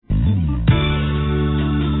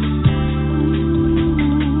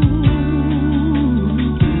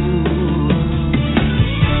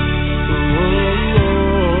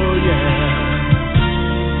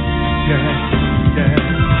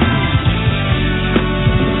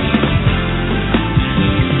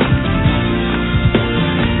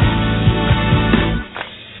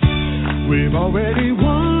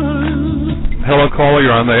caller.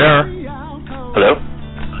 You're on the air. Hello?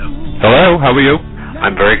 Hello, how are you?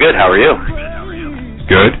 I'm very good. How are you?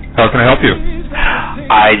 Good. How can I help you?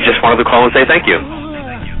 I just wanted to call and say thank you.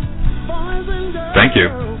 Thank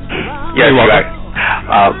you. Yes, you're welcome.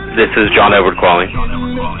 This is John Edward calling.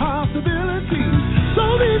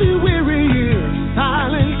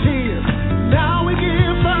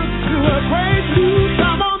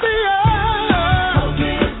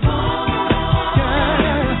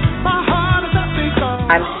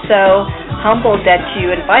 I'm so humbled that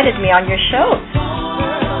you invited me on your show.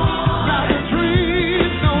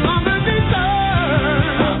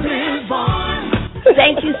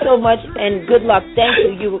 Thank you so much, and good luck.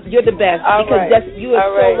 Thank you. You're the best. You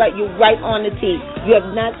are so right. You're right on the tee. You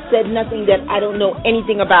have not said nothing that I don't know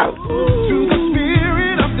anything about.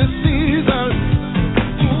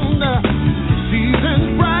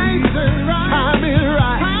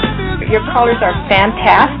 Your callers are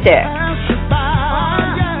fantastic.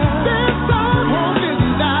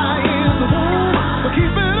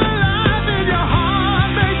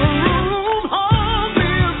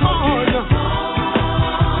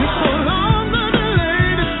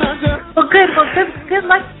 Good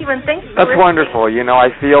luck to you, and thanks for That's wonderful. You know, I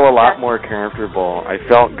feel a lot more comfortable. I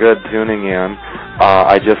felt good tuning in.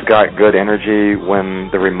 I just got good energy when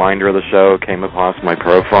the reminder of the show came across my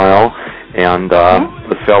profile, and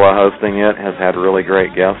the fellow hosting it has had really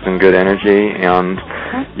great guests and good energy, and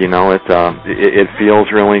you know, it feels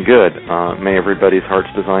really good. May everybody's heart's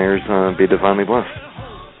desires be divinely blessed.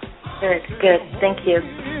 Good. Thank you.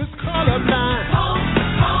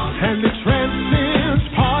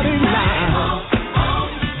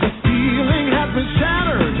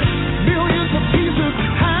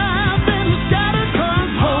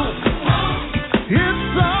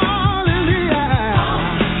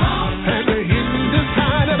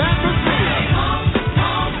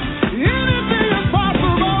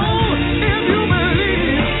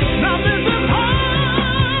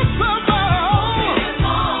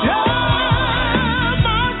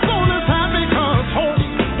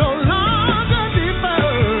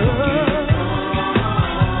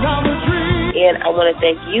 And I want to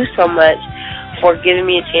thank you so much for giving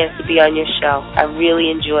me a chance to be on your show. I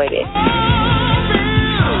really enjoyed it.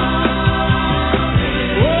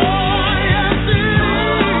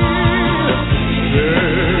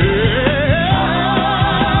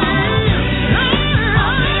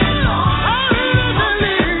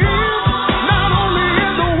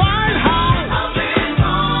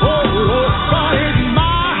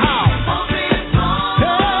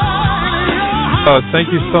 Thank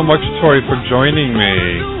you so much, Tori, for joining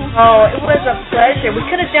me. Oh, it was a pleasure. We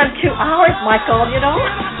could have done 2 hours, Michael, you know.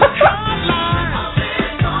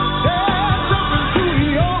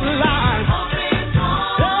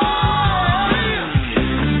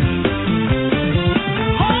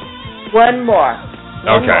 One more.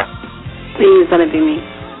 Okay. Please, let it be me.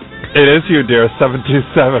 It is you, dear,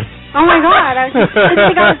 727. Oh, my God. I didn't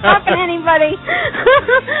think I was talking to anybody.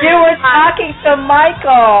 You were talking to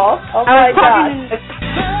Michael. Oh, my God.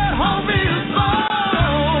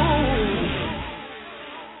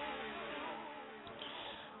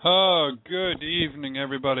 Oh, good evening,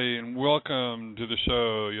 everybody, and welcome to the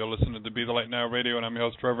show. You're listening to Be the Light Now Radio, and I'm your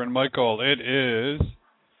host, Reverend Michael. It is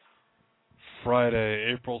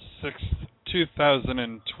Friday, April 6th,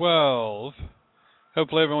 2012.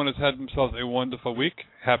 Hopefully everyone has had themselves a wonderful week.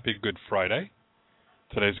 Happy Good Friday.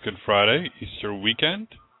 Today's Good Friday, Easter weekend.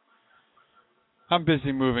 I'm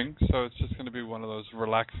busy moving, so it's just going to be one of those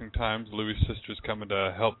relaxing times. Louie's sister's coming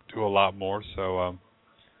to help do a lot more, so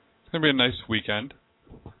it's going to be a nice weekend.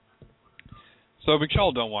 So, but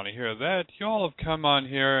y'all don't want to hear that. Y'all have come on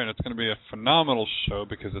here, and it's going to be a phenomenal show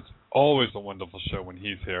because it's always a wonderful show when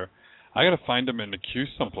he's here. I got to find him in the queue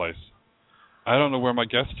someplace. I don't know where my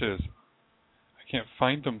guest is. I can't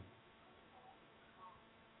find him.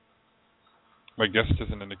 My guest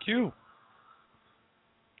isn't in the queue.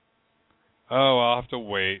 Oh, I'll have to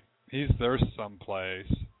wait. He's there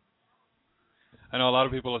someplace. I know a lot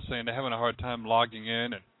of people are saying they're having a hard time logging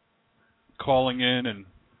in and calling in, and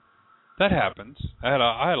that happens. I had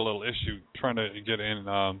a little issue trying to get in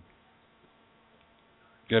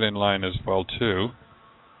line as well too.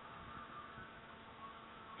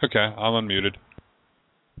 Okay, I'm unmuted.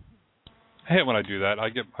 I hate when I do that.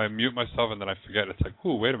 I mute myself and then I forget. It's like,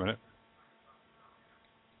 ooh, wait a minute.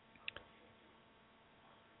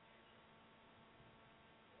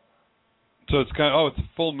 So it's it's a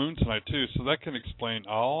full moon tonight too, so that can explain a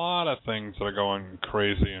lot of things that are going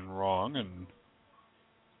crazy and wrong. And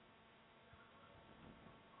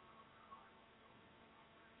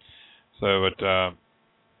so,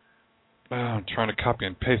 but I'm trying to copy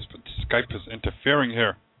and paste, but Skype is interfering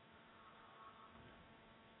here.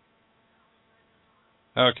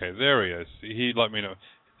 Okay, there he is. He let me know.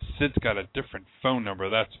 Sid's got a different phone number,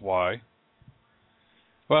 that's why.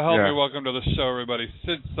 Well, help me welcome to the show, everybody.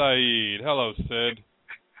 Sid Saeed. Hello, Sid.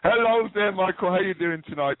 Hello there, Michael. How are you doing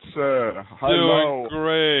tonight, sir? Hello. Doing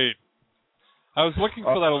great. I was looking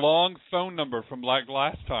for that long phone number from like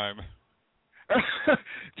last time.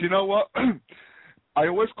 Do you know what? I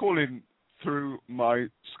always call in through my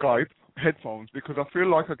Skype headphones because I feel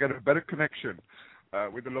like I get a better connection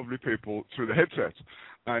with the lovely people through the headset,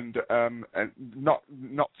 and not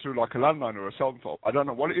through like a landline or a cell phone. I don't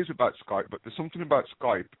know what it is about Skype, but there's something about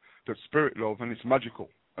Skype that's spirit love, and it's magical.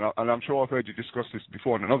 And I'm sure I've heard you discuss this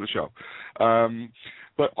before in another show.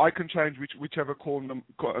 But I can change whichever caller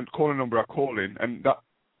number I call in, and that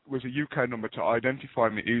was a UK number to identify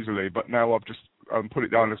me easily, but now I've just put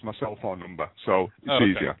it down as my cell phone number, so it's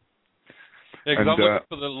easier. Yeah, because I'm looking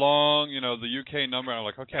for the long, the UK number, and I'm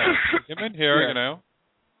like, okay, him in here,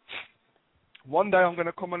 One day I'm going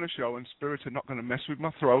to come on a show, and spirits are not going to mess with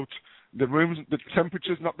my throat. The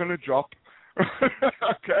temperature's not going to drop.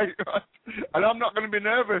 Okay, right. And I'm not going to be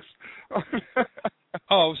nervous.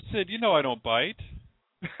 Oh, Sid, I don't bite.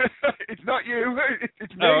 It's not you.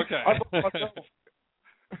 It's me. Oh, okay. I bite myself.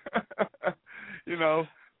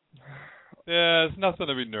 Yeah, there's nothing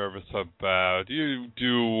to be nervous about. You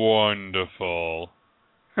do wonderful.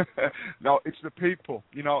 No, it's the people.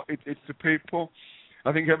 It's the people.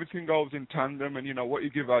 I think everything goes in tandem, and what you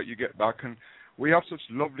give out, you get back. And we have such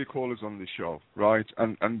lovely callers on this show, right?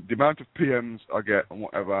 And the amount of PMs I get and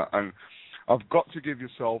whatever, and I've got to give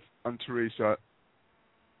yourself and Teresa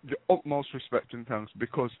the utmost respect and thanks,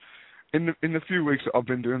 because in the few weeks that I've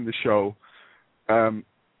been doing the show,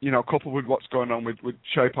 coupled with what's going on with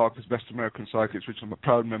Shay Parker's Best American Psychics, which I'm a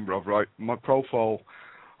proud member of, right? My profile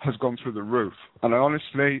has gone through the roof. And I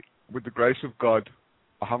honestly, with the grace of God,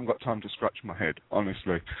 I haven't got time to scratch my head,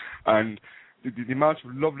 honestly. And the amount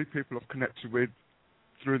of lovely people I've connected with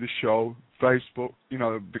through the show, Facebook,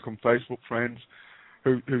 become Facebook friends,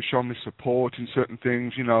 who show me support in certain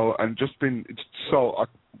things, and just been so,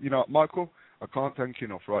 Michael, I can't thank you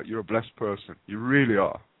enough, right? You're a blessed person. You really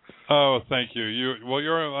are. Oh, thank you.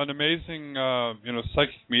 You're an amazing,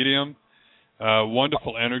 psychic medium.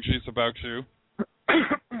 Wonderful energies about you.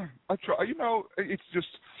 I try. It's just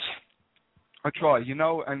I try.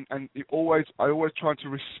 And I always try to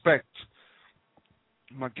respect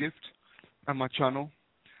my gift and my channel,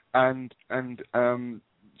 and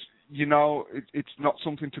it's not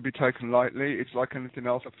something to be taken lightly. It's like anything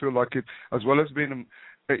else. I feel like it, as well as being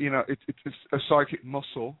it's a psychic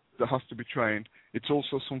muscle that has to be trained. It's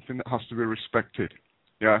also something that has to be respected.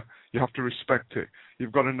 Yeah, you have to respect it.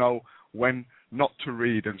 You've got to know when not to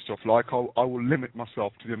read and stuff. Like I will limit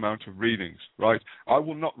myself to the amount of readings. Right, I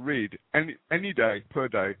will not read any day per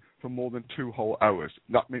day for more than 2 whole hours.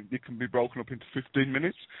 That means it can be broken up into 15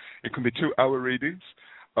 minutes. It can be 2-hour readings,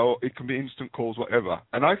 or it can be instant calls, whatever.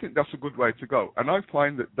 And I think that's a good way to go. And I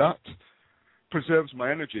find that preserves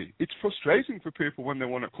my energy. It's frustrating for people when they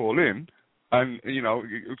want to call in, and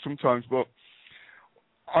sometimes, but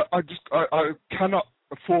I cannot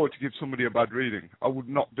afford to give somebody a bad reading. I would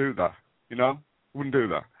not do that. Wouldn't do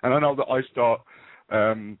that. And I know that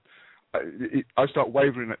I start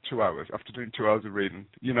wavering at 2 hours after doing 2 hours of reading.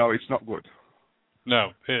 It's not good.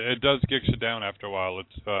 No, it does get you down after a while.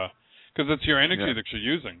 It's because it's your energy that you're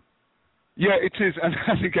using. Yeah, it is, and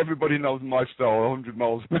I think everybody knows my style, 100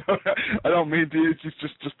 miles an hour. I don't mean to, it's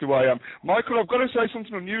just the way I am. Michael, I've got to say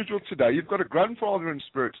something unusual today. You've got a grandfather in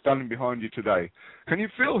spirit standing behind you today. Can you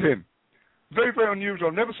feel him? Very, very unusual.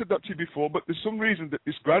 I've never said that to you before, but there's some reason that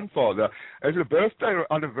this grandfather has a birthday or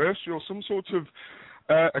anniversary or some sort of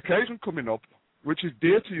occasion coming up, which is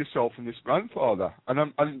dear to yourself and this grandfather.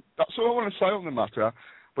 And that's all I want to say on the matter.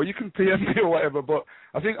 But you can PM me or whatever. But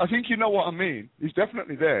I think you know what I mean. He's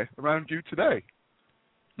definitely there around you today.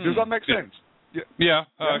 Does that make sense? Yeah.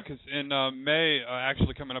 Because in May,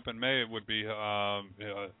 actually coming up in May, it would be the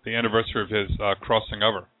anniversary of his crossing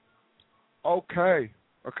over. Okay.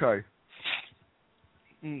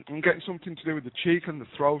 I'm getting something to do with the cheek and the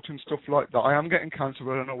throat and stuff like that. I am getting cancer,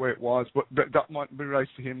 but I don't know where it was. But that might be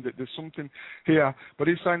raised to him, that there's something here. But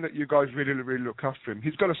he's saying that you guys really, really look after him.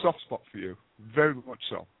 He's got a soft spot for you, very much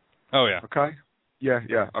so. Oh, yeah. Okay?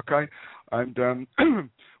 Yeah, okay. And,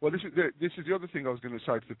 well, this is the other thing I was going to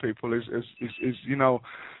say to the people is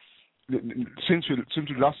since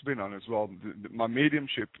we've last been on as well, my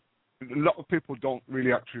mediumship, a lot of people don't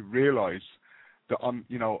really actually realise that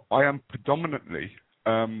I am predominantly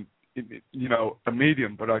a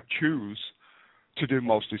medium, but I choose to do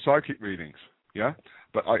mostly psychic readings. yeah?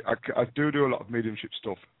 But I do a lot of mediumship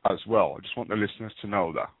stuff as well. I just want the listeners to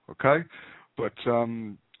know that, okay? But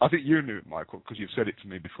I think you knew it, Michael, because you've said it to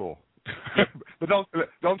me before. But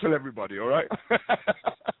don't tell everybody, all right?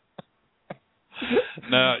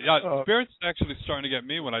 No, yeah, Spirit's actually starting to get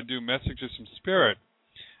me when I do messages from Spirit.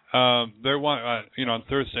 They're on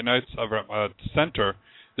Thursday nights over at my center,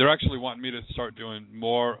 they're actually wanting me to start doing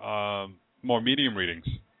more medium readings.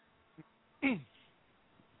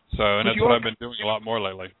 So, and that's what I've been doing a lot more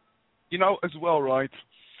lately. You know, as well, right?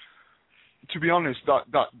 To be honest,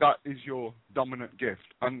 that is your dominant gift,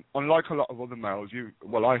 and unlike a lot of other males,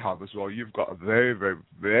 I have as well. You've got a very, very,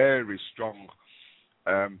 very strong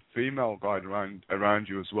female guide around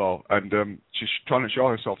you as well, and she's trying to show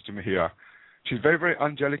herself to me here. She's very, very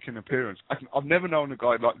angelic in appearance. I've never known a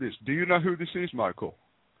guide like this. Do you know who this is, Michael?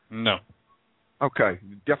 No. Okay,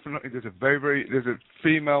 definitely. There's a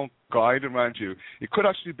female guide around you. It could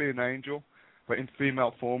actually be an angel, but in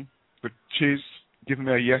female form. But she's giving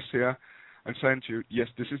me a yes here and saying to you, yes,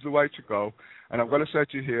 this is the way to go. And I've got to say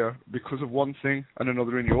to you here, because of one thing and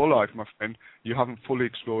another in your life, my friend, you haven't fully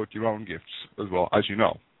explored your own gifts as well, as you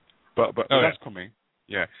know. But that's coming.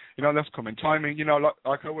 Yeah, that's coming. Timing,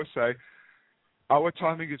 like I always say, our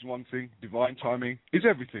timing is one thing, divine timing is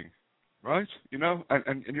everything, right?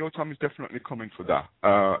 And your time is definitely coming for that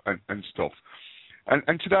and stuff.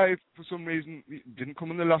 And today, for some reason, it didn't come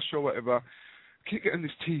on the last show, whatever. I keep getting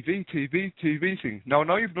this TV thing. Now, I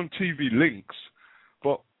know you've done TV links,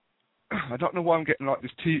 but I don't know why I'm getting like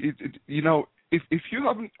this TV. If you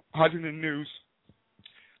haven't had any news,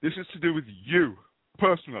 this is to do with you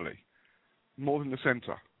personally, more than the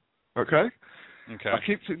center, okay? Okay. I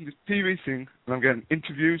keep seeing this TV thing, and I'm getting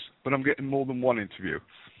interviews, but I'm getting more than one interview.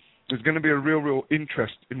 There's going to be a real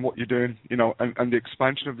interest in what you're doing, and the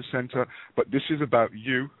expansion of the center, but this is about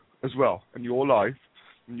you as well, and your life,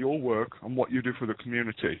 and your work, and what you do for the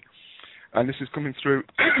community. And this is coming through,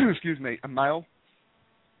 excuse me, a male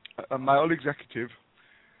executive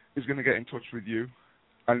is going to get in touch with you,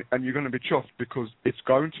 and you're going to be chuffed because it's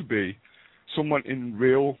going to be someone in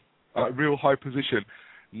real high position,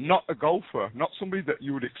 not a golfer, not somebody that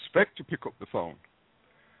you would expect to pick up the phone.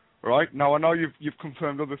 Right? Now, I know you've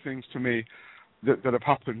confirmed other things to me that have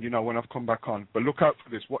happened, when I've come back on, but look out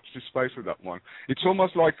for this. Watch this space with that one. It's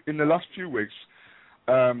almost like in the last few weeks,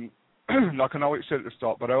 like I know what you said at the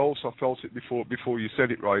start, but I also felt it before you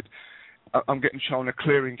said it, right? I'm getting shown a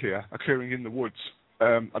clearing here, a clearing in the woods. So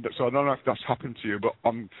I don't know if that's happened to you, but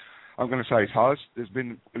I'm going to say it has. There's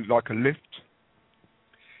been like a lift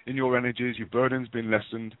in your energies, your burden's been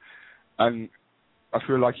lessened, and I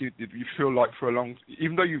feel like you feel like for a long,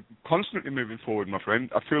 even though you're constantly moving forward, my friend,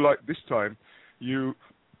 I feel like this time you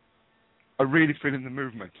are really feeling the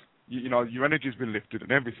movement. Your energy's been lifted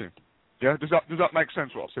and everything. Yeah, does that make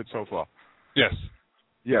sense? What I've said so far? Yes.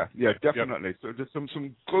 Yeah, definitely. Yep. So there's some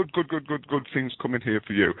good things coming here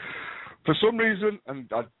for you. For some reason, and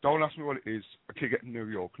don't ask me what it is, I keep getting New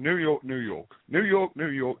York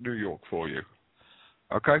for you.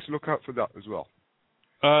 Okay, so look out for that as well.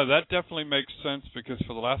 That definitely makes sense because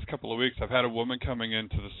for the last couple of weeks, I've had a woman coming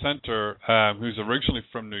into the center who's originally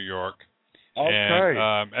from New York. Okay.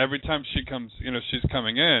 And every time she comes, she's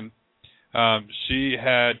coming in, she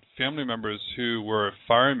had family members who were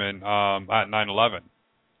firemen at 9/11.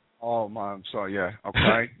 Oh man, I'm sorry. Yeah.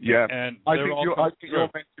 Okay. Yeah. And I think you're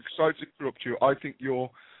meant to. Sorry to interrupt you. I think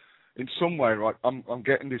you're, in some way, right. I'm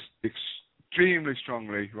getting this extremely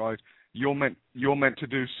strongly, right. You're meant to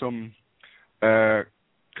do some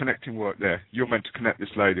connecting work there. You're meant to connect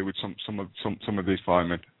this lady with some of these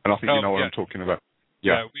firemen, and I think you know what I'm talking about.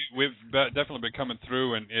 Yeah, we've definitely been coming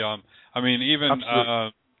through, and even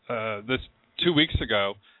this 2 weeks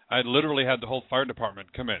ago, I literally had the whole fire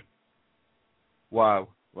department come in. Wow,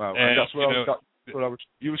 and that's what I was.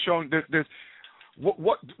 You were showing. There's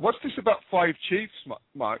what's this about 5 chiefs,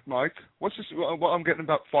 Mike? What's this? What I'm getting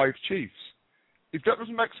about 5 chiefs? If that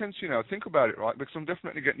doesn't make sense, think about it, right? Because I'm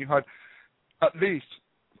definitely getting you had at least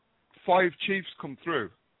 5 chiefs come through.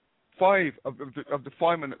 5 of the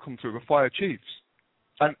firemen that come through are fire chiefs,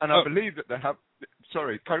 and I believe that they have.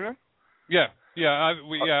 Sorry, carry on. Yeah.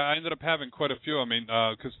 I ended up having quite a few.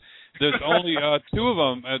 Because there's only 2 of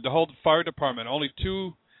them. The whole fire department, only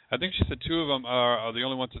 2. I think she said 2 of them are the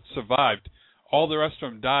only ones that survived. All the rest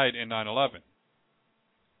of them died in 9/11.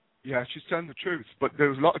 Yeah, she's telling the truth. But there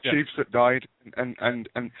was a lot of chiefs that died, and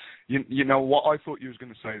you know what I thought you was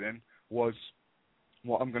going to say then was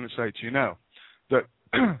what I'm going to say to you now. That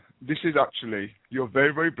this is actually, you're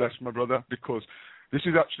very, very blessed, my brother, because this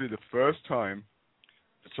is actually the first time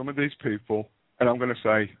that some of these people, and I'm going to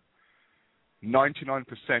say, 99%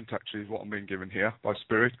 actually is what I'm being given here by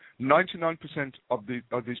Spirit. 99% of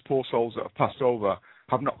these poor souls that have passed over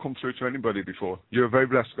have not come through to anybody before. You're a very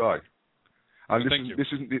blessed guy. And this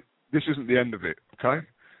isn't the end of it, okay?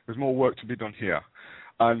 There's more work to be done here.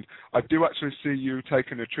 And I do actually see you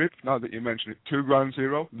taking a trip, now that you mention it, to Ground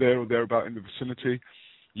Zero, there or thereabout in the vicinity.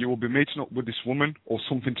 You will be meeting up with this woman or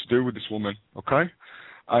something to do with this woman, okay?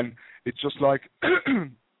 And it's just like,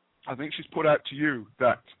 I think she's put out to you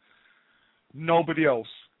that nobody else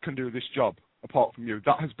can do this job apart from you.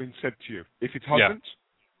 That has been said to you. If it hasn't...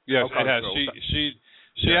 Yes, okay, it has.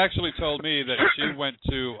 She actually told me that she went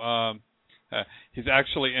to... he's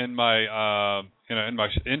actually in my in my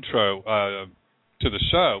intro to the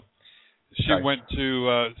show. She went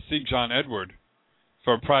to see John Edward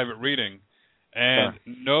for a private reading, and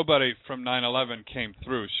nobody from 9/11 came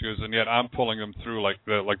through. She goes, and yet I'm pulling them through like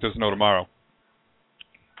there's no tomorrow.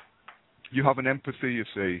 You have an empathy, you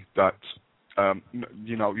see, that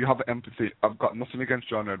you have empathy. I've got nothing against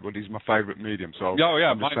John Edward. He's my favourite medium. So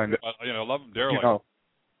I'm just saying that, I love him dearly.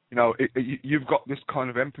 You've got this kind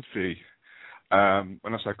of empathy.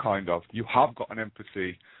 When I say kind of, you have got an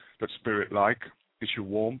empathy that Spirit like. It's your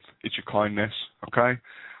warmth, it's your kindness, okay?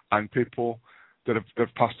 And people that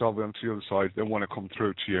have passed over onto the other side, they want to come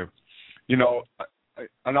through to you.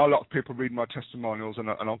 I know a lot of people read my testimonials, and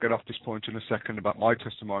I'll get off this point in a second about my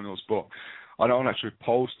testimonials, but I don't actually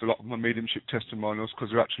post a lot of my mediumship testimonials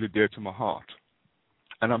because they're actually dear to my heart.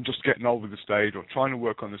 And I'm just getting over the stage or trying to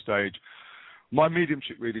work on the stage. My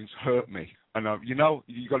mediumship readings hurt me, and you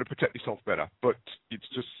got to protect yourself better. But it's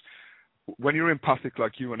just when you're empathic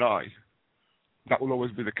like you and I, that will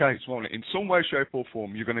always be the case, won't it? In some way, shape, or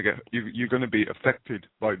form, you're going to be affected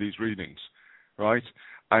by these readings, right?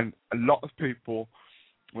 And a lot of people,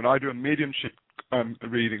 when I do a mediumship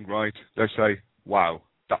reading, right, they say, "Wow,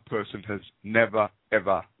 that person has never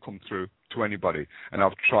ever come through to anybody, and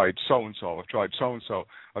I've tried so and so, I've tried so and so,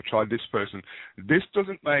 I've tried this person." This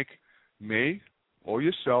doesn't make me or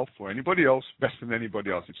yourself or anybody else better than anybody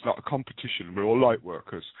else. It's not a competition. We're all light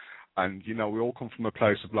workers, and we all come from a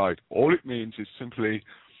place of light. All it means is simply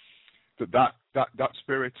that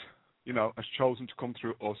spirit, has chosen to come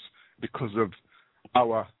through us because of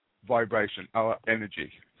our vibration, our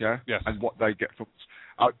energy, Yes. And what they get from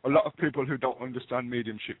us. A lot of people who don't understand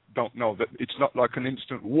mediumship don't know that it's not like an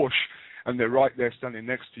instant whoosh, and they're right there standing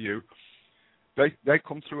next to you. They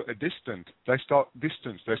come through at a distance. They start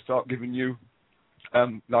giving you,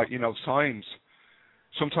 signs.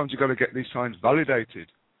 Sometimes you've got to get these signs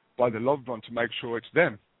validated by the loved one to make sure it's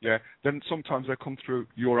them. Yeah. Then sometimes they come through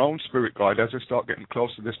your own spirit guide as they start getting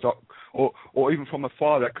closer. They start, or even from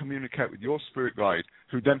afar, they communicate with your spirit guide,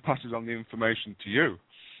 who then passes on the information to you.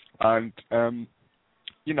 And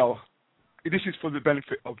this is for the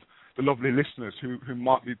benefit of the lovely listeners who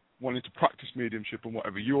might be wanting to practice mediumship and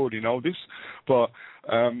whatever. You already know this, but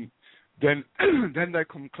then they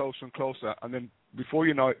come closer and closer, and then before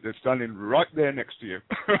you know it, they're standing right there next to you,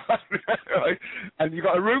 right? And you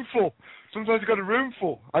got a room full. Sometimes you got a room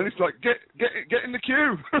full, and it's like get in the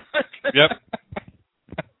queue. Yep.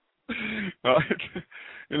 Right.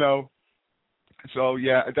 So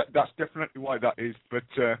yeah, that's definitely why that is. But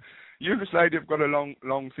you, this lady, have got a long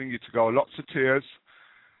thingy to go. Lots of tears.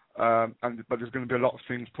 But there's going to be a lot of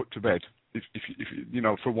things put to bed, if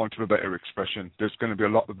for want of a better expression. There's going to be a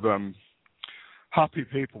lot of happy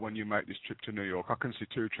people when you make this trip to New York. I can see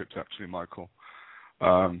 2 trips actually, Michael,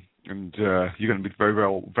 and you're going to be very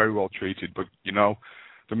well treated. But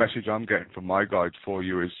the message I'm getting from my guides for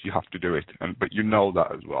you is you have to do it, but you know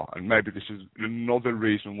that as well. And maybe this is another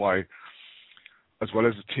reason why, as well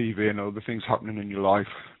as the TV and other things happening in your life,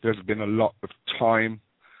 there's been a lot of time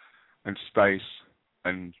and space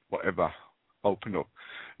and whatever open up.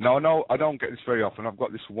 Now, I know I don't get this very often. I've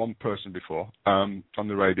got this one person before on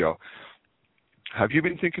the radio. Have you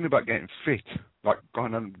been thinking about getting fit, like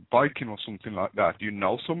going on biking or something like that? Do you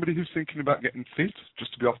know somebody who's thinking about getting fit,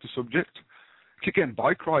 just to be off the subject? Keep getting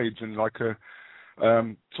bike rides and like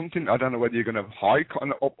something, I don't know whether you're going to hike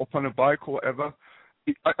up on a bike or whatever.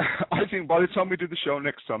 I think by the time we do the show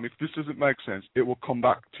next time, if this doesn't make sense, it will come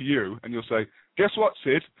back to you and you'll say, "Guess what,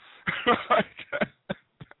 Sid?"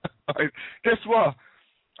 Guess what?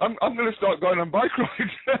 I'm going to start going on bike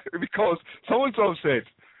rides because so-and-so said.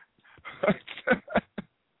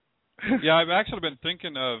 Yeah, I've actually been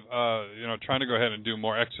thinking of, trying to go ahead and do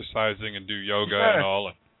more exercising and do yoga and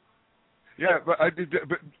all. Yeah, but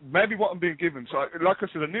maybe what I'm being given. So, like I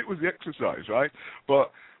said, I knew it was the exercise, right?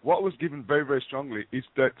 But what was given very, very strongly is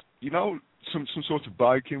that some sort of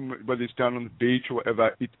biking, whether it's down on the beach or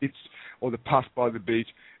whatever, it's or the path by the beach,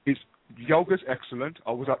 is yoga's excellent.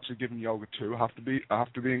 I was actually given yoga too. I have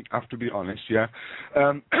to be honest. Yeah.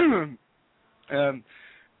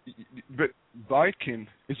 But biking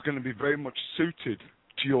is going to be very much suited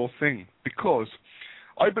to your thing, because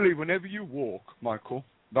I believe whenever you walk, Michael,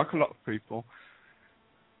 like a lot of people,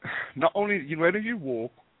 not only whether you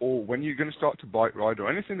walk or when you're going to start to bike ride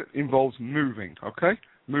or anything that involves moving, okay?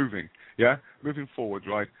 Moving forward,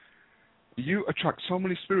 right? You attract so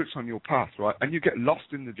many spirits on your path, right? And you get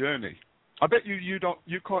lost in the journey. I bet you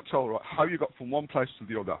can't tell, right, how you got from one place to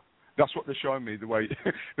the other. That's what they're showing me, the way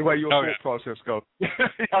your thought process goes.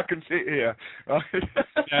 I can see it here. Right?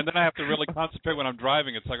 And then I have to really concentrate when I'm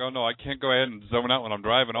driving. It's like, oh no, I can't go ahead and zone out when I'm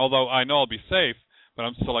driving. Although I know I'll be safe, but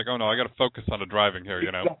I'm still like, oh no, I got to focus on the driving here.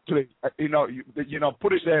 Exactly.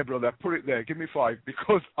 Put it there, brother. Put it there. Give me 5,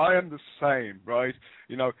 because I am the same, right?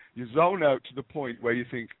 You zone out to the point where you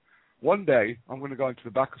think, one day I'm going to go into the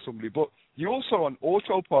back of somebody, but you're also on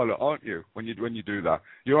autopilot, aren't you? When you do that,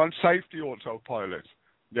 you're on safety autopilot.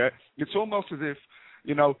 Yeah, it's almost as if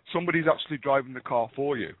somebody's actually driving the car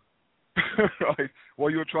for you, right? While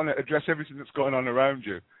you're trying to address everything that's going on around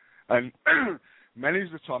you. And many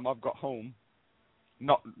of the time I've got home,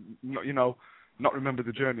 not remember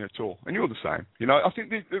the journey at all. And you're the same. I think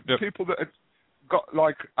the people that have got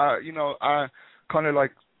kind of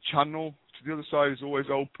like channel to the other side is always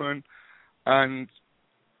open, and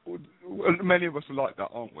many of us are like that,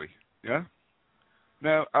 aren't we? Yeah.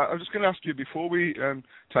 Now, I'm just going to ask you, before we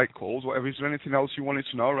take calls, whatever, is there anything else you wanted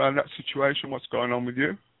to know around that situation? What's going on with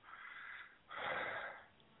you?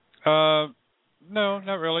 No,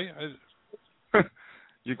 not really.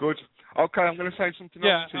 You good? Okay, I'm going to say something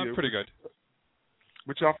else to you. Yeah, I'm pretty good.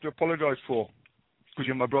 Which I have to apologise for, because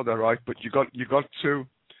you're my brother, right? But you got to.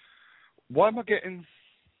 Why am I getting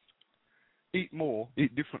eat more,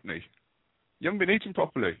 eat differently? You haven't been eating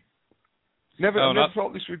properly. I've never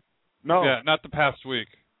felt this with. No. Yeah, not the past week.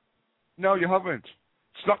 No, you haven't.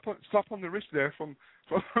 Slap on the wrist there from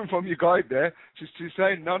your guide there. She's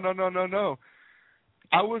saying no.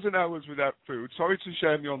 Hours and hours without food. Sorry to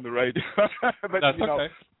shame you on the radio. But, that's okay.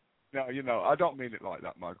 No, I don't mean it like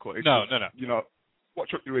that, Michael. It's no. Watch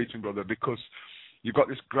what you're eating, brother, because you've got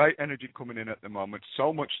this great energy coming in at the moment.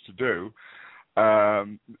 So much to do,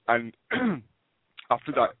 and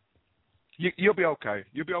after that. You'll be okay.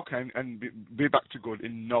 You'll be okay and be back to good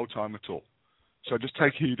in no time at all. So just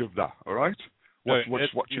take heed of that. All right.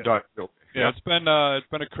 Watch your diet. Yeah, it's been a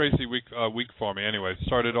crazy week for me. Anyway,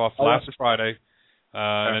 started off last Friday,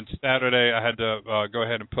 and Saturday I had to go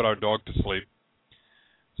ahead and put our dog to sleep.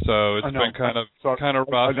 So it's been kind of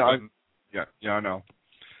rough. I know.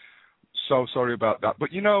 So sorry about that,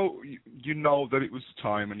 but you know that it was the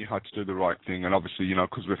time and you had to do the right thing, and obviously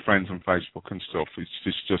because we're friends on Facebook and stuff,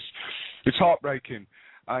 it's heartbreaking,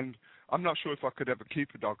 and I'm not sure if I could ever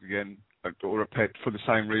keep a dog again or a pet for the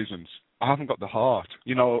same reasons. I haven't got the heart,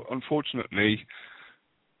 unfortunately,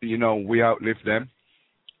 we outlive them.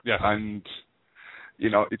 Yeah. And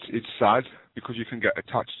it's sad because you can get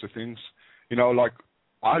attached to things, like.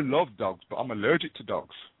 I love dogs, but I'm allergic to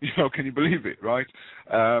dogs. Can you believe it, right?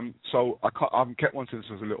 So I haven't kept one since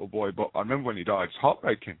I was a little boy, but I remember when he died. It's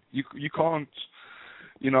heartbreaking. You can't,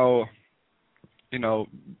 you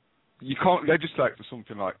can't legislate for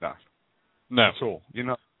something like that. No. At all,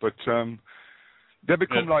 But they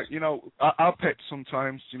become like, our pets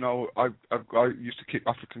sometimes, I used to keep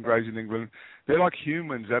African greys in England. They're like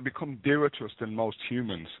humans. They become dearer to us than most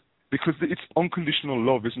humans because it's unconditional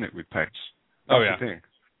love, isn't it, with pets? That's the thing.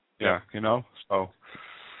 Yeah, so.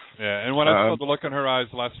 Yeah, and when I saw the look in her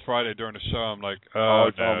eyes last Friday during the show, I'm like,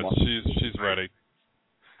 she's ready.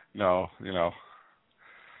 No,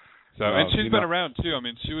 So, and she's been around too. I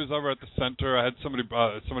mean, she was over at the center. I had somebody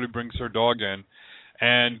brings her dog in,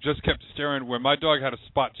 and just kept staring where my dog had a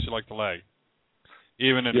spot she liked to lay,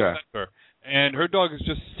 even in the center. And her dog is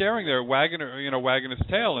just staring there, wagging his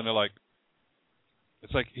tail, and they're like.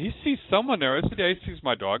 It's like, he sees someone there. I said, yeah, he sees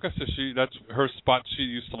my dog. I said, that's her spot she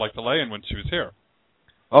used to like to lay in when she was here.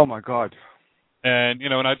 Oh, my God. And,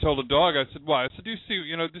 and I told the dog, I said, why? I said, do you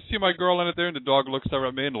see my girl in it there? And the dog looks over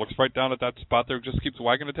at me and looks right down at that spot there, just keeps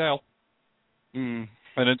wagging the tail. Mm.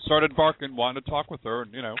 And then started barking, wanting to talk with her,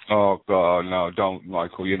 and, Oh, God, no, don't,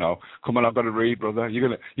 Michael, Come on, I've got to read, brother. You're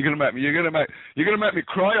gonna make me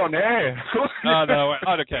cry on air. No,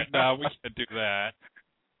 okay. No, we can't do that.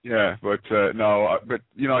 Yeah, but no, but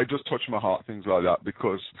it does touch my heart, things like that,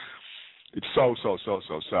 because it's so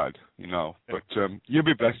sad, But you'll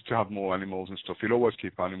be blessed to have more animals and stuff. You'll always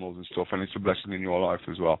keep animals and stuff, and it's a blessing in your life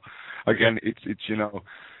as well. Again, it's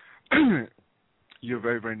you're a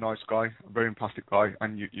very, very nice guy, a very empathic guy,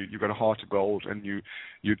 and you've got a heart of gold, and you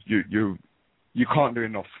you can't do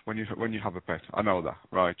enough when you have a pet. I know that,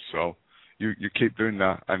 right? So you keep doing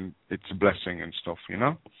that, and it's a blessing and stuff, you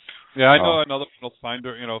know. Yeah, I know another one will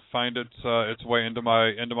find its way into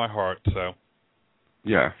my heart. So.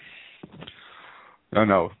 Yeah. I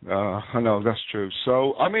know that's true.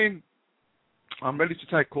 So I mean, I'm ready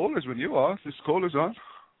to take callers when you are. This caller's on.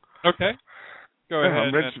 Okay. Go ahead.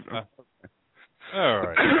 I'm ready all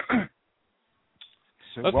right.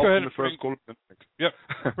 So let's welcome go ahead. To the first caller. Yep.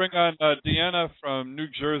 Bring on Deanna from New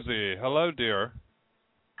Jersey. Hello, dear.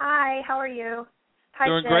 Hi. How are you? Hi,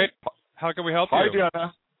 Doing Sid. great. How can we help Hi, you?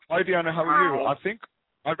 Deanna. Hi, Deanna. How are you? I think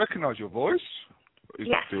I recognise your voice.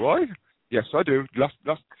 Yes. Do I? Yes, I do. Last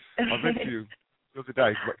I read to you the other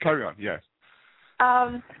day. But carry on. Yes.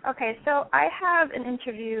 Okay, so I have an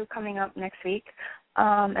interview coming up next week,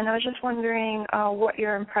 and I was just wondering what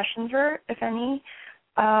your impressions were, if any,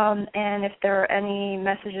 and if there are any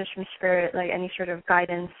messages from Spirit, like any sort of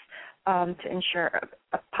guidance to ensure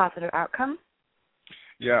a positive outcome.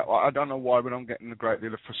 Yeah, I don't know why, but I'm getting a great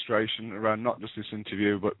deal of frustration around not just this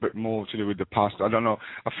interview, but more to do with the past. I don't know.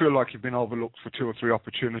 I feel like you've been overlooked for 2 or 3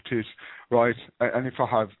 opportunities, right? And if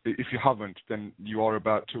you haven't, then you are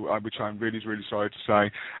about to, which I'm really, really sorry to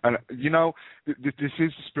say. And you know, this is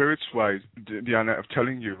the Spirit's way, Deanna, of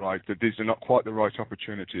telling you, right, that these are not quite the right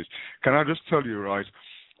opportunities. Can I just tell you, right,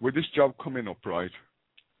 with this job coming up, right,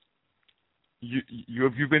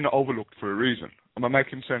 you've been overlooked for a reason. Am I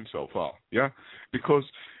making sense so far? Yeah, because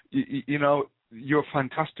you know you're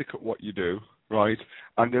fantastic at what you do, right?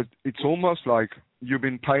 And it's almost like you've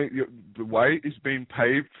been paid. The way is being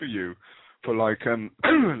paved for you for like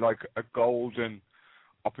like a golden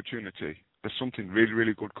opportunity. There's something really,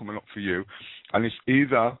 really good coming up for you, and it's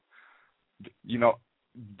either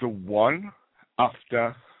the one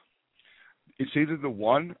after. It's either the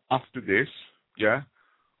one after this, yeah,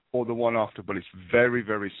 or the one after, but it's very,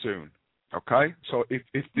 very soon. Okay, so if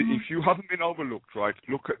you haven't been overlooked, right,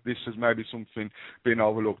 look at this as maybe something being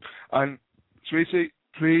overlooked. And Sweetie,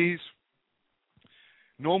 please.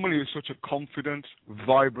 Normally you're such a confident,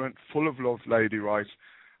 vibrant, full of love lady, right?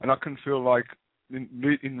 And I can feel like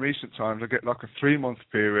in recent times I get like a 3-month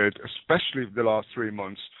period, especially the last 3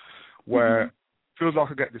 months, where it feels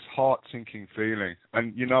like I get this heart-sinking feeling.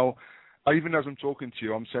 And you know, even as I'm talking to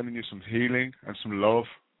you, I'm sending you some healing and some love,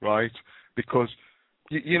 right? Because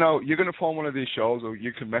you know, you're going to find one of these shows, or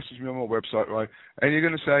you can message me on my website, right? And you're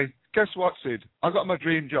going to say, guess what, Sid? I got my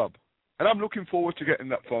dream job. And I'm looking forward to getting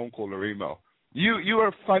that phone call or email. You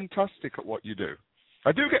are fantastic at what you do.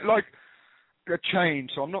 I do get like a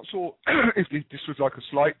change, so I'm not sure if this was like a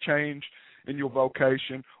slight change in your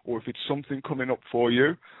vocation or if it's something coming up for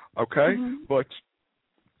you, okay? But,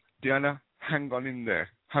 Deanna, hang on in there.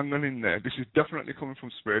 Hang on in there. This is definitely coming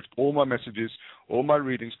from Spirit. All my messages, all my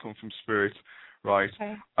readings come from Spirit. Right,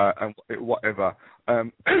 okay. And whatever.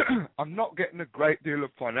 I'm not getting a great deal of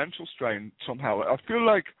financial strain somehow. I feel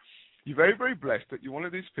like you're very, very blessed that you're one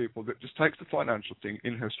of these people that just takes the financial thing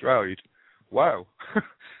in her stride. Wow.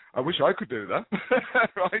 I wish I could do that.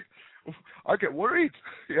 Right? I get worried.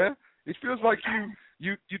 Yeah? It feels like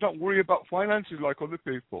you don't worry about finances like other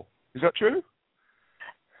people. Is that true?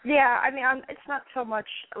 Yeah, I mean, it's not so much,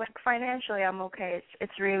 like, financially I'm okay.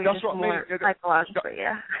 It's really that's just what more I mean. psychologically,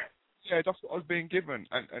 yeah. Yeah, that's what I was being given,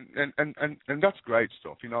 and that's great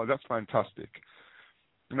stuff. You know, that's fantastic.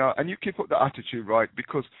 You know, and you keep up the attitude, right?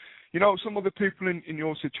 Because, you know, some other people in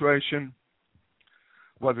your situation,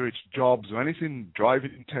 whether it's jobs or anything,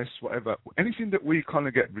 driving tests, whatever, anything that we kind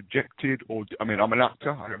of get rejected, or I mean, I'm an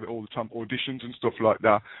actor, I have it all the time, auditions and stuff like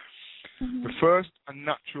that. The first and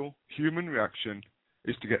natural human reaction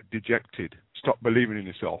is to get dejected. Stop believing in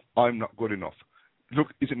yourself. I'm not good enough. Look,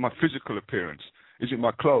 is it my physical appearance? Is it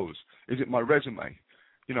my clothes? Is it my resume?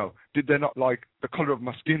 You know, did they not like the color of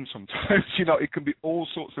my skin sometimes? You know, it can be all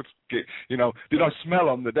sorts of, you know, did I smell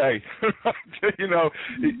on the day? You know,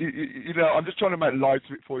 I'm just trying to make light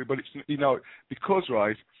of it for you, but it's, you know, because,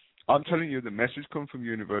 right, I'm telling you the message come from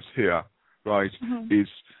universe here, right, is,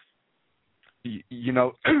 you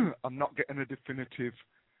know, I'm not getting a definitive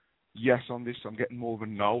yes on this. I'm getting more of a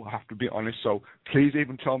no. I have to be honest. So please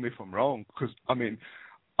even tell me if I'm wrong, because, I mean,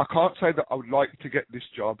 I can't say that I would like to get this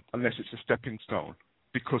job unless it's a stepping stone,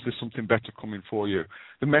 because there's something better coming for you.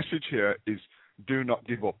 The message here is do not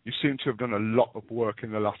give up. You seem to have done a lot of work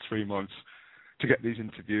in the last 3 months to get these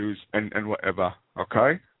interviews and whatever,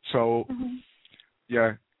 okay? So,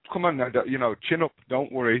 yeah, come on now, you know, chin up,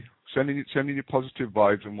 don't worry, sending you positive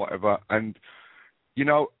vibes and whatever. And, you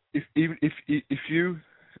know, if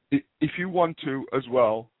you want to as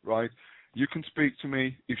well, right, You can speak to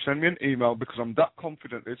me. You send me an email because I'm that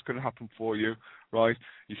confident it's going to happen for you, right?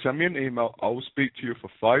 You send me an email. I will speak to you for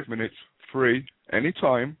 5 minutes, free,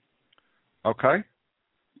 anytime, okay?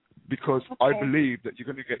 Because I believe that you're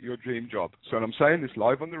going to get your dream job. So I'm saying this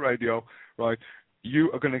live on the radio, right? You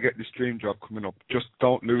are going to get this dream job coming up. Just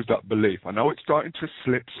don't lose that belief. I know it's starting to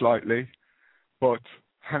slip slightly, but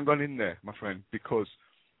hang on in there, my friend, because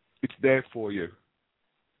it's there for you,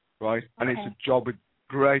 right? And it's a job with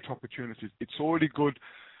great opportunities. It's already good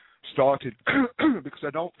started because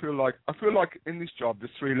I feel like in this job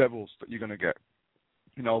there's 3 levels that you're going to get.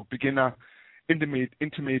 You know, beginner,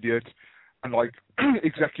 intermediate, and like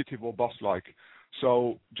executive or boss-like.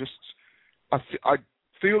 So just, I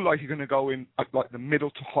feel like you're going to go in at like the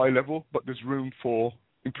middle to high level, but there's room for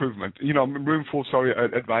improvement. You know,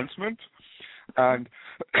 advancement, and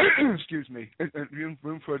excuse me,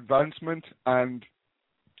 room for advancement and,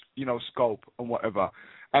 you know, scope and whatever.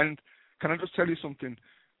 And can I just tell you something?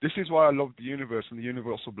 This is why I love the universe and the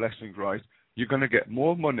universal blessings, right? You're going to get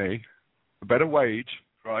more money, a better wage,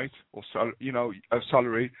 right, or a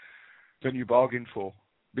salary than you bargained for,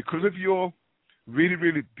 because of your really,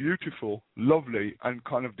 really beautiful, lovely, and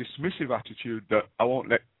kind of dismissive attitude that I won't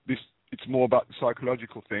let this. It's more about the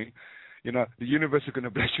psychological thing. You know, the universe is going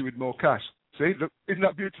to bless you with more cash. See, look, isn't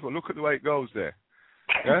that beautiful? Look at the way it goes there.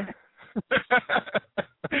 Yeah.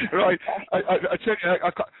 Right. I tell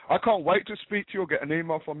you, I can't wait to speak to you or get an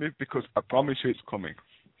email from you, because I promise you it's coming.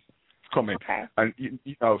 It's coming. Okay. And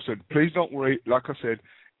you know, so please don't worry. Like I said,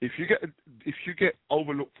 if you get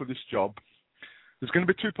overlooked for this job, there's going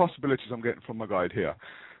to be 2 possibilities I'm getting from my guide here.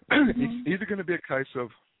 It's either going to be a case of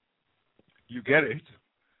you get it,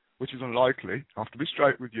 which is unlikely. I have to be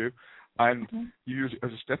straight with you, and you use it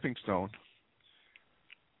as a stepping stone,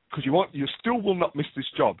 because you still will not miss this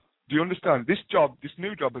job. Do you understand? This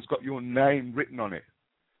new job has got your name written on it,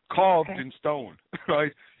 carved in stone,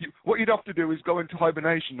 right? What you'd have to do is go into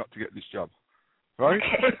hibernation not to get this job, right?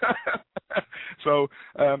 Okay. So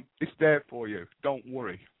it's there for you. Don't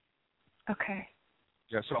worry. Okay.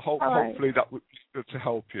 Yeah, so hopefully that would be good to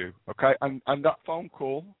help you, okay? And that phone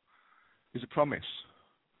call is a promise.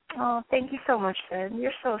 Oh, thank you so much, Sid.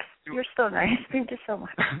 You're so nice. Thank you so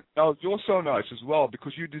much. No, you're so nice as well,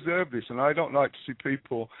 because you deserve this, and I don't like to see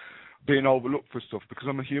people being overlooked for stuff, because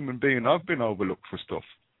I'm a human being. I've been overlooked for stuff.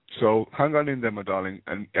 So hang on in there, my darling,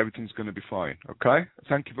 and everything's going to be fine, okay?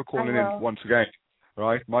 Thank you for calling in once again,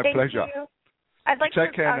 right? My pleasure. Thank you. I'd like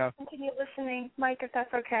Take to care now. continue listening, Mike, if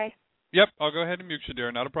that's okay. Yep, I'll go ahead and mute you,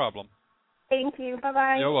 dear. Not a problem. Thank you.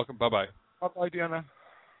 Bye-bye. You're welcome. Bye-bye. Bye-bye, Deanna.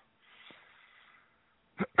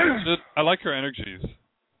 I like your energies.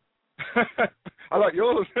 I like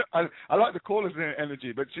yours. I like the caller's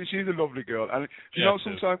energy, but she's a lovely girl. And you know,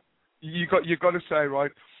 sometimes you got to say,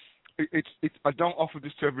 right, I don't offer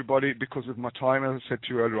this to everybody because of my time, as I said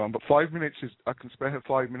to you earlier on. But 5 minutes I can spare her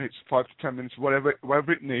 5 minutes, 5 to 10 minutes, whatever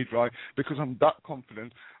it needs, right? Because I'm that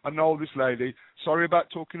confident. I know this lady. Sorry about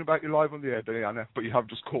talking about you live on the air, Diana, but you have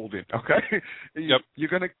just called in, okay? Yep. You're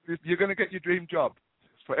gonna get your dream job.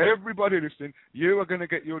 For everybody listening, you are gonna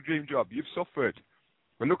get your dream job. You've suffered.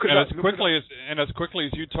 But look at and that. As quickly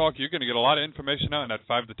as you talk, you're going to get a lot of information out in that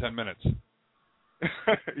 5 to 10 minutes.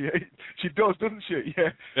 Yeah, she does, doesn't she? Yeah,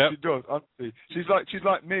 yep. She does. Honestly, she's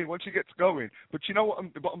like me. Once she gets going, but you know what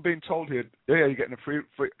I'm being told here? Yeah, you're getting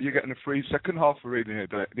a free second half for reading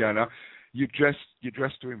here, Diana. You dress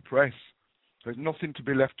to impress. There's nothing to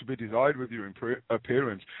be left to be desired with your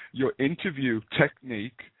appearance. Your interview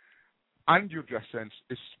technique and your dress sense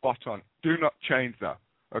is spot on. Do not change that.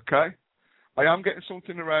 Okay? I am getting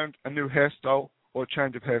something around a new hairstyle or a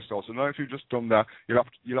change of hairstyle. So now if you've just done that, you'll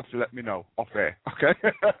have to let me know off air, okay?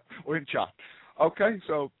 Or in chat. Okay,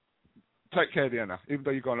 so take care, Diana. Even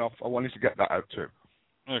though you've gone off, I wanted to get that out too.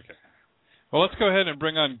 Okay. Well, let's go ahead and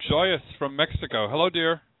bring on Joyous from Mexico. Hello,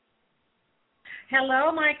 dear.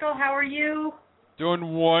 Hello, Michael. How are you?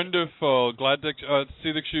 Doing wonderful. Glad to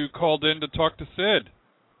see that you called in to talk to Sid.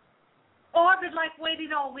 Oh, I've been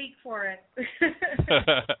waiting all week for it.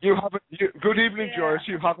 You haven't. Good evening, yeah. Joyce.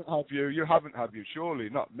 You haven't, have you? You haven't, have you? Surely,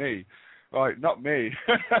 not me. Right, not me.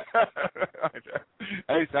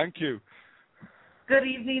 Hey, thank you. Good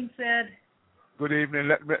evening, Sid. Good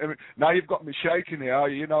evening. Now you've got me shaking here.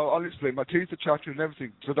 You know, honestly, my teeth are chattering and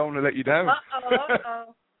everything, so I don't want to let you down.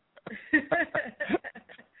 Uh-oh.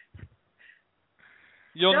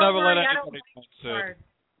 You'll don't never worry, let anybody down, Sid.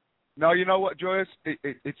 No, you know what, Joyce?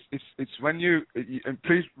 It's when and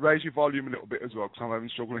please raise your volume a little bit as well, because I'm having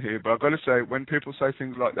struggle here. But I've got to say, when people say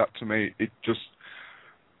things like that to me,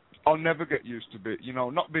 I'll never get used to it. You know,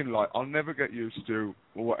 not being I'll never get used to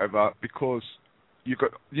or whatever, because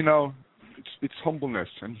it's humbleness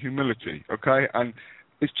and humility, okay? And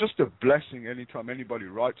it's just a blessing anytime anybody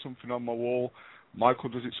writes something on my wall. Michael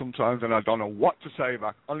does it sometimes, and I don't know what to say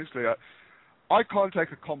back. Honestly, I can't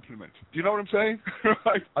take a compliment. Do you know what I'm saying?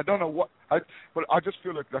 Right? I don't know what, but I just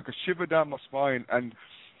feel like a shiver down my spine, and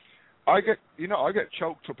I get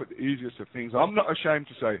choked up at the easiest of things. I'm not ashamed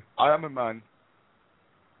to say I am a man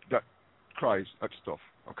that cries at stuff.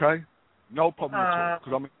 Okay, no problem at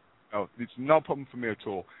all. Because it's no problem for me at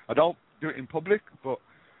all. I don't do it in public, but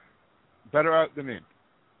better out than in.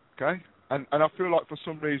 Okay, and I feel like for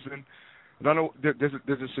some reason, I don't know. There's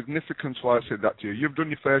a significance why I said that to you. You've done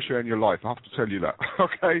your fair share in your life. I have to tell you that.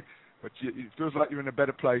 Okay, but it feels like you're in a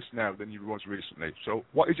better place now than you was recently. So,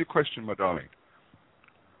 what is your question, my darling?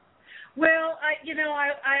 Well,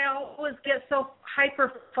 I always get so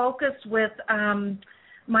hyper focused with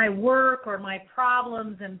my work or my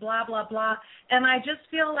problems and blah blah blah, and I just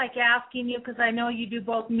feel like asking you, because I know you do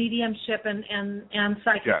both mediumship and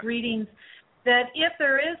psychic readings, that if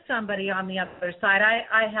there is somebody on the other side,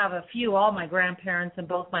 I have a few, all my grandparents and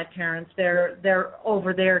both my parents, they're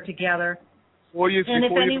over there together. Well,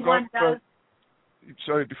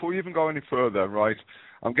 before you even go any further, right?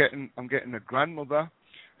 I'm getting a grandmother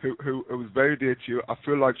who was very dear to you. I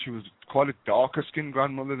feel like she was quite a darker skinned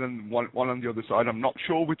grandmother than one on the other side. I'm not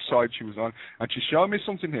sure which side she was on, and she showed me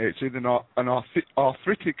something here. It's either an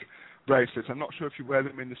arthritic bracelets. I'm not sure if you wear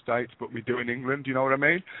them in the States, but we do in England. Do you know what I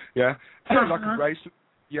mean? Yeah. Like a bracelet,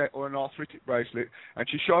 or an arthritic bracelet. And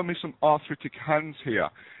she showed me some arthritic hands here.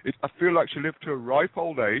 I feel like she lived to a ripe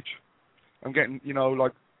old age. I'm getting,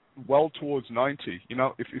 like well towards 90,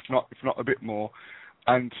 if not a bit more.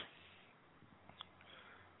 And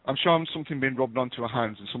I'm showing something being rubbed onto her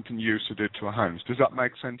hands and something you used to do to her hands. Does that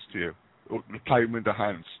make sense to you? Or playing with the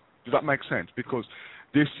hands. Does that make sense? Because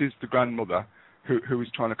this is the grandmother who is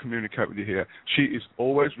trying to communicate with you here. She is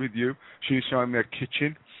always with you. She's showing me a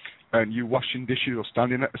kitchen and you washing dishes or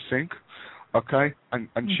standing at a sink, okay? And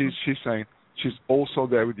she's saying she's also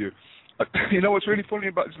there with you. You know what's really funny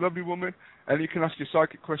about this lovely woman? And you can ask your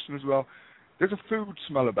psychic question as well. There's a food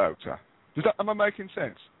smell about her. Am I making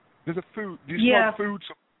sense? There's a food. Do you smell food?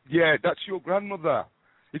 Yeah, that's your grandmother.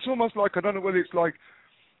 It's almost like, I don't know whether it's like,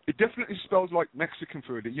 it definitely smells like Mexican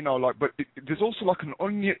food, but there's also like an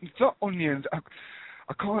onion. It's not onions.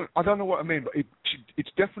 I don't know what I mean, but it's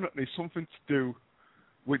definitely something to do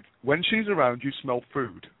with when she's around, you smell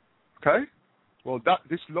food. Okay? Well,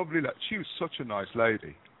 this lovely lady, she was such a nice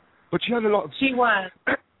lady. But she had a lot of... She was.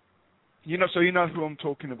 So you know who I'm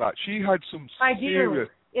talking about. She had some serious...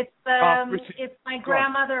 I do. It's my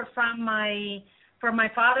grandmother from my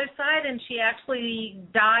father's side, and she actually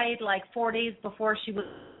died like 4 days before she was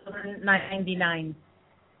 99.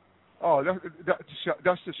 Oh,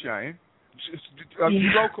 that's a shame. You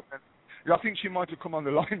broke up. I think she might have come on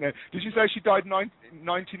the line there. Did she say she died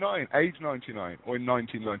 99, age 99, or in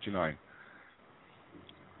 1999?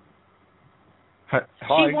 Hi.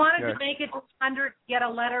 She wanted to make it to 100, get a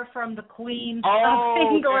letter from the Queen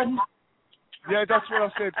of England. Yeah, that's what I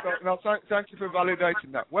said. So, thank you for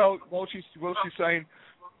validating that. Well, she's saying,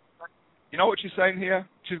 you know what she's saying here?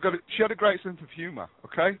 She had a great sense of humor,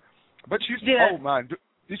 okay? But she used to, oh man,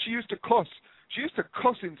 did she used to cuss? She used to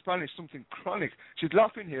cuss in Spanish, something chronic. She's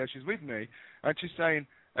laughing here, she's with me, and she's saying,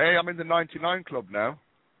 hey, I'm in the 99 club now,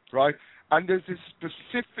 right? And there's this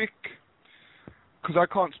specific, because I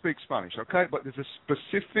can't speak Spanish, okay? But there's a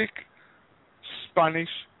specific Spanish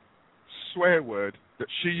swear word that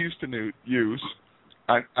she used to use,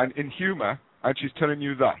 and in humor, and she's telling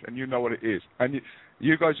you that, and you know what it is. And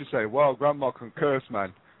you guys just say, well, Grandma can curse,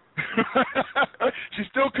 man. She's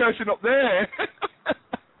still cursing up there.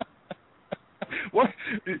 What?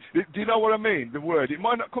 Do you know what I mean? The word. It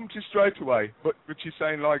might not come to you straight away, but she's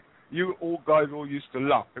saying, like, you guys all used to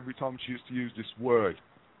laugh every time she used to use this word.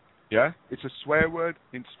 Yeah? It's a swear word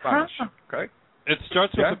in Spanish, okay? It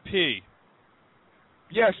starts with a P.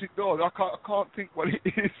 Yes, it does. I can't think what it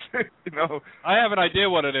is, I have an idea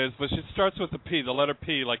what it is, but it starts with a P, the letter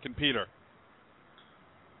P, like in Peter.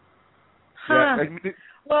 Huh. Yeah,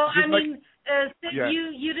 well, I mean,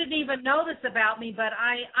 you didn't even know this about me, but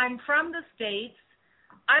I'm from the States.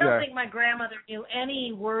 I don't think my grandmother knew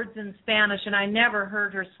any words in Spanish, and I never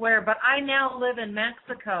heard her swear, but I now live in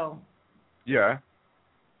Mexico. Yeah.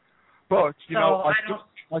 But,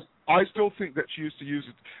 I still think that she used to use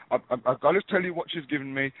it. I've got to tell you what she's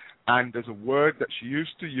given me, and there's a word that she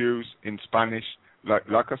used to use in Spanish, like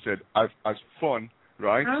I said, as fun,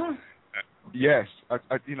 right? Oh. Yes,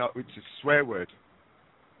 it's a swear word.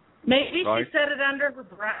 Maybe she said it under her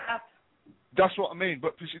breath. That's what I mean.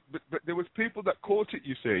 But there was people that caught it.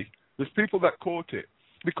 You see, there's people that caught it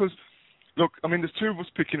because Look, I mean, there's two of us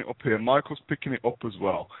picking it up here. Michael's picking it up as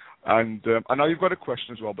well. And I know you've got a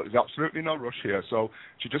question as well, but there's absolutely no rush here. So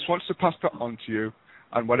she just wants to pass that on to you.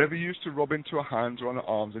 And whatever you used to rub into her hands or on her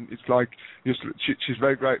arms, and it's like, she's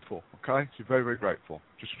very grateful, okay? She's very, very grateful.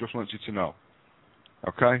 Just wants you to know.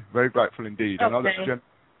 Okay? Very grateful indeed. Okay. I know that's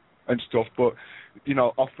and stuff, but, you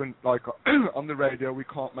know, often, like, on the radio, we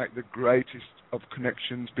can't make the greatest of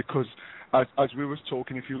connections because, as we was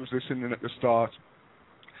talking, if you was listening at the start,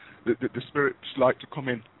 the spirits like to come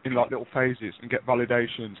in like little phases and get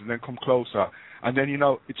validations and then come closer. And then, you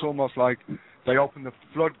know, it's almost like they open the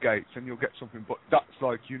floodgates and you'll get something. But that's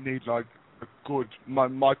like, you need like a good,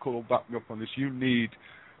 Michael will back me up on this, you need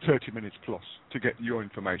 30 minutes plus to get your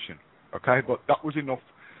information. Okay? But that was enough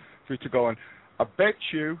for you to go on. I bet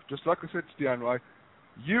you, just like I said to Deanne, right,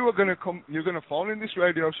 you're going to phone in this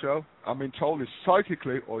radio show, I'm being told this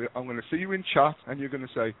psychically, or I'm going to see you in chat and you're going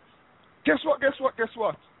to say, guess what?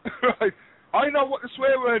 Right. I know what the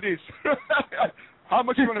swear word is. How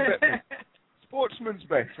much you want to bet me? Sportsman's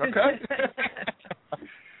bet, okay?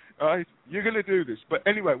 All right, you're going to do this. But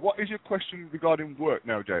anyway, what is your question regarding work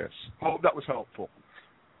now, JS? I hope that was helpful.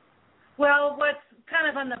 Well, what's kind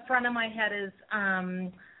of on the front of my head is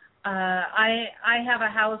I have a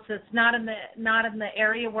house that's not in the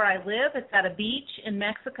area where I live. It's at a beach in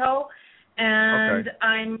Mexico. And okay.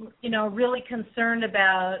 I'm, really concerned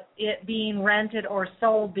about it being rented or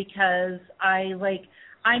sold because I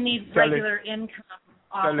need regular income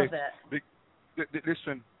off of it.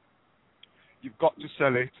 Listen, you've got to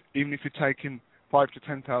sell it, even if you're taking $5,000 to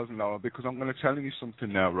 $10,000, because I'm going to tell you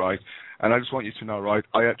something now, right? And I just want you to know, right?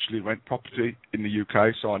 I actually rent property in the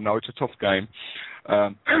UK, so I know it's a tough game.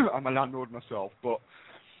 I'm a landlord myself, but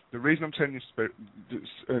the reason I'm telling you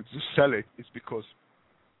to sell it is because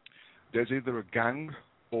there's either a gang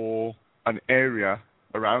or an area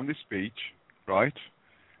around this beach, right?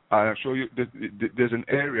 And I'll show you, there's an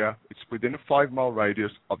area, it's within a 5-mile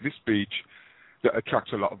radius of this beach that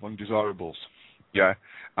attracts a lot of undesirables, yeah?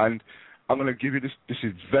 And I'm going to give you this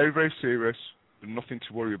is very, very serious, nothing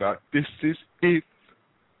to worry about. This is if,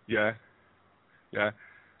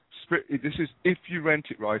 this is if you rent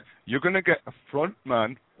it right, you're going to get a front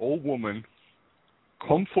man or woman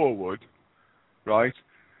come forward, right,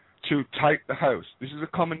 to take the house. This is a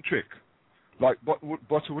common trick. Like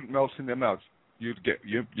butter wouldn't melt in their mouth. You'd get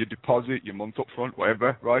your deposit, your month up front,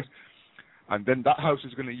 whatever, right? And then that house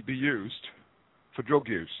is going to be used for drug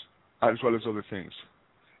use as well as other things.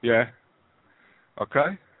 Yeah?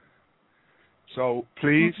 Okay? So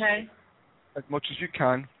please, as much as you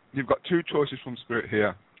can, you've got two choices from Spirit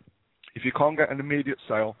here. If you can't get an immediate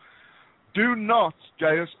sale, do not,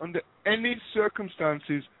 JS, under any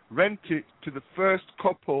circumstances, rent it to the first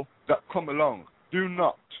couple that come along. Do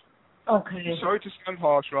not. Okay. I'm sorry to sound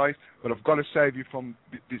harsh, right? But I've got to save you from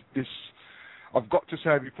this. I've got to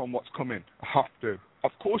save you from what's coming. I have to.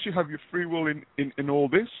 Of course, you have your free will in all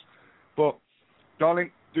this, but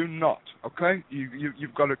darling, do not. Okay?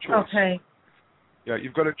 You've got a choice. Okay. Yeah,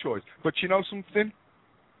 you've got a choice. But you know something?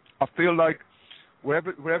 I feel like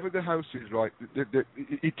wherever the house is, right,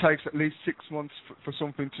 it takes at least 6 months for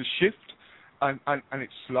something to shift. And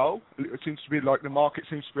it's slow. It seems to be like the market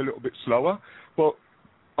seems to be a little bit slower. But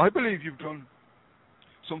I believe you've done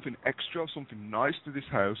something extra, something nice to this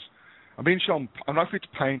house. I'm being shown, I'm not fit to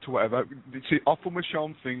paint or whatever. See, often we're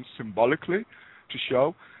shown things symbolically to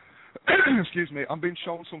show. Excuse me. I'm being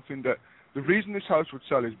shown something that the reason this house would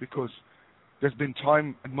sell is because there's been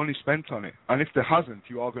time and money spent on it. And if there hasn't,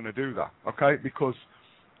 you are going to do that, okay? Because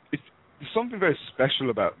there's something very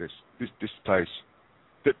special about this place.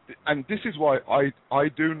 And this is why I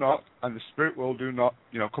do not, and the spirit world do not,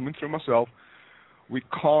 coming through myself, we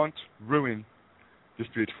can't ruin this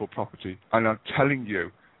beautiful property. And I'm telling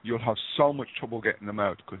you, you'll have so much trouble getting them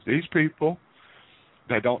out because these people,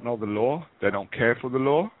 they don't know the law, they don't care for the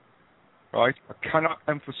law, right? I cannot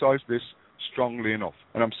emphasize this strongly enough.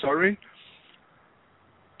 And I'm sorry,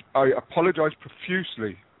 I apologize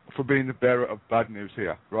profusely for being the bearer of bad news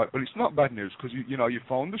here, right? But it's not bad news because, you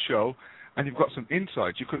phoned the show, and you've got some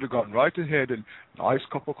insights. You could have gone right ahead and nice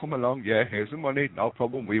couple come along. Yeah, here's the money, no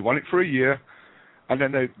problem. We want it for a year, and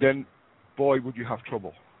then boy, would you have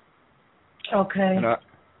trouble. Okay.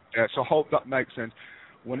 So I hope that makes sense.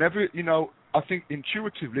 Whenever I think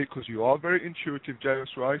intuitively, because you are very intuitive,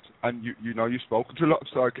 JS, right? And you've spoken to a lot of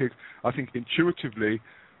psychics. I think intuitively,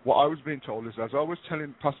 what I was being told is, as I was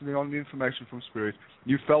passing on the information from Spirit,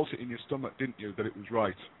 you felt it in your stomach, didn't you, that it was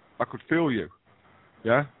right? I could feel you.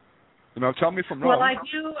 Yeah. Tell me if I'm wrong. Well, I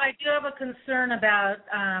do have a concern about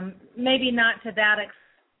maybe not to that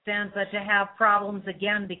extent, but to have problems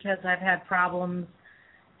again because I've had problems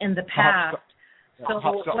in the past. So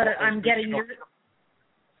what I'm getting your...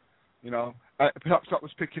 You know, perhaps that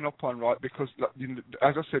was picking up on, right, because,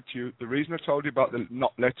 as I said to you, the reason I told you about the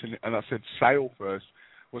not letting it, and I said sale first,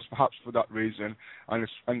 was perhaps for that reason. And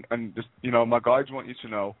you know, my guides want you to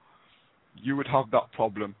know you would have that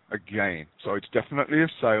problem again. So it's definitely a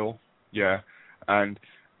sale, yeah. And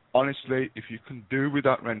honestly, if you can do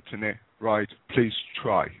without renting it, right, please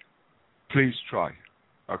try. Please try,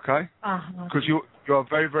 okay? Because you are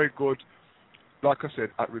very, very good, like I said,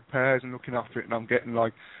 at repairs and looking after it. And I'm getting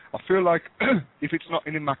like, I feel like if it's not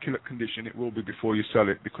in immaculate condition, it will be before you sell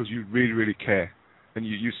it, because you really, really care. And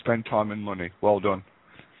you spend time and money. Well done.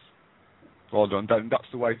 Well done. That's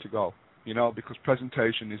the way to go, you know, because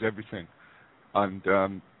presentation is everything. And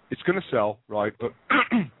it's going to sell, right, but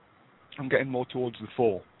I'm getting more towards the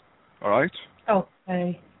fall, all right?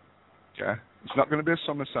 Okay. Yeah. It's not going to be a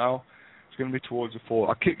summer sale. It's going to be towards the fall.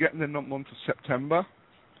 I keep getting the month of September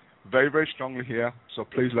very, very strongly here, so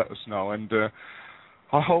please let us know. And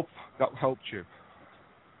I hope that helped you.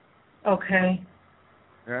 Okay.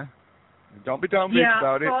 Yeah? Don't be downbeat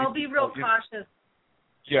about it. Yeah, so I'll be real cautious.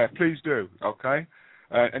 Yeah, please do, okay?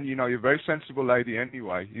 And you know, you're a very sensible lady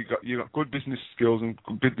anyway. You got good business skills and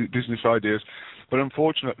good business ideas, but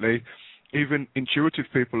unfortunately, even intuitive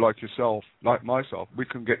people like yourself, like myself, we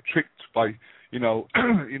can get tricked by, you know,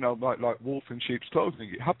 like wolf in sheep's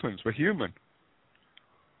clothing. It happens. We're human.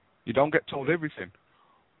 You don't get told everything,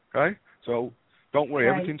 okay? So don't worry.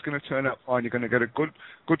 Right. Everything's going to turn out fine. You're going to get a good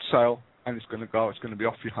sale, and it's going to go. It's going to be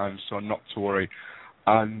off your hands. So not to worry.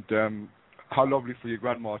 And how lovely for your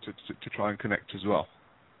grandma to try and connect as well.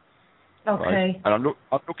 Okay. Right? And I'm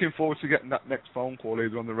looking forward to getting that next phone call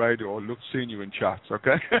either on the radio or seeing you in chat,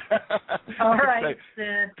 okay? All right,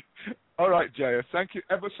 Sid. All right, Jaya. Thank you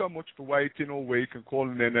ever so much for waiting all week and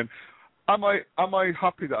calling in. And am I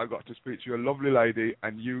happy that I got to speak to you? A lovely lady,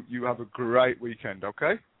 and you have a great weekend,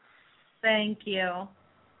 okay? Thank you.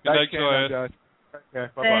 Good night, Jaya. Yeah,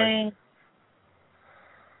 bye-bye.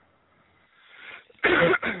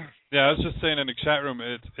 Yeah, I was just saying in the chat room,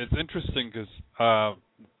 it's interesting because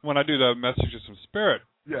when I do the messages from Spirit,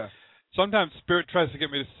 sometimes Spirit tries to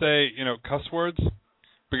get me to say, you know, cuss words,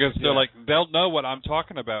 because they're like, they'll know what I'm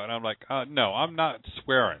talking about, and I'm like, no, I'm not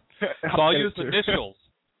swearing. So I'll use initials.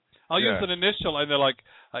 I'll use an initial, and they're like,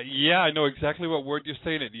 yeah, I know exactly what word you're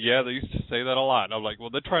saying. And yeah, they used to say that a lot. And I'm like, well,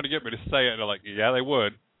 they're trying to get me to say it. And they're like, yeah, they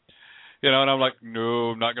would. You know, and I'm like,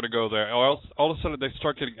 no, I'm not going to go there. Or else all of a sudden they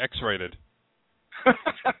start getting X-rated.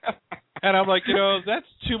 And I'm like, you know, that's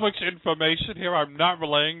too much information here. I'm not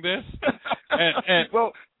relaying this. And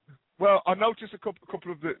well, I noticed a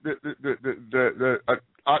couple of the I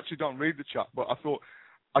actually don't read the chat, but I thought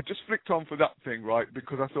I just flicked on for that thing, right?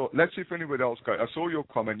 Because I thought, let's see if anybody else got it. I saw your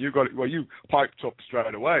comment. You got it. Well, you piped up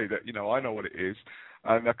straight away that, you know, I know what it is.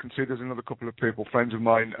 And I can see there's another couple of people, friends of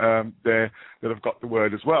mine, there that have got the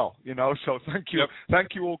word as well. You know, so thank you.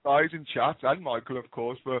 Thank you all guys in chat, and Michael, of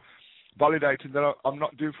course, for validating that I'm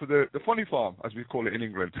not due for the funny farm, as we call it in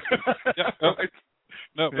England. Right?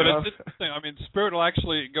 No, but it's interesting. I mean, Spirit will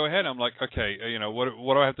actually go ahead. I'm like, okay, you know, what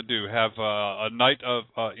do I have to do? Have a night of,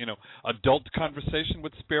 you know, adult conversation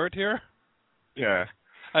with Spirit here? Yeah.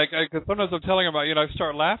 Because sometimes I'm telling them about, you know, I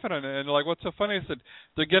start laughing, and they're like, what's so funny? I said,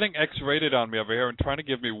 they're getting X-rated on me over here and trying to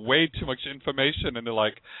give me way too much information. And they're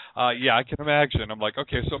like, yeah, I can imagine. I'm like,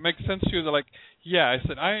 okay, so it makes sense to you. They're like, yeah. I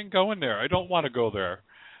said, I ain't going there. I don't want to go there.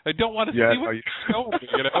 I don't want to see what you're showing me,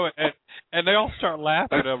 you know. And they all start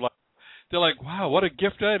laughing. I'm like, they're like, wow, what a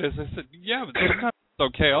gift that is. I said, yeah, but sometimes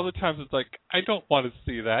it's okay. Other times it's like, I don't want to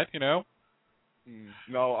see that, you know.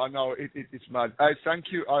 No, I know it's mad.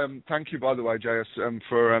 Thank you, by the way, JS,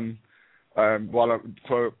 for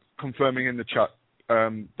confirming in the chat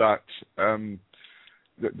that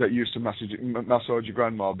you used to massage your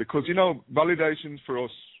grandma, because you know validations for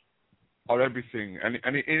us are everything, and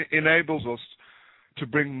it enables us to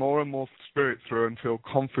bring more and more spirit through and feel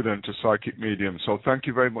confident as psychic medium. So thank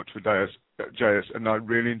you very much for JS, and I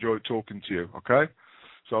really enjoyed talking to you. Okay,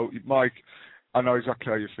 so Mike, I know exactly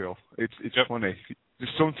how you feel. It's funny.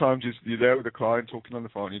 Sometimes you're there with a client talking on the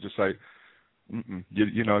phone, and you just say,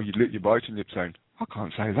 you know, you bite your lip saying, I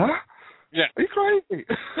can't say that. Yeah. Are you crazy?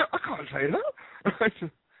 I can't say that.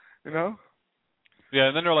 You know? Yeah,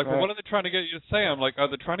 and then they're like, well, what are they trying to get you to say? I'm like,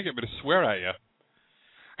 they're trying to get me to swear at you.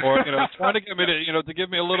 Or, you know, trying to get me to, you know, to give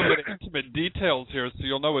me a little bit of intimate details here so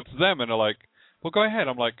you'll know it's them. And they're like, well, go ahead.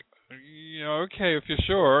 I'm like, you know, okay, if you're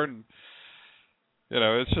sure. And, you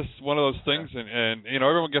know, it's just one of those things. And you know,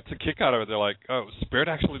 everyone gets a kick out of it. They're like, oh, Spirit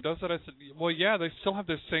actually does that? I said, well, yeah, they still have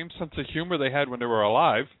the same sense of humor they had when they were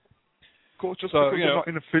alive. Of course, just because they're not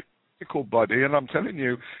in a cool body, and I'm telling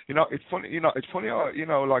you, it's funny,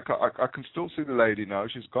 how, like I can still see the lady now.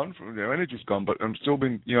 She's gone from, energy's gone, but I'm still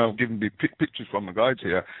being, giving me pictures from the guides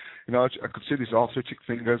here. I could see these arthritic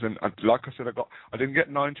fingers, and like I said, I didn't get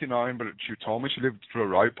 99, but she told me she lived to a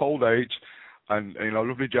ripe old age. And,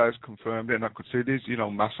 lovely Jazz confirmed it, and I could see these,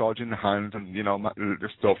 massaging the hands and, the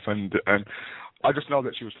stuff, and I just know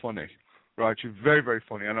that she was funny, right? She was very, very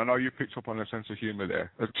funny, and I know you picked up on her sense of humour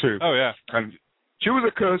there, too. Oh, yeah. And she was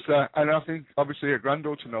a cursor, and I think, obviously, her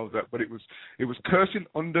granddaughter knows that, but it was cursing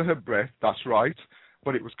under her breath, that's right,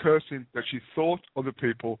 but it was cursing that she thought other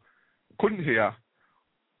people couldn't hear,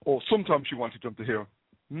 or sometimes she wanted them to hear,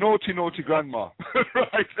 naughty, naughty grandma,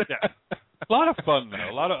 right? Yeah. A lot of fun, though.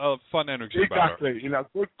 A lot of fun energy about her.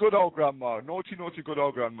 Exactly. Good old grandma. Naughty, naughty, good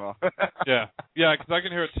old grandma. Yeah, because I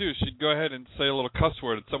can hear it, too. She'd go ahead and say a little cuss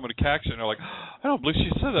word, and someone would catch it, and they're like, I don't believe she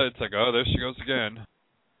said that. It's like, oh, there she goes again.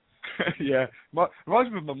 Yeah.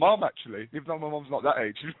 Reminds me of my mom, actually, even though my mom's not that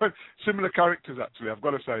age. She's similar characters, actually. I've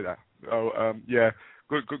got to say that. Oh, yeah.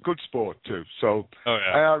 Good sport, too. So, oh,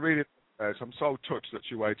 yeah. I really, I'm so touched that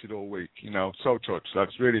she waited all week, So touched.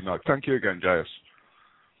 That's really nice. Thank you again, JS.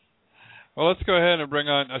 Well, let's go ahead and bring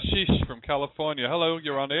on Ashish from California. Hello,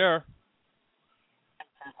 you're on the air.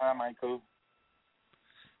 Hi, Michael.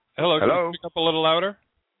 Hello. Can you speak up a little louder?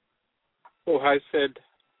 Oh, hi, Sid.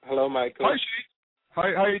 Hello, Michael. Hi, Ashish.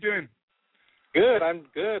 Hi, how are you doing? Good, I'm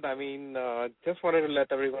good. Just wanted to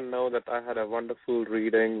let everyone know that I had a wonderful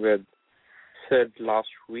reading with Sid last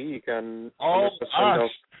week, and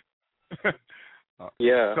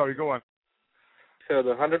yeah. Sorry, go on. So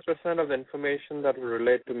the 100% of the information that would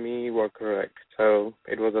relate to me were correct. So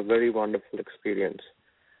it was a very wonderful experience.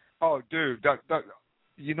 Oh, dude, that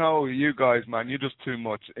you guys, man, you're just too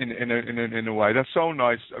much in a way. That's so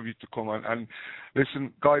nice of you to come on. And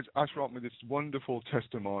listen, guys, Ash wrote me this wonderful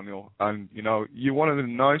testimonial, and you're one of the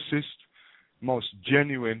nicest, most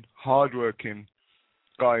genuine, hardworking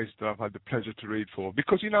guys that I've had the pleasure to read for.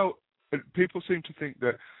 Because people seem to think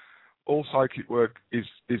that all psychic work is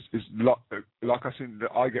like I think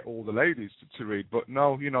that I get all the ladies to read, but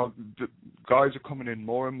no, the guys are coming in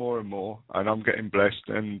more and more and more, and I'm getting blessed.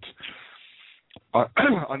 And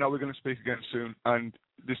I know we're going to speak again soon. And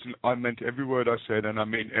listen, I meant every word I said, and I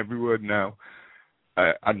mean every word now,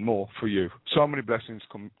 and more for you. So many blessings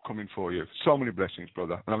coming for you. So many blessings,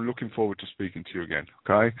 brother. And I'm looking forward to speaking to you again.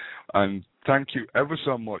 Okay? And thank you ever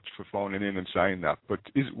so much for phoning in and saying that. But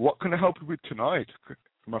what can I help you with tonight,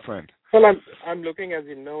 my friend? Well, I'm looking, as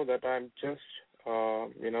you know, that I'm just,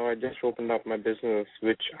 I just opened up my business,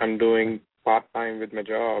 which I'm doing part-time with my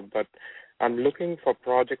job, but I'm looking for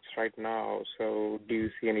projects right now. So do you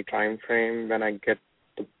see any time frame when I get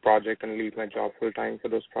the project and leave my job full-time for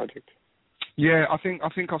those projects? Yeah, I think I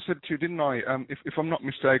said to you, didn't I? If I'm not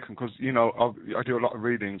mistaken, because I do a lot of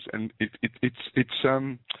readings, and it's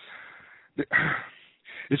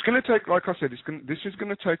going to take, like I said, this is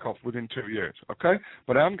going to take off within 2 years, okay?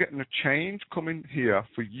 But I'm getting a change coming here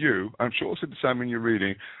for you. I'm sure I said the same in your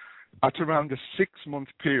reading, at around the 6-month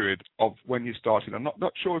period of when you started. I'm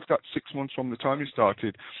not sure if that's 6 months from the time you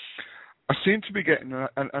started. I seem to be getting,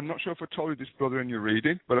 and I'm not sure if I told you this, brother, in your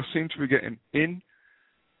reading, but I seem to be getting in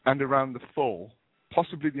and around the fall,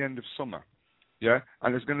 possibly the end of summer. Yeah,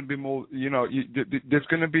 and there's going to be more, there's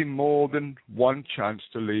going to be more than one chance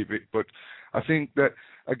to leave it. But I think that,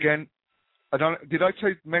 again, did I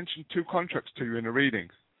mention 2 contracts to you in a reading?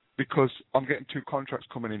 Because I'm getting 2 contracts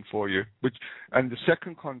coming in for you. And the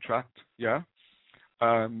second contract, is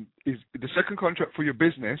the second contract for your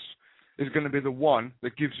business is going to be the one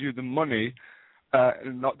that gives you the money,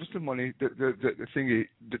 not just the money, the thingy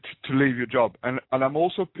to leave your job. And I'm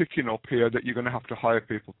also picking up here that you're going to have to hire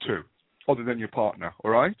people too, other than your partner,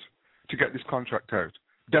 all right, to get this contract out.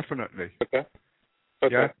 Definitely. Okay.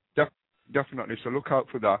 Yeah, definitely. So look out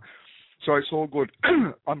for that. So it's all good.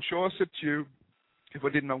 I'm sure I said to you, if I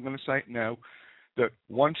didn't, I'm going to say it now, that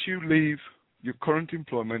once you leave your current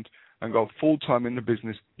employment and go full-time in the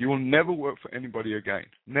business, you will never work for anybody again.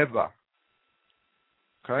 Never.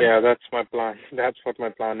 Okay? Yeah, that's my plan. That's what my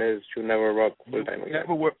plan is, to never work full-time again.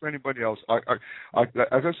 Never work for anybody else. As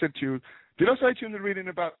I said to you, did I say to you in the reading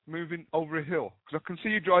about moving over a hill? Because I can see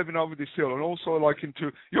you driving over this hill, and also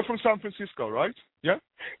you're from San Francisco, right? Yeah?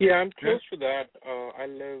 Yeah, I'm close to that. I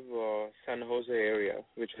live San Jose area,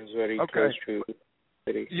 which is very close to the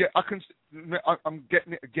city. Yeah, I'm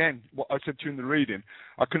getting it again, what I said to you in the reading.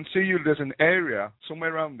 I can see there's an area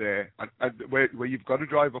somewhere around there where you've got to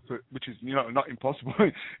drive up, which is not impossible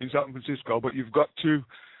in San Francisco, but you've got to,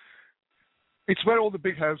 it's where all the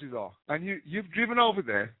big houses are. And you've driven over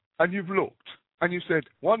there, and you've looked, And you said,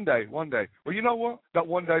 one day. Well, you know what? That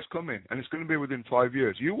one day's coming, and it's going to be within 5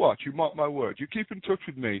 years. You watch. You mark my word. You keep in touch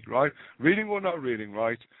with me, right? Reading or not reading,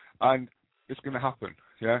 right? And it's going to happen,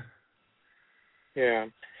 yeah? Yeah,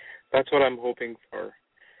 that's what I'm hoping for.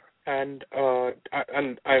 And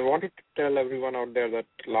I wanted to tell everyone out there that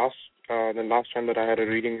the last time that I had a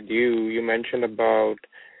reading with you, you mentioned about,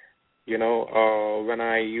 when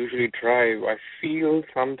I usually drive, I feel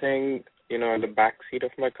something, in the back seat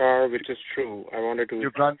of my car, which is true. I wanted to...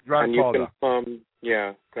 Your grandfather. And you confirmed,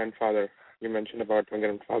 grandfather. You mentioned about my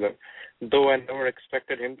grandfather. Though I never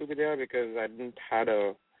expected him to be there because I didn't had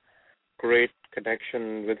a great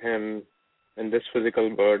connection with him in this physical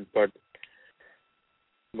bird, but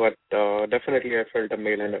definitely I felt a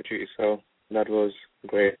male energy, so that was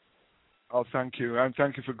great. Oh, thank you, and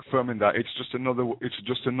thank you for confirming that.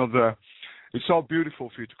 It's so beautiful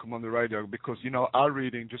for you to come on the radio because, our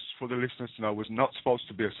reading, just for the listeners to know, was not supposed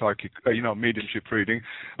to be a psychic, mediumship reading.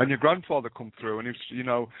 And your grandfather come through, and Ash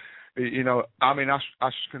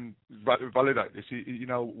can validate this.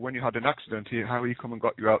 When you had an accident, how he come and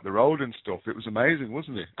got you out the road and stuff. It was amazing,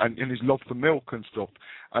 wasn't it? And his love for milk and stuff,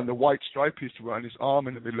 and the white stripe he used to wear on his arm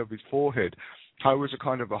in the middle of his forehead. How he was a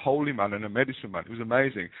kind of a holy man and a medicine man. It was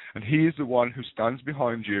amazing. And he is the one who stands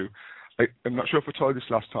behind you. I'm not sure if I told you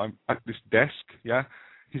this last time, at this desk, yeah?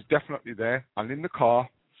 He's definitely there, and in the car,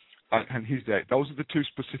 and he's there. Those are the two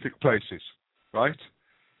specific places, right?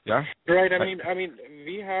 Yeah? Right, I mean,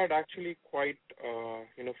 we had actually quite,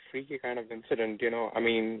 freaky kind of incident, how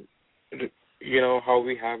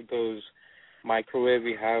we have those microwave,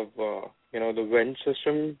 we have, the vent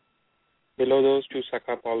system below those to suck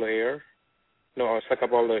up all the air, suck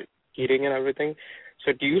up all the heating and everything.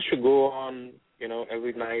 So it used to go on,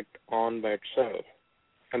 every night on by itself,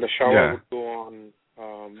 and the shower would go on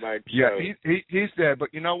by itself. Yeah, he's there,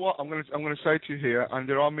 but you know what? I'm going to say to you here, and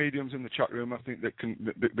there are mediums in the chat room. I think that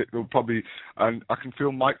will probably, and I can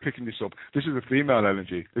feel Mike picking this up. This is a female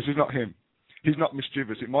energy. This is not him. He's not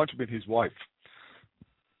mischievous. It might have been his wife.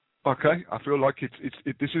 Okay, I feel like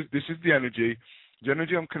this is the energy. The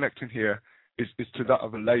energy I'm connecting here is to that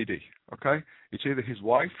of a lady. Okay, it's either his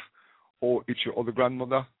wife or it's your other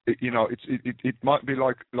grandmother. It might be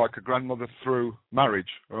like a grandmother through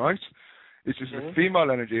marriage, all right? It's just a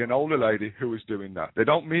female energy, an older lady who is doing that. They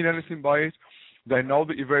don't mean anything by it. They know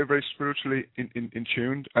that you're very, very spiritually in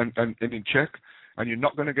tuned and in check, and you're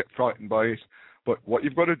not going to get frightened by it. But what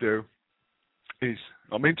you've got to do is,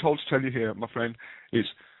 I'm being told to tell you here, my friend, is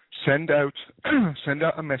send out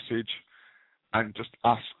a message and just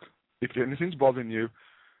ask. If anything's bothering you,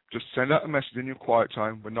 just send out a message in your quiet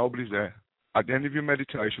time when nobody's there. At the end of your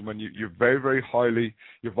meditation, when you're very, very highly,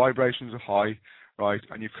 your vibrations are high, right,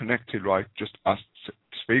 and you're connected, right, just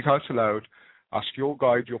speak out aloud, ask your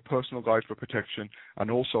guide, your personal guide for protection,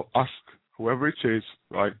 and also ask whoever it is,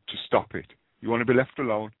 right, to stop it. You want to be left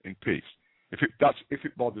alone in peace. If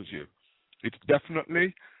it bothers you. It's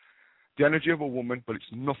definitely the energy of a woman, but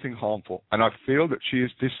it's nothing harmful. And I feel that she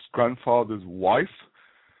is this grandfather's wife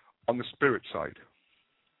on the spirit side.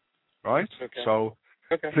 Right? Okay. So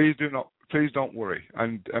please don't worry.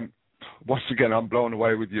 And once again, I'm blown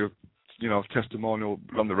away with your, testimonial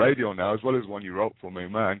on the radio now, as well as one you wrote for me,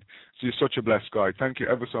 man. So you're such a blessed guy. Thank you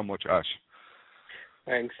ever so much, Ash.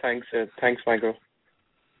 Thanks, Michael.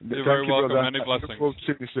 You're very welcome. Brother. Many blessings. Look forward to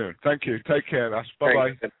seeing you soon. Thank you. Take care, Ash.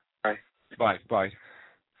 Bye-bye. Bye. Bye.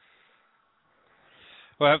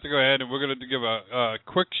 Well, I have to go ahead, and we're going to give a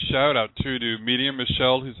quick shout-out to Medium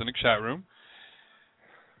Michelle, who's in the chat room.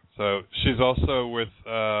 So she's also with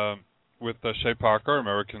Shay Parker,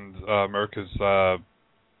 America's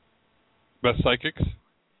best psychics,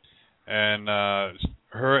 and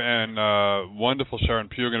her and wonderful Sharon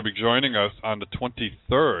Pugh are going to be joining us on the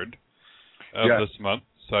 23rd of this month.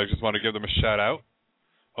 So I just want to give them a shout out.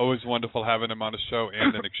 Always wonderful having them on the show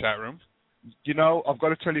and in the chat room. I've got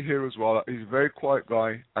to tell you here as well, he's a very quiet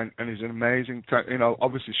guy, and he's an amazing,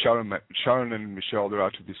 obviously Sharon and Michelle, they're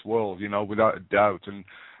out of this world, without a doubt, and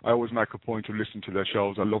I always make a point to listen to their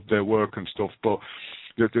shows. I love their work and stuff, but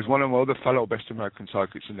there's one of my other fellow best American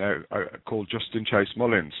psychics in there called Justin Chase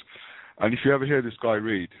Mullins, and if you ever hear this guy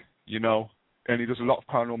read, and he does a lot of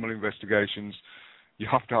paranormal investigations, you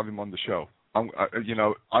have to have him on the show. I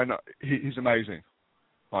know he's amazing.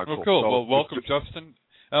 Michael. Oh, cool. So, well, welcome, Justin.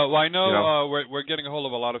 Well, I know we're getting a hold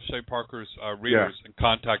of a lot of Shay Parker's readers and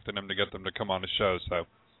contacting them to get them to come on the show. So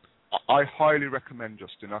I highly recommend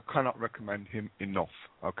Justin. I cannot recommend him enough.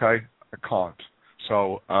 Okay, I can't.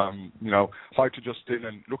 So hi to Justin,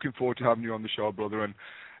 and looking forward to having you on the show, brother. And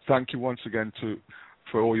thank you once again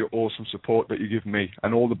for all your awesome support that you give me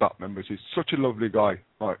and all the back members. He's such a lovely guy.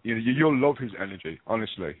 Right, you'll love his energy,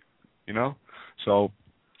 honestly. you know. So,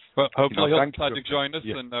 well, hopefully he'll decide to join us,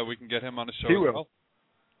 and we can get him on the show. He as will. Well.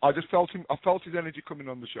 I just felt him. I felt his energy coming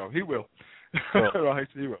on the show. He will. Right,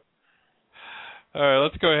 he will. All right,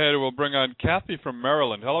 let's go ahead and we'll bring on Kathy from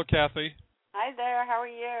Maryland. Hello, Kathy. Hi there. How are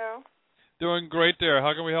you? Doing great there.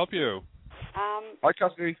 How can we help you? Hi,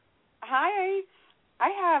 Kathy. Hi. I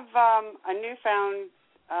have a newfound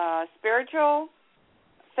spiritual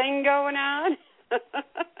thing going on,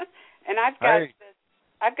 and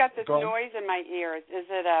I've got this noise in my ears. Is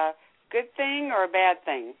it a good thing or a bad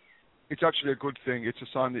thing? It's actually a good thing. It's a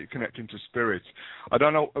sign that you're connecting to spirit. I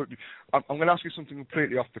don't know. I'm going to ask you something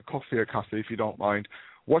completely off the cuff here, Kathy, if you don't mind.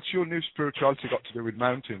 What's your new spirituality got to do with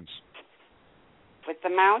mountains? With the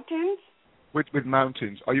mountains? With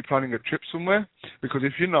mountains. Are you planning a trip somewhere? Because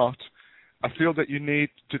if you're not, I feel that you need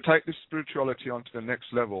to take this spirituality onto the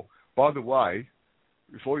next level. By the way,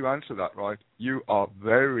 before you answer that, right, you are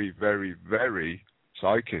very, very, very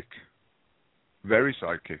psychic. Very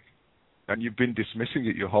psychic. And you've been dismissing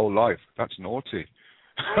it your whole life. That's naughty.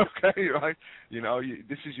 Okay, right? You know,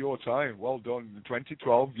 this is your time. Well done.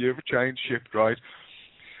 2012, year of a change, shift, right?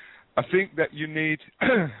 I think that you need,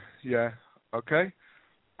 yeah, okay?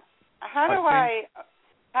 How do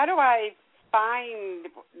I find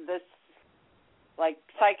this, like,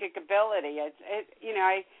 psychic ability?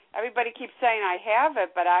 Everybody keeps saying I have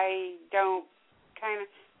it, but I don't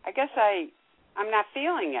I guess I'm not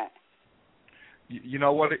feeling it. You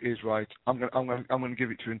know what it is, right? I'm going to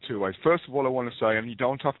give it to you in two ways. First of all, I want to say, and you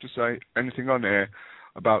don't have to say anything on air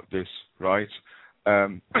about this, right?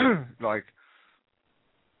 Like,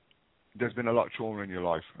 there's been a lot of trauma in your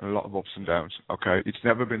life and a lot of ups and downs, okay? It's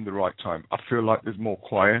never been the right time. I feel like there's more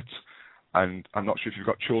quiet, and I'm not sure if you've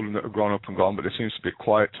got children that have grown up and gone, but there seems to be a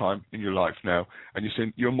quiet time in your life now, and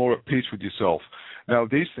you're more at peace with yourself. Now,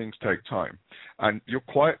 these things take time, and your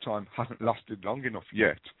quiet time hasn't lasted long enough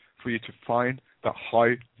yet for you to find that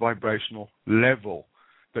high vibrational level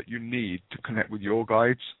that you need to connect with your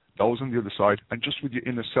guides, those on the other side, and just with your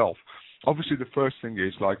inner self. Obviously, the first thing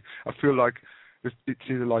is, like, I feel like it's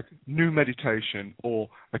either like new meditation or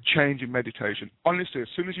a change in meditation. Honestly, as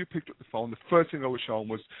soon as you picked up the phone, the first thing I was shown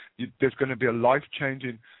was there's going to be a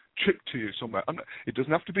life-changing trip to you somewhere. It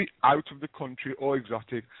doesn't have to be out of the country or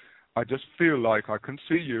exotic. I just feel like I can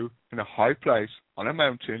see you in a high place on a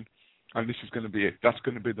mountain, and this is going to be it. That's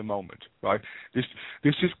going to be the moment, right? This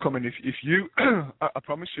is coming. If you, I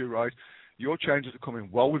promise you, right, your changes are coming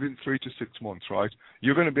well within 3 to 6 months, right?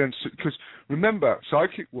 You're going to be, because remember,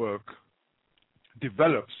 psychic work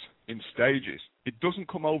develops in stages. It doesn't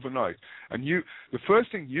come overnight. And the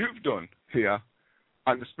first thing you've done here,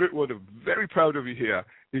 and the spirit world are very proud of you here,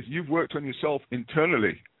 is you've worked on yourself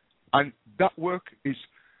internally. And that work is,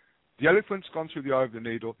 the elephant's gone through the eye of the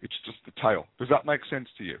needle, it's just the tail. Does that make sense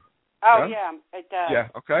to you? Oh, yeah, it does. Yeah,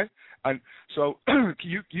 okay. And so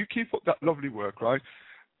you keep up that lovely work, right?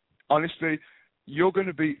 Honestly, you're going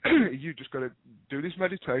to be, you just got to do this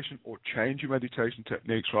meditation or change your meditation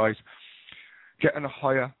techniques, right? Get on a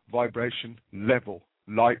higher vibration level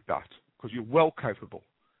like that, because you're well capable,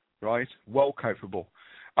 right? Well capable.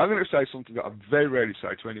 I'm going to say something that I very rarely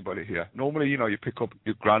say to anybody here. Normally, you pick up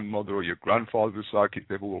your grandmother or your grandfather's psychic,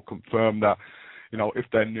 they will confirm that, if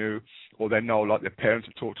they're new or they know, like their parents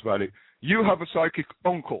have talked about it. You have a psychic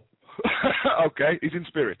uncle, okay? He's in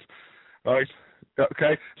spirit, right?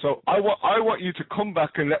 Okay? So I want you to come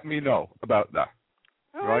back and let me know about that,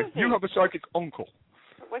 right? You have a psychic uncle.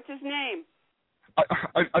 What's his name?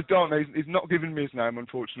 I don't know. He's not giving me his name,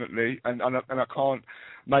 unfortunately, and I can't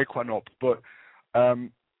make one up. But I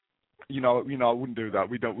wouldn't do that.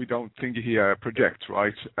 We don't think he projects,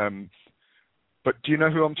 right? But do you know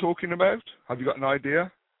who I'm talking about? Have you got an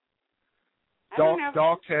idea?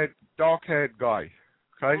 Dark-haired guy.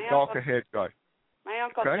 Okay, darker-haired guy. My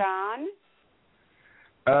Uncle okay? John.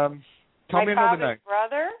 Tell me another name. My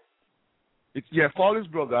father's brother. Father's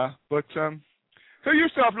brother. But who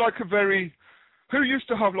used to have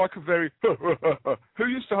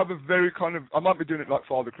a very kind of, I might be doing it like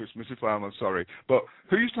Father Christmas if I am, I'm sorry, but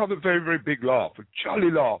who used to have a very, very big laugh, a jolly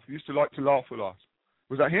laugh, he used to like to laugh a lot.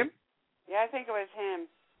 Was that him? Yeah, I think it was him.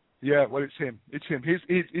 Yeah, well, it's him.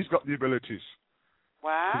 He's got the abilities.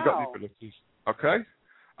 Wow. He's got the abilities. Okay?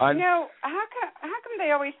 And how come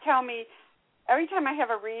they always tell me, every time I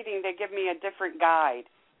have a reading, they give me a different guide?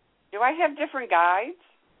 Do I have different guides?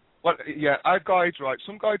 Well, yeah, our guides, right.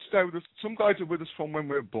 Some guides stay with us. Some guides are with us from when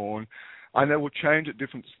we were born, and they will change at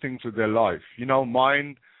different things of their life.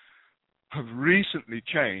 Mine, have recently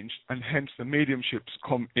changed, and hence the mediumships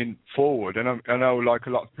come in forward. And I know, like a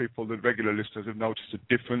lot of people, the regular listeners have noticed a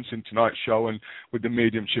difference in tonight's show and with the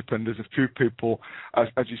mediumship. And there's a few people, as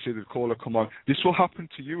you see the caller come on. This will happen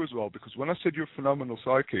to you as well, because when I said you're a phenomenal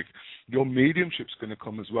psychic, your mediumship's going to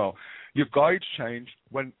come as well. Your guides change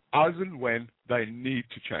as and when they need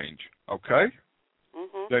to change. Okay?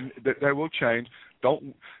 Mm-hmm. Then they will change.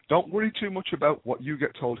 Don't worry too much about what you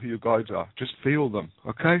get told who your guides are. Just feel them,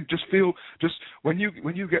 okay? Just when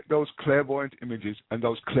you get those clairvoyant images and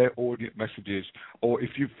those clairaudient messages, or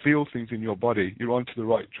if you feel things in your body, you're onto the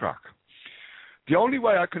right track. The only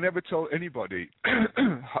way I can ever tell anybody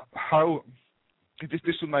how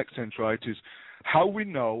this will make sense, right, is how we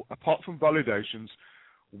know, apart from validations,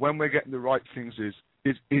 when we're getting the right things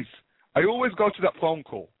is I always go to that phone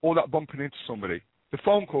call or that bumping into somebody. The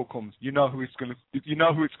phone call comes, you know who it's going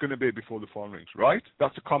to be before the phone rings, right?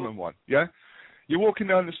 That's a common one, yeah? You're walking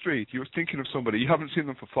down the street, you're thinking of somebody, you haven't seen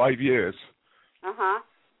them for 5 years. Uh-huh.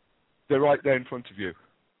 They're right there in front of you.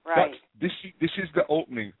 Right. This is the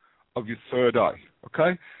opening of your third eye,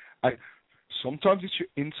 okay? Sometimes it's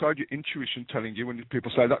your intuition telling you, when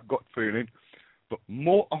people say that gut feeling, but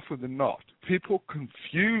more often than not, people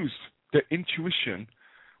confuse their intuition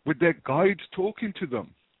with their guides talking to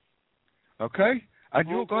them, okay? And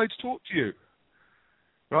your guides talk to you,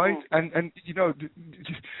 right? And you know,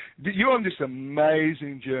 you're on this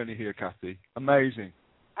amazing journey here, Kathy. Amazing.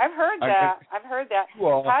 I've heard that. I've heard that.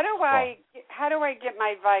 Well, how do I get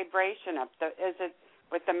my vibration up? Is it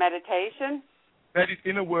with the meditation?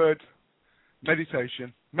 In a word,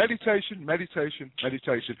 meditation. Meditation.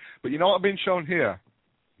 But you know what I've been shown here?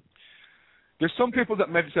 There's some people that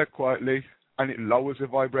meditate quietly, and it lowers the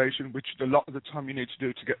vibration, which a lot of the time you need to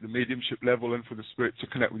do to get the mediumship level and for the spirit to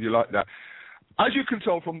connect with you like that. As you can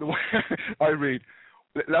tell from the way I read,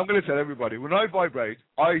 I'm going to tell everybody, when I vibrate,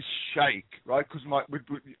 I shake, right? Because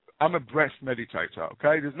I'm a breath meditator,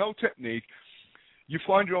 okay? There's no technique. You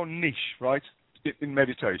find your own niche, right, in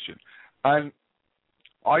meditation. And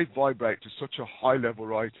I vibrate to such a high level,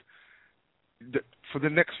 right, that for the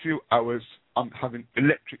next few hours, I'm having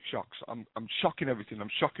electric shocks. I'm shocking everything. I'm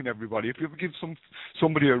shocking everybody. If you ever give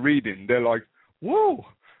somebody a reading, they're like, "Whoa!"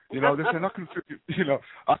 You know, they're saying,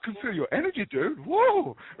 I can feel your energy, dude.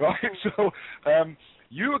 Whoa! Right? So,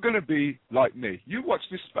 you are going to be like me. You watch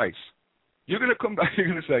this space. You're going to come back. You're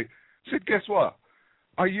going to say, "Sid, guess what?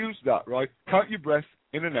 I used that, right? Count your breath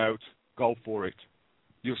in and out. Go for it.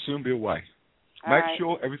 You'll soon be away. Make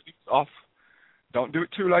sure everything's off. Don't do it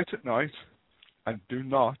too late at night." And do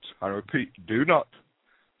not, I repeat, do not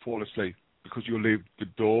fall asleep, because you'll leave the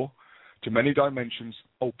door to many dimensions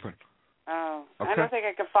open. Oh, okay? I don't think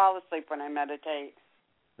I can fall asleep when I meditate.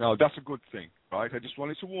 No, that's a good thing, right? I just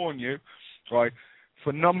wanted to warn you, right?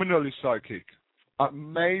 Phenomenally psychic,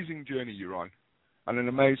 amazing journey you're on, and an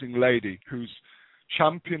amazing lady who's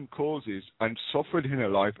championed causes and suffered in her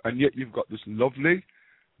life, and yet you've got this lovely,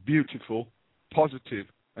 beautiful, positive,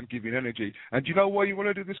 and giving energy. And do you know why you want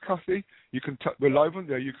to do this, Kathy? You can we're live on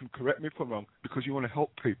there. You can correct me if I'm wrong, because you want to help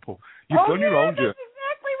people. You've done your own journey. That's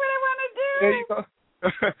exactly what I want to do. There you go.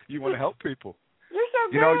 You want to help people. You're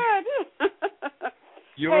so good.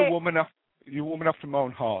 You're a woman after my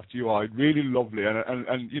own heart. You are really lovely,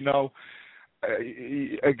 and you know,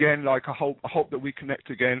 again, like I hope that we connect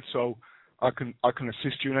again, so I can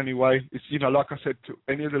assist you in any way. It's, you know, like I said to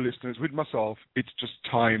any of the listeners, with myself, it's just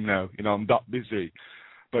time now. You know, I'm that busy.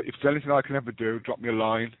 But if there's anything I can ever do, drop me a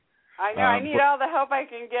line. I know. I need all the help I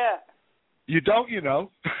can get. You don't, you know.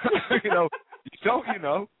 You don't, you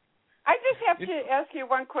know. I just have to ask you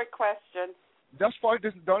one quick question. That's fine.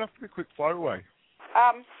 Don't have to be quick. Fire away.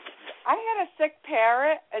 I had a sick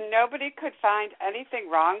parrot, and nobody could find anything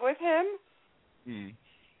wrong with him.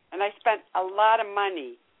 And I spent a lot of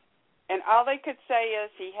money. And all they could say is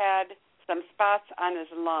he had some spots on his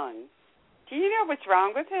lung. Do you know what's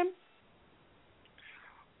wrong with him?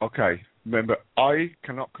 Okay, remember, I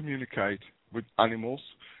cannot communicate with animals,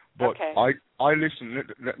 but I listen.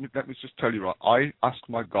 Let me just tell you, right? I ask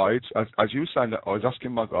my guides, as you were saying that, I was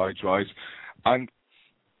asking my guides, right? And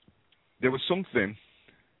there was something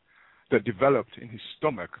that developed in his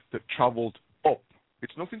stomach that traveled up.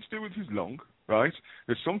 It's nothing to do with his lung, right?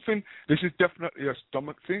 There's something, this is definitely a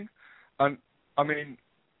stomach thing. And, I mean,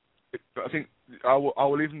 I think I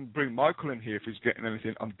will even bring Michael in here if he's getting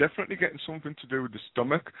anything. I'm definitely getting something to do with the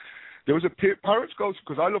stomach. There was parrots go,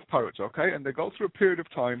 because I love parrots, okay, and they go through a period of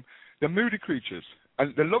time. They're moody creatures,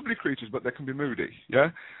 and they're lovely creatures, but they can be moody,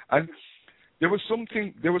 yeah. And there was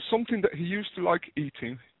something that he used to like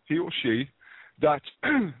eating, he or she, that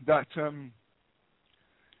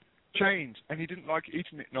changed, and he didn't like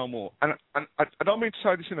eating it no more. And I don't mean to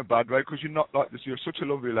say this in a bad way, because you're not like this. You're such a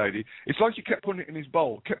lovely lady. It's like you kept putting it in his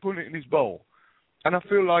bowl, and I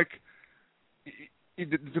feel like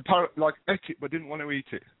the parrot like ate it but didn't want to eat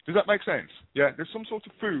it. Does that make sense? Yeah. There's some sort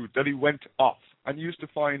of food that he went off and used to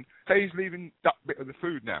find. Hey, he's leaving that bit of the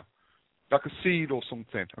food now, like a seed or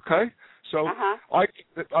something. Okay. So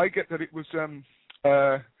I get that it was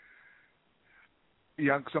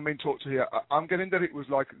yeah, because I'm being talked to here. I'm getting that it was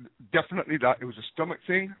like definitely that it was a stomach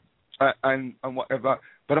thing, and whatever.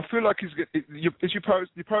 But I feel like is your parrot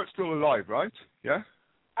still alive, right? Yeah.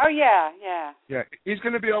 Oh yeah. Yeah, he's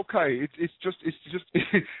going to be okay. It's just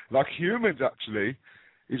like humans actually.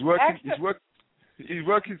 He's working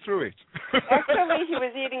through it. Actually, he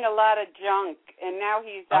was eating a lot of junk, and now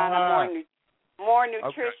he's on a more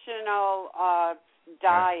nutritional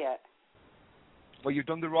diet. Yeah. Well, you've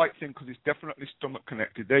done the right thing, because it's definitely stomach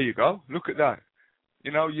connected. There you go. Look at that.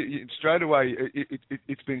 You know, you straight away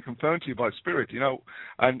it's been confirmed to you by spirit. You know,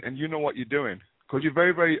 and you know what you're doing, because you're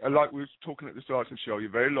very, very, like we were talking at the start of the show.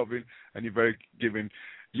 You're very loving and you're very giving.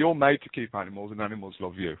 You're made to keep animals, and animals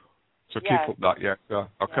love you. So keep up that. Yeah.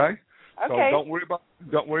 Okay. Okay. So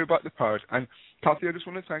don't worry about the parrot. And Kathy, I just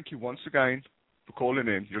want to thank you once again for calling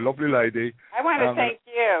in. You're a lovely lady. I want to thank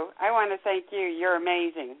you. You're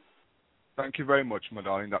amazing. Thank you very much, my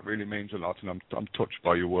darling. That really means a lot, and I'm touched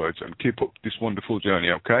by your words. And keep up this wonderful journey,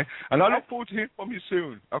 okay? And I look forward to hearing from you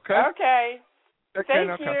soon, okay? Okay. Take care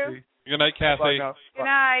now, Kathy. Good night, Kathy. Bye now. Good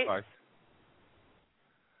night. Bye.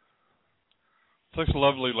 Such a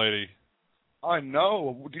lovely lady. I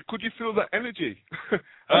know. Could you feel that energy?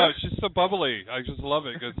 Oh, she's so bubbly. I just love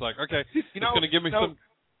it. It's like, okay, it's going to give me some...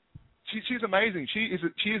 She's amazing. She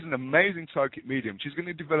is an amazing psychic medium. She's going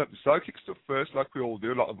to develop the psychic stuff first, like we all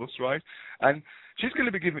do, a lot of us, right? And she's going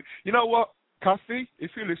to be giving... You know what, Kathy,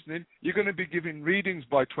 if you're listening, you're going to be giving readings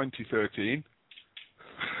by 2013.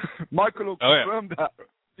 Michael will confirm that.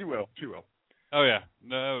 She will. Oh, yeah.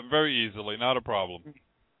 No, very easily. Not a problem.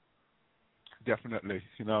 Definitely,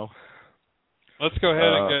 you know. Let's go ahead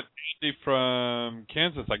and get Andy from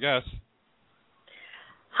Kansas, I guess.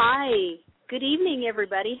 Hi. Good evening,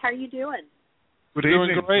 everybody. How are you doing? Good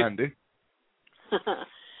evening, Andy.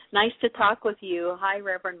 Nice to talk with you. Hi,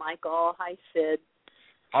 Reverend Michael. Hi, Sid.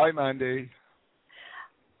 Hi, Mandy.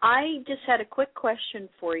 I just had a quick question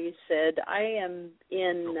for you, Sid. I am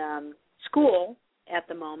in school at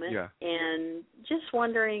the moment, and just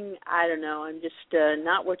wondering, I don't know, I'm just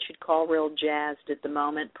not what you'd call real jazzed at the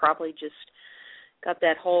moment, probably just got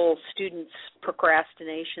that whole students'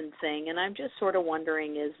 procrastination thing, and I'm just sort of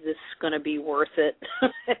wondering, is this going to be worth it?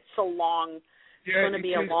 It's going to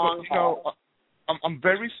be a long haul. I'm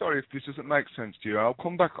very sorry if this doesn't make sense to you. I'll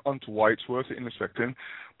come back onto why it's worth it in a second,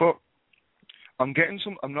 but I'm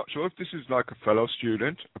not sure if this is like a fellow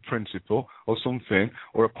student, a principal, or something,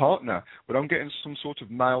 or a partner, but I'm getting some sort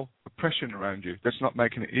of male oppression around you that's not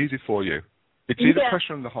making it easy for you. It's either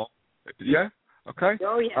pressure on the home. Yeah? Okay?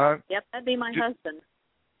 Oh, yeah. Yep, that'd be my husband.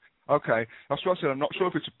 Okay. That's what I said. I'm not sure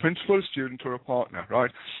if it's a principal, a student, or a partner, right?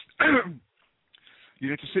 You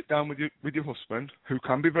need to sit down with your husband, who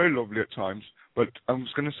can be very lovely at times, but I'm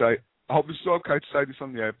just going to say, I hope this is okay to say this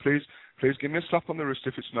on the air. Please give me a slap on the wrist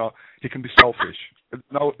if it's not. He can be selfish.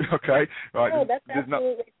 No, okay? Right. No, that's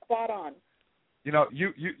absolutely spot on. You know,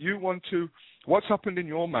 you want to... What's happened in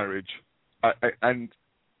your marriage, and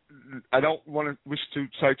I don't want to wish to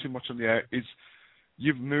say too much on the air, is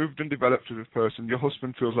you've moved and developed with a person. Your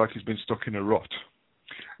husband feels like he's been stuck in a rut.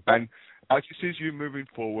 And as he sees you moving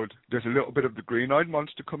forward, there's a little bit of the green-eyed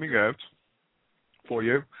monster coming out for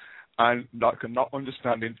you, and like a not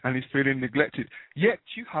understanding, and he's feeling neglected. Yet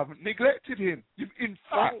you haven't neglected him. In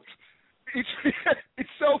fact, it's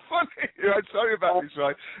so funny. I'm sorry about this,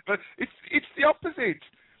 right? But it's the opposite.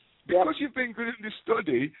 Because you've been good in this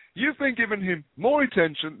study, you've been giving him more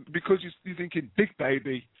attention because you're thinking, big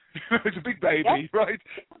baby. It's a big baby, right?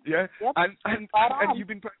 Yeah. Yep. And you've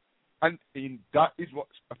been, and that is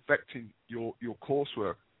what's affecting your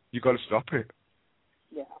coursework. You've got to stop it.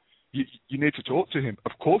 Yeah. You need to talk to him.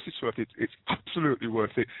 Of course it's worth it. It's absolutely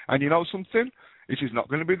worth it. And you know something? It is not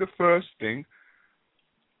going to be the first thing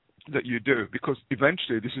that you do, because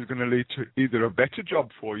eventually this is going to lead to either a better job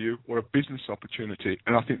for you or a business opportunity.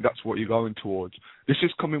 And I think that's what you're going towards. This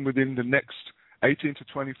is coming within the next 18 to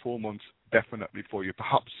 24 months, definitely for you,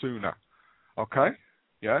 perhaps sooner. Okay?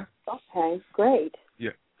 Yeah? Okay, great.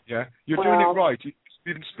 Yeah. You're doing it right. You're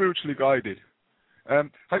being spiritually guided.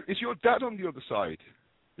 Is your dad on the other side?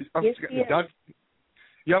 Yes, he is.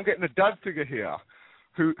 Yeah, I'm getting a dad figure here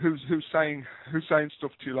who's saying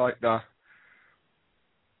stuff to you like that.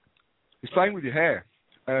 He's playing with your hair.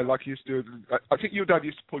 like he used to. I think your dad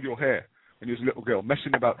used to pull your hair when you was a little girl,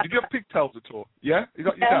 messing about. Did you have pigtails at all? Yeah, is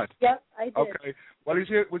that your dad? Yeah, I did. Okay. Well, he's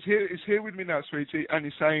here with me now, sweetie, and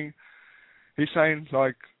he's saying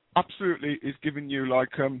like absolutely, he's giving you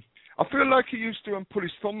like I feel like he used to put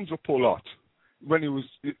his thumbs up a lot when he was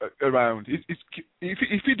around.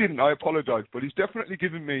 If he didn't, I apologise, but he's definitely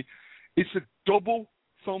giving me. It's a double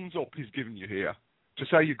thumbs up he's giving you here to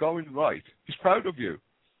say you're going right. He's proud of you.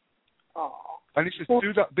 Oh. And he says,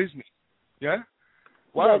 do that business. Yeah?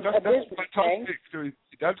 Wow, that's business, fantastic. So your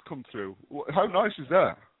dad's come through. How nice is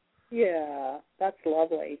that? Yeah, that's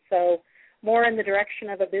lovely. So more in the direction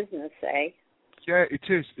of a business, eh? Yeah, it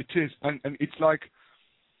is. And it's like,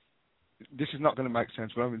 this is not going to make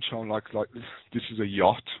sense, but I've been shown like this is a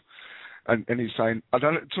yacht. And he's saying, I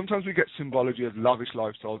don't know, sometimes we get symbology of lavish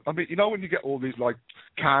lifestyles. I mean, you know when you get all these like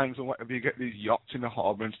cans or whatever, you get these yachts in the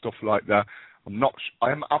harbour and stuff like that.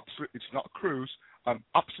 I am absolutely, it's not a cruise. I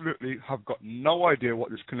absolutely have got no idea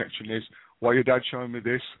what this connection is, why your dad's showing me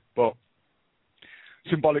this, but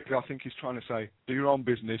symbolically I think he's trying to say, do your own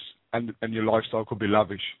business and your lifestyle could be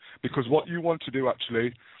lavish. Because what you want to do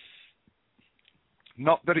actually,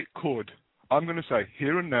 not that it could, I'm going to say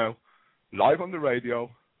here and now, live on the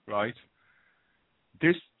radio, right,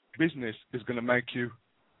 this business is going to make you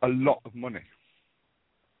a lot of money.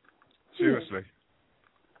 Seriously.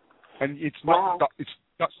 And it's not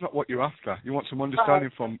that's not what you're after. You want some understanding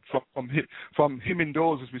from him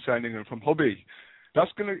indoors, as we say in England, from hubby.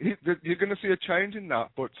 You're gonna see a change in that.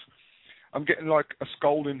 But I'm getting like a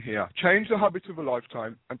scolding here. Change the habit of a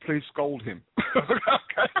lifetime, and please scold him. I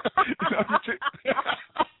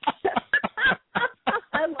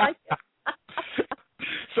like it.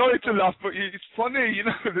 Sorry to laugh, but it's funny, you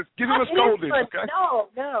know. Give him a scolding, okay?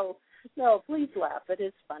 No, please laugh. It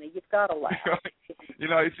is funny. You've got to laugh. You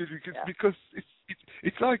know, because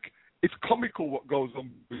it's like, it's comical what goes on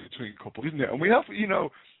between couples, isn't it? And we have, you know,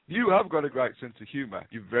 you have got a great sense of humour.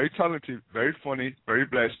 You're very talented, very funny, very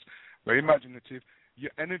blessed, very imaginative.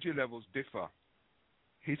 Your energy levels differ.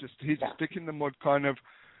 He's a stick in the mud kind of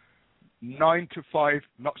 9 to 5.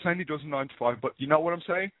 Not saying he does 9 to 5, but you know what I'm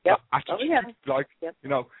saying? Yep. Like, you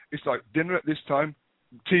know, it's like dinner at this time,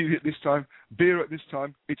 tea at this time, beer at this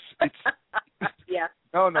time. It's yeah.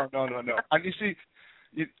 No. And you see,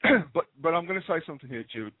 but I'm going to say something here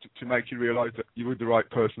to make you realise that you're with the right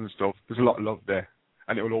person and stuff. There's a lot of love there,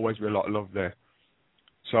 and it will always be a lot of love there.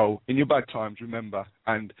 So in your bad times, remember.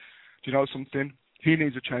 And do you know something? He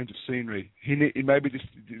needs a change of scenery. He needs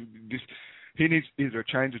either a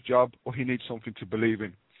change of job or he needs something to believe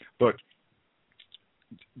in. But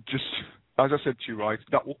just as I said to you, right,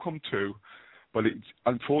 that will come too. But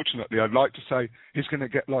unfortunately, I'd like to say he's going to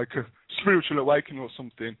get like a spiritual awakening or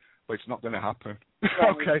something, but it's not going to happen. Right.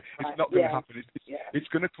 Okay? It's not going to happen. It's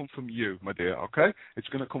going to come from you, my dear, okay? It's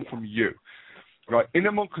going to come from you. Right? In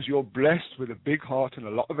a month, because you're blessed with a big heart and a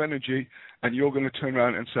lot of energy, and you're going to turn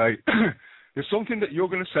around and say, there's something that you're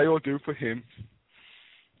going to say or do for him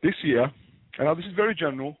this year, and now this is very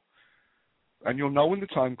general, and you'll know when the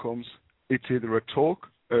time comes, it's either a talk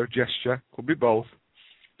or a gesture, could be both,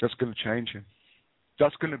 that's going to change him.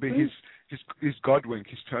 That's going to be his God wink,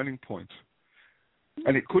 his turning point.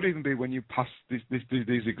 And it could even be when you pass these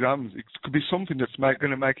exams. It could be something that's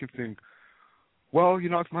going to make him think, well, you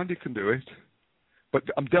know, if Mandy can do it. But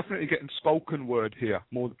I'm definitely getting spoken word here,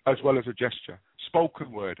 more as well as a gesture.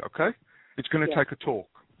 Spoken word, okay? It's going to take a talk.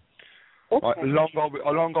 Okay. Right,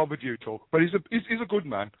 a long overdue talk. But he's a good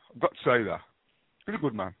man. I've got to say that. He's a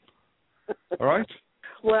good man. All right?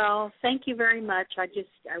 Well, thank you very much. I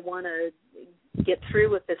want to get through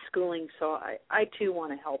with this schooling, so I too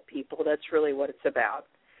want to help people. That's really what it's about.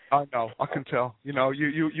 I know. I can tell. You know,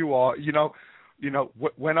 you are. You know,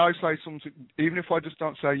 when I say something, even if I just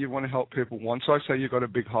don't say you want to help people, once I say you've got a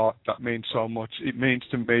big heart, that means so much. It means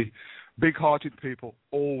to me, big-hearted people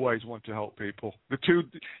always want to help people. The two,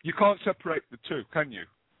 you can't separate the two, can you?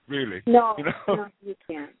 Really? No, you know? No, you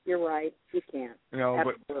can't. You're right. You can't. You know,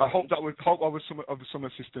 Absolutely. but I hope I was some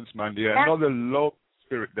assistance, Mandy. Yeah. Another love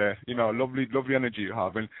spirit there. You know, lovely energy you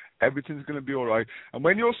have, and everything's going to be all right. And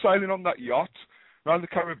when you're sailing on that yacht around the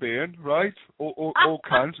Caribbean, right? All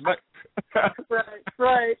cans.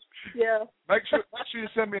 Right. Yeah. Make sure you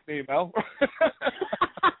send me an email.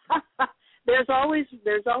 There's always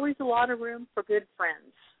a lot of room for good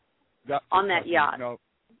friends on that yacht. No,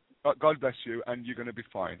 God bless you, and you're going to be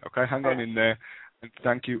fine. Okay, hang on in there, and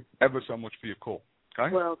thank you ever so much for your call.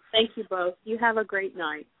 Okay. Well, thank you both. You have a great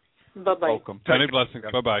night. Bye bye. Welcome. Many blessings.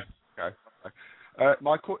 Bye bye. Okay.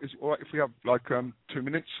 Michael, is it all right if we have like 2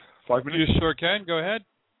 minutes, 5 minutes? You sure can. Go ahead.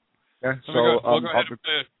 Yeah. We'll go ahead and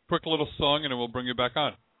play a quick little song, and then we'll bring you back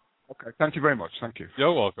on. Okay, thank you very much. Thank you.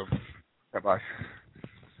 You're welcome. Bye-bye.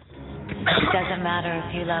 It doesn't matter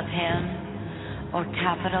if you love him or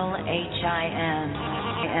capital H-I-M.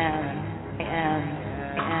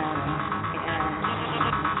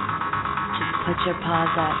 Just put your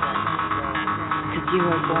paws up, 'cause you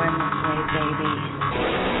were born this way, baby.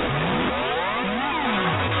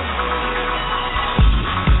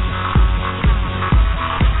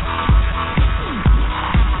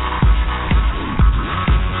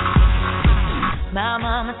 My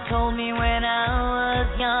mama told me when I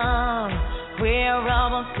was young, we're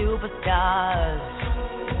all superstars.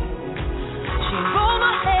 She rolled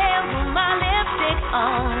my hair, put my lipstick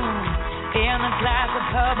on, in a glass of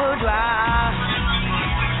her boudoir.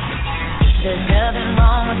 There's nothing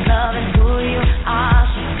wrong with loving who you are,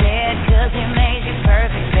 she said, 'cause he made you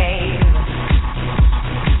perfect, babe.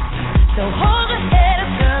 So hold your head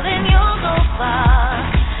up, girl, and you'll go far.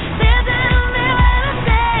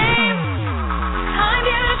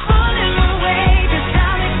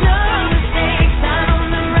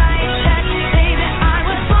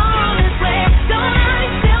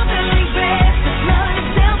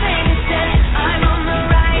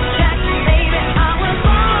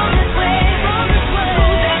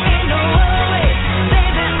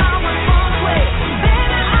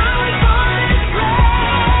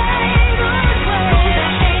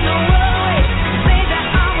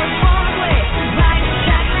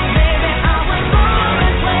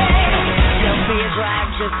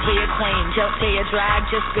 Don't be a drag,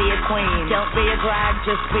 just be a queen. Don't be a drag,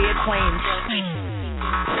 just be a queen.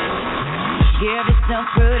 Give yourself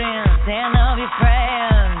prudence and love your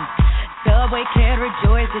friends. Subway kid,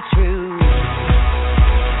 rejoice the truth.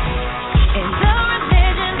 In the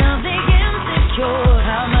religion of the insecure,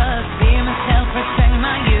 I must be myself, protect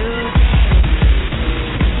my youth.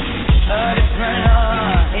 A different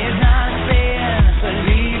law is not a sin.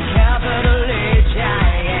 Believe capital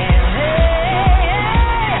H-I-M.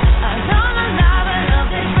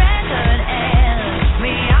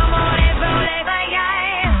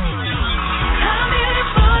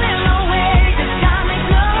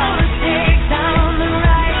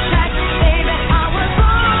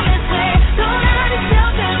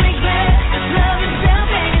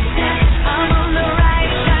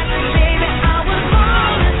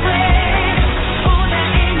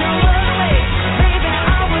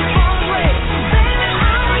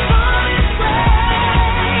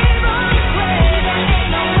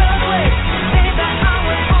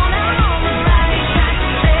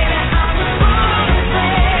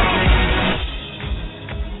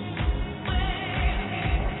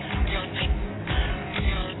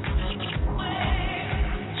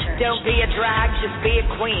 Don't be a drag, just be a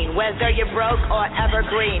queen. Whether you're broke or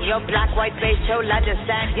evergreen, you're black, white, beige, chola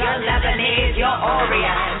descent, you're Lebanese, you're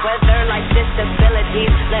Orient. Whether life's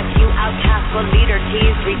disabilities left you outcast for leader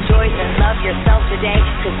tease, rejoice and love yourself today,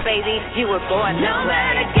 'cause baby, you were born this way. No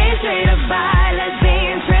matter gay, straight or bi,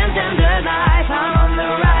 lesbian, transgender life, I'm on the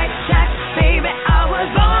right track, baby, I was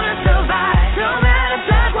born to survive. No matter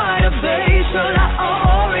black, white, or beige, chola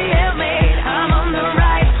or Orient made, I'm on the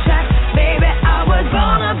right track, baby, I was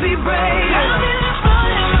born to be brave.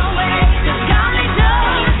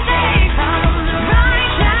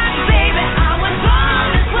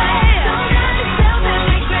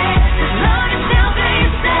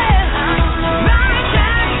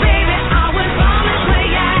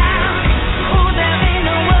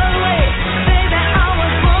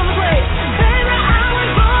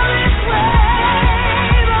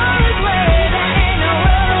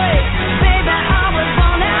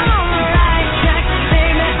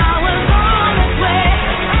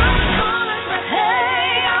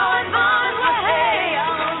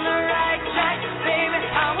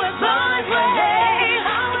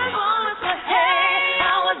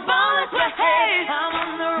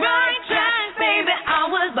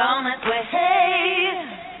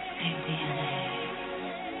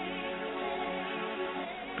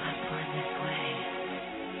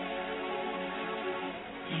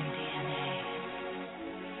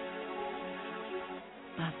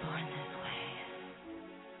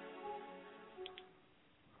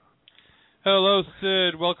 Hello,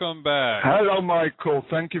 Sid. Welcome back. Hello, Michael.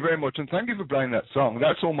 Thank you very much, and thank you for playing that song.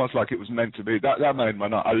 That's almost like it was meant to be. That made my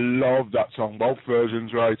night. I love that song, both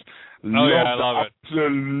versions, right? I love it.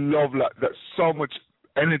 Absolutely love that. There's so much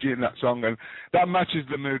energy in that song, and that matches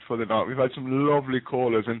the mood for the night. We've had some lovely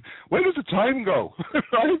callers, and where does the time go?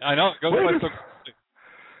 Right? I know. It goes by so quickly.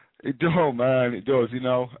 It does, man. It does, you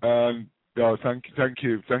know. No, thank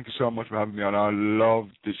you so much for having me on. I love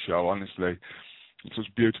this show, honestly. It's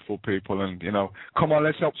such beautiful people, and you know, come on,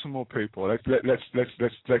 let's help some more people. Let's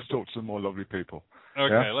talk to some more lovely people.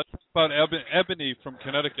 Okay, let's talk about Ebony from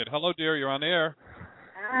Connecticut. Hello, dear. You're on air.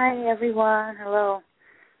 Hi, everyone. Hello.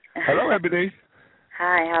 Hello, Ebony.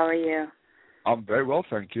 Hi, how are you? I'm very well,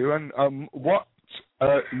 thank you. And what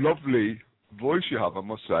a lovely voice you have, I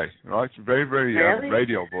must say. Right, very, very really?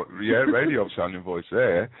 radio sounding voice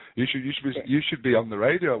there. You should be on the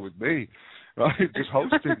radio with me, right? Just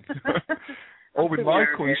hosting. Or with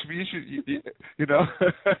Michael. You know.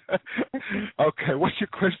 Okay, what's your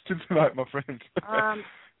question tonight, my friend?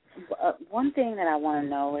 One thing that I want to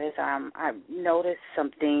know is I've noticed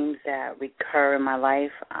some themes that recur in my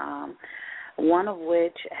life. One of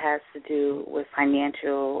which has to do with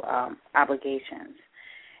financial obligations.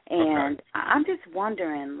 And okay. I'm just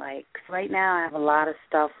wondering, like, right now I have a lot of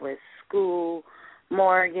stuff with school,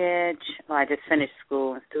 mortgage. Well, I just finished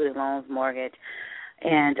school and student loans, mortgage.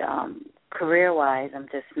 And career-wise, I'm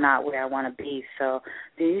just not where I want to be. So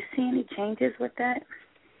do you see any changes with that?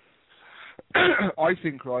 I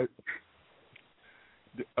think, right,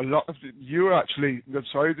 a lot of you're actually. I'm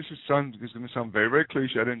sorry, this is going to sound very, very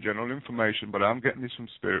cliched and general information, but I'm getting this from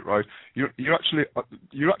spirit, right? You're actually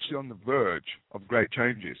on the verge of great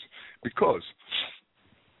changes because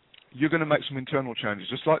you're going to make some internal changes,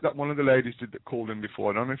 just like that one of the ladies did that called in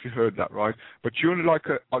before. I don't know if you heard that, right? But you're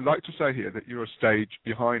I'd like to say here that you're a stage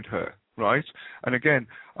behind her, right? And again,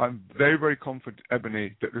 I'm very, very confident,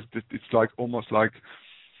 Ebony, that it's like almost like.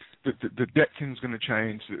 The debt thing's going to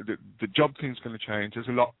change. The job thing's going to change. There's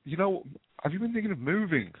a lot. You know, have you been thinking of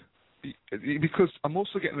moving? Because I'm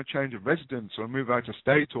also getting a change of residence, or a move out of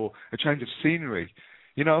state, or a change of scenery.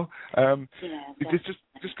 You know, there's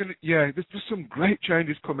just going to there's just some great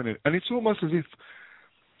changes coming in, and it's almost as if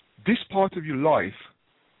this part of your life,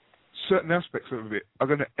 certain aspects of it, are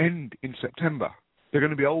going to end in September. They're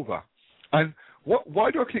going to be over, and. Why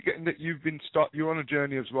do I keep getting that you're on a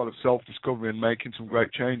journey as well of self-discovery and making some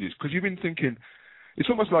great changes? Because you've been thinking, it's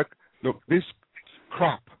almost like, look, this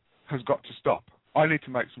crap has got to stop. I need to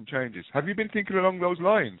make some changes. Have you been thinking along those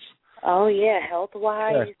lines? Oh, yeah,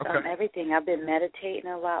 health-wise, everything. I've been meditating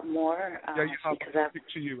a lot more. You have to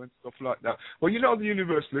picture you and stuff like that. Well, you know the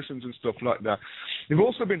universe listens and stuff like that. You've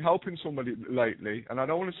also been helping somebody lately, and I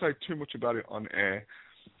don't want to say too much about it on air,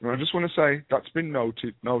 and I just want to say that's been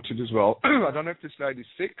noted as well. I don't know if this lady's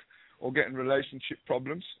sick or getting relationship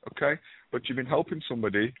problems, okay? But you've been helping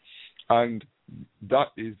somebody, and that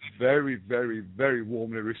is very, very, very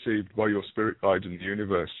warmly received by your spirit guides in the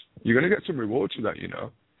universe. You're going to get some rewards for that, you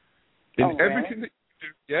know. Everything that you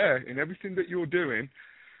do, in everything that you're doing,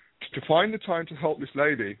 to find the time to help this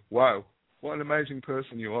lady, wow, what an amazing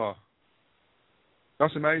person you are.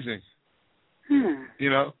 That's amazing. You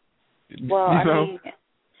know? Well, I mean,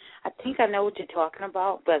 I think I know what you're talking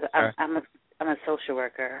about, but I'm a social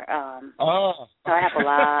worker. So I have a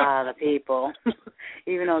lot of people,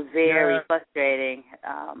 even though it's very frustrating.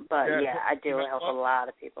 But I do help a lot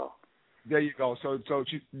of people. There you go. So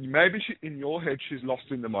maybe in your head she's lost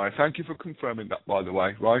in the mind. Thank you for confirming that, by the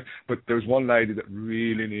way, right? But there was one lady that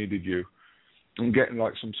really needed you. And getting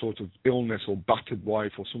like some sort of illness or battered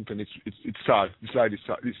wife or something. It's sad. This lady's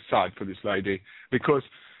sad. It's sad for this lady because.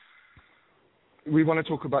 We want to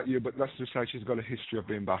talk about you, but let's just say she's got a history of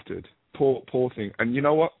being battered. Poor thing. And you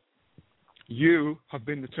know what? You have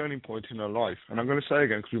been the turning point in her life. And I'm going to say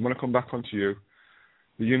again, because we want to come back onto you,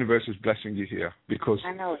 the universe is blessing you here. Because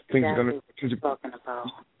I know things exactly are going to... what you're talking about.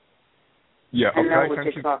 Yeah, okay. I know what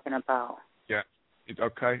you're talking about. Yeah,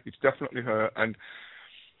 okay. It's definitely her. And,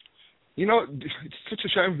 you know, it's such a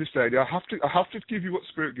shame for this lady. I have to give you what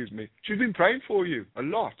Spirit gives me. She's been praying for you a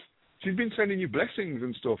lot. She's been sending you blessings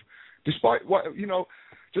and stuff. Despite what, you know,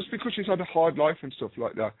 just because she's had a hard life and stuff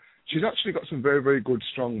like that, she's actually got some very, very good,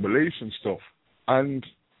 strong beliefs and stuff. And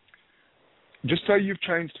just say you've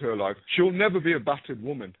changed her life. She'll never be a battered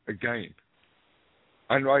woman again.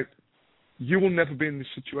 And, right, you will never be in this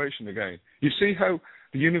situation again. You see how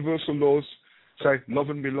the universal laws say love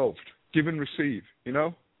and be loved, give and receive, you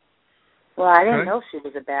know? Well, I didn't know she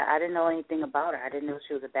was I didn't know anything about her. I didn't know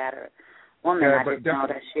she was a battered woman. I didn't know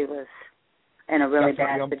that she was in a really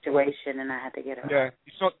bad situation, and I had to get her. Yeah,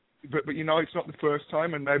 it's not, but you know, it's not the first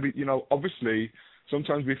time, and maybe, you know, obviously,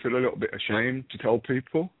 sometimes we feel a little bit ashamed to tell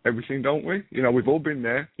people everything, don't we? You know, we've all been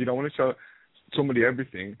there. You don't want to tell somebody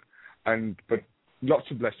everything, but lots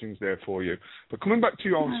of blessings there for you. But coming back to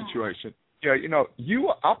your own situation, you know, you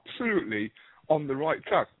are absolutely on the right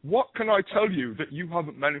track. What can I tell you that you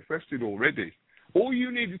haven't manifested already? All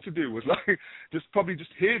you needed to do was just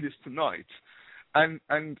hear this tonight, and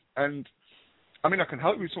I mean, I can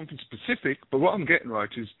help you with something specific, but what I'm getting right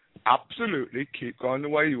is absolutely keep going the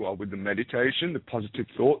way you are with the meditation, the positive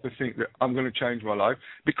thought, the think that I'm going to change my life.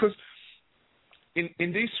 Because in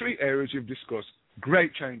these three areas you've discussed,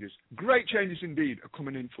 Great changes indeed are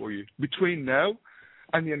coming in for you between now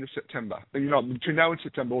and the end of September. Between now and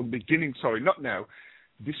September, or the beginning, not now.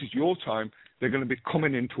 This is your time. They're going to be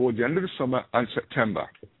coming in towards the end of the summer and September.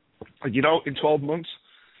 And in 12 months,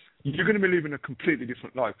 you're going to be living a completely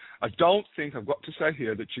different life. I don't think I've got to say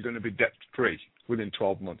here that you're going to be debt-free within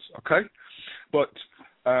 12 months, okay? But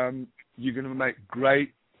you're going to make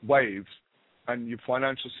great waves, and your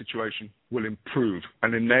financial situation will improve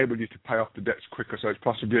and enable you to pay off the debts quicker. So it's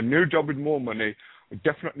possibly a new job with more money, or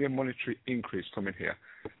definitely a monetary increase coming here.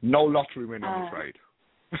 No lottery win, I'm afraid.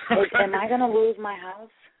 Am I going to lose my house?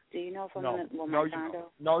 Do you know if I'm going to lose my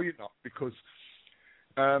condo? No, you're not, because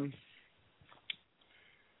I'm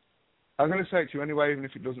going to say it to you anyway, even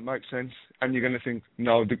if it doesn't make sense, and you're going to think,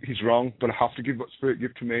 no, he's wrong, but I have to give what Spirit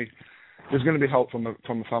give to me. There's going to be help from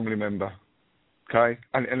a family member, okay?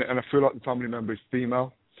 And I feel like the family member is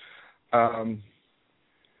female, and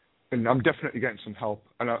I'm definitely getting some help,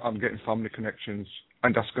 and I'm getting family connections,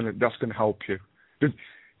 and that's going to help you.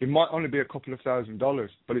 It might only be a couple of $1,000s,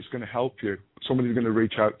 but it's going to help you. Somebody's going to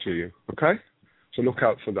reach out to you, okay? So look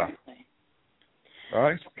out for that. Okay. All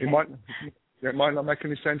right? Okay. It might not make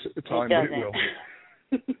any sense at the time, but it will.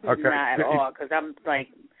 Okay. Not at all, because I'm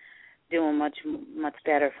doing much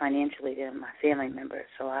better financially than my family members,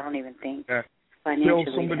 so I don't even think financially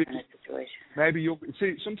I'm in a situation. Maybe you'll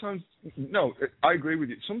see. Sometimes, no, I agree with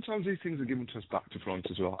you. Sometimes these things are given to us back to front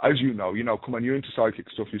as well, as you know. Come on, you're into psychic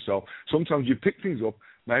stuff yourself. Sometimes you pick things up.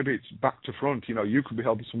 Maybe it's back to front. You could be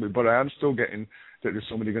helping somebody, but I am still getting that there's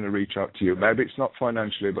somebody going to reach out to you. Maybe it's not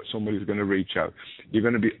financially, but somebody's going to reach out. You're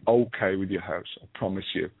going to be okay with your house. I promise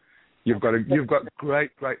you. You've got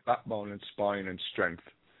great backbone and spine and strength.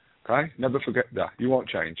 Okay, never forget that. You won't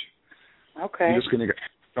change. Okay. You're just going to get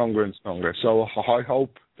stronger and stronger. So I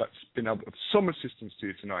hope that's been of some assistance to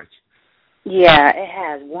you tonight. Yeah, it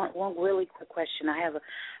has. One really quick question.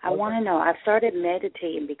 I want to know. I've started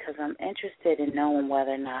meditating because I'm interested in knowing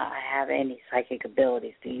whether or not I have any psychic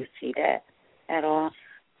abilities. Do you see that at all?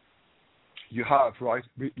 You have, right?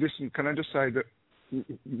 Listen, can I just say that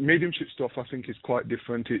mediumship stuff I think is quite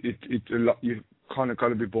different. You kind of got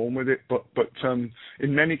to be born with it, but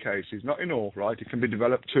in many cases, not in all, right? It can be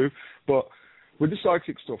developed too. But with the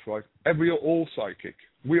psychic stuff, right? We are all psychic.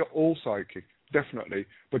 We are all psychic. Definitely.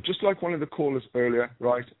 But just like one of the callers earlier,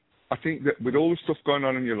 right, I think that with all the stuff going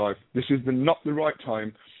on in your life, this is not the right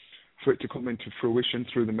time for it to come into fruition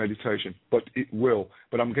through the meditation. But it will.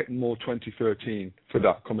 But I'm getting more 2013 for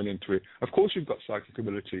that coming into it. Of course you've got psychic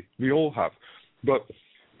ability. We all have. But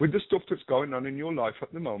with the stuff that's going on in your life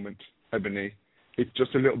at the moment, Ebony, it's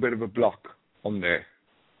just a little bit of a block on there.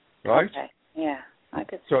 Right? Okay. Yeah. I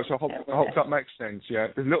hope that makes sense, yeah.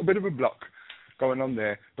 There's a little bit of a block going on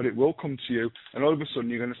there, but it will come to you, and all of a sudden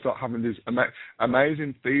you're going to start having these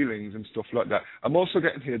amazing feelings and stuff like that. I'm also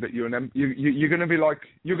getting here that you're going to be like,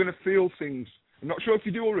 you're going to feel things. I'm not sure if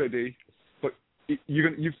you do already, but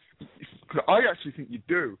I actually think you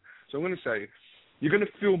do. So I'm going to say, you're going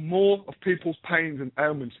to feel more of people's pains and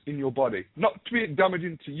ailments in your body. Not to be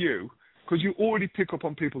damaging to you, because you already pick up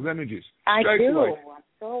on people's energies. I do. Away.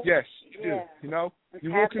 So, yes, you do.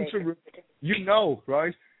 You walk into a room,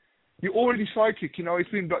 right? You're already psychic, it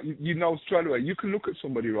seems like you know straight away. You can look at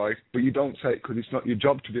somebody, right, but you don't say it because it's not your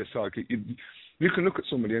job to be a psychic. You can look at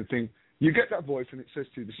somebody and think, you get that voice and it says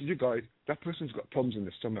to you, this is your guide, that person's got problems in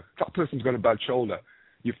the stomach, that person's got a bad shoulder.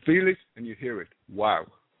 You feel it and you hear it. Wow,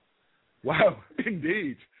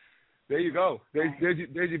 indeed. There you go. There's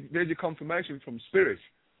your confirmation from spirit.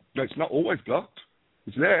 No, it's not always blocked.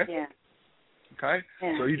 It's there. Yeah. Okay?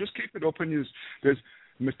 Yeah. So you just keep it up and there's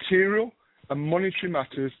material and monetary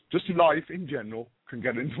matters, just life in general, can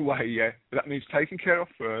get in the way, yeah? That needs taken care of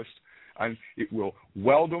first, and it will.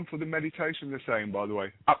 Well done for the meditation, they're saying, by the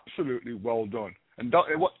way. Absolutely well done. And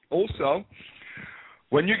also,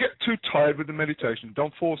 when you get too tired with the meditation,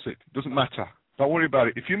 don't force it. It doesn't matter. Don't worry about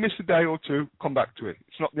it. If you miss a day or two, come back to it.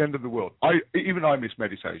 It's not the end of the world. Even I miss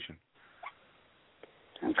meditation.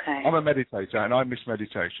 Okay. I'm a meditator, and I miss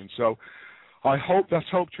meditation. So I hope that's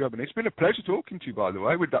helped you, Ebony. It's been a pleasure talking to you, by the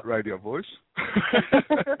way, with that radio voice. Thank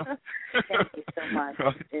you so much.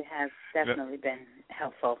 Right. It has definitely been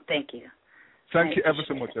helpful. Thank you. Thank you ever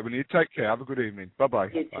so much, Ebony. Take care. Have a good evening. Bye-bye.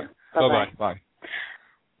 You too. Bye-bye. Bye.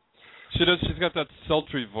 She's got that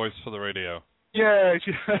sultry voice for the radio. Yeah,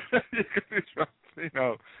 she's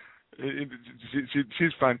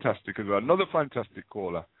fantastic as well. Another fantastic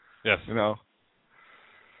caller. Yes.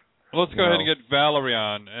 Well, let's go ahead and get Valerie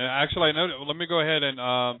on. Actually, I know. Let me go ahead and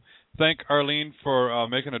thank Arlene for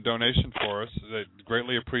making a donation for us.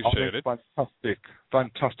 Greatly appreciate it.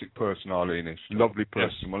 Fantastic person, Arlene is. Lovely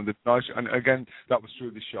person. Yes. One of the nicest, and again, that was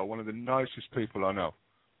through the show, one of the nicest people I know.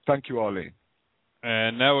 Thank you, Arlene.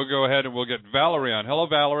 And now we'll go ahead and we'll get Valerie on. Hello,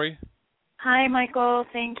 Valerie. Hi, Michael.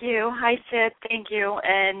 Thank you. Hi, Sid. Thank you.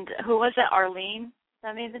 And who was it? Arlene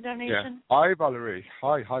that made the donation? Yeah. Hi, Valerie.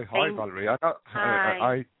 Hi, Valerie.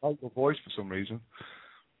 I know your voice for some reason.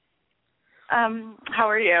 How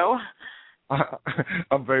are you?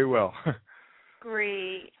 I'm very well.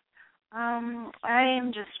 Great. I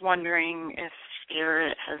am just wondering if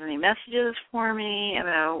Spirit has any messages for me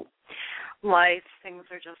about life. Things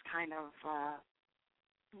are just kind of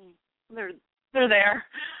they're there,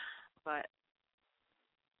 but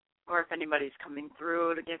or if anybody's coming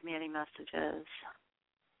through to give me any messages.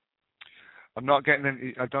 I'm not getting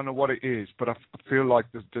any. I don't know what it is, but I feel like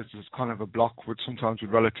there's kind of a block with sometimes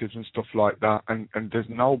with relatives and stuff like that, and there's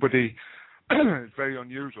nobody. It's very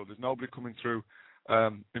unusual. There's nobody coming through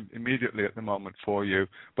immediately at the moment for you.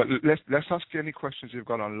 But let's ask you any questions you've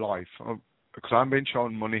got on life, because I'm being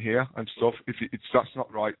shown money here and stuff. If that's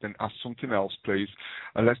not right, then ask something else, please.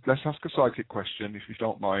 And let's ask a psychic question if you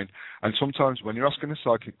don't mind. And sometimes when you're asking a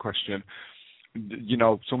psychic question, you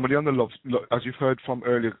know, somebody on the look, as you've heard from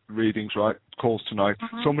earlier readings, right, calls tonight,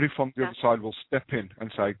 somebody from the other side will step in and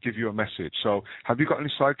say, give you a message. So have you got any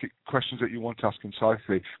psychic questions that you want to ask in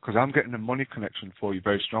psychically? Because I'm getting a money connection for you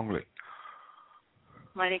very strongly.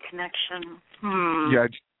 Money connection. Yeah,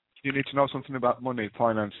 you need to know something about money,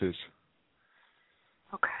 finances.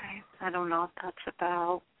 Okay, I don't know what that's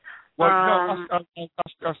about. Well, no,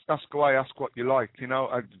 ask away, ask what you like. You know,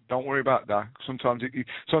 don't worry about that. Sometimes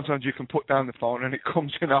you can put down the phone and it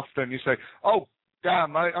comes in after, and you say, "Oh,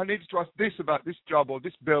 damn, I need to ask this about this job or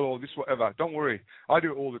this bill or this whatever." Don't worry, I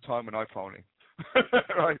do it all the time when I phone in.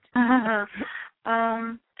 Right.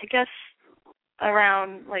 I guess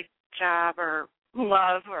around like job or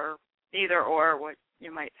love or either or, what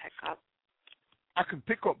you might pick up. I can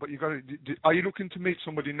pick up, but you got to. Are you looking to meet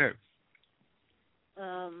somebody new?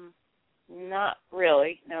 Not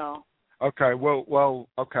really, no. Okay, well,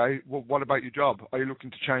 okay. Well, what about your job? Are you looking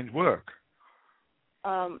to change work?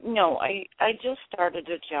 No, I just started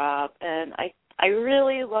a job, and I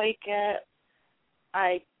really like it.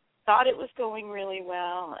 I thought it was going really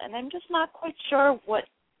well, and I'm just not quite sure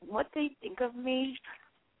what they think of me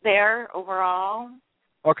there overall.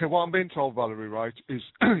 Okay, what I'm being told, Valerie, right, is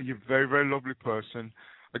you're a very, very lovely person.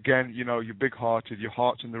 Again, you know, you're big-hearted, your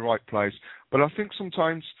heart's in the right place. But I think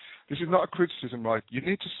sometimes, this is not a criticism, right, you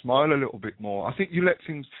need to smile a little bit more. I think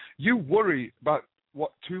you worry about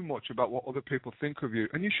too much about what other people think of you,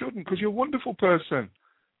 and you shouldn't, because you're a wonderful person.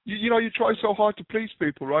 You know, you try so hard to please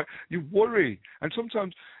people, right? You worry. And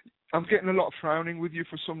sometimes I'm getting a lot of frowning with you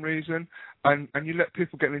for some reason, and you let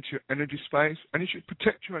people get into your energy space, and you should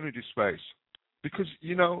protect your energy space. Because,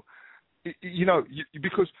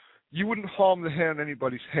 because you wouldn't harm the hair on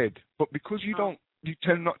anybody's head, but because you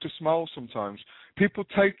tend not to smile sometimes, people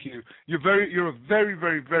take you. You're a very,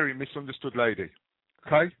 very, very misunderstood lady.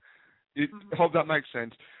 Okay, I hope that makes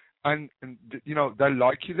sense. And you know, they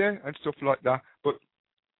like you there and stuff like that. But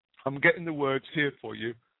I'm getting the words here for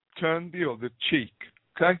you. Turn the other cheek.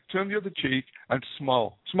 Okay, turn the other cheek and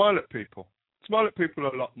smile. Smile at people. Smile at people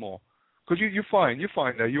a lot more. Because you're fine. You're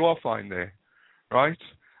fine there. You are fine there. Right?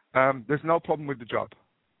 There's no problem with the job.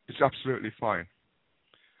 It's absolutely fine.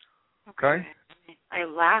 Okay? I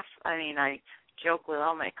laugh. I mean, I joke with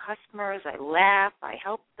all my customers. I laugh. I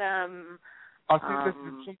help them. I think that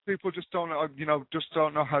some people just don't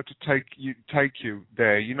know, how to take you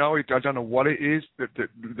there. You know, I don't know what it is that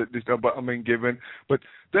I'm being given, but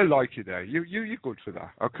they like you there. You're good for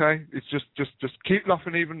that. Okay? It's just keep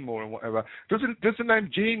laughing even more and whatever. Does the name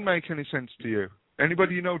Jean make any sense to you?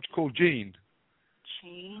 Anybody you know called Jean?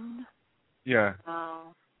 Jean? Yeah.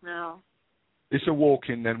 No. It's a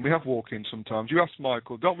walk-in then. We have walk-ins sometimes. You ask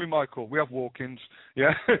Michael. Don't we, Michael? We have walk-ins.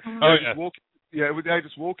 Yeah? Oh, yeah. They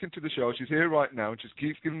just walk into the show. She's here right now, and just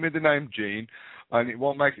keeps giving me the name Jean, and it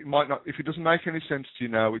might not, if it doesn't make any sense to you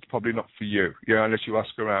now, it's probably not for you, unless you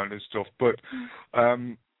ask around and stuff. But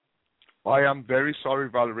I am very sorry,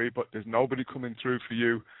 Valerie, but there's nobody coming through for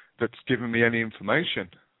you that's giving me any information.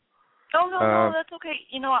 Oh, no, that's okay.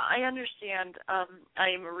 You know, I understand. I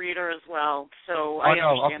am a reader as well, so I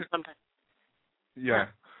understand sometimes. Yeah.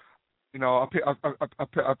 You know,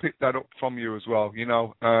 I picked that up from you as well, you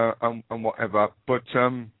know, and whatever. But,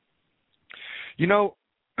 you know,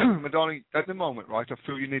 my darling, at the moment, right, I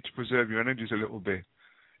feel you need to preserve your energies a little bit.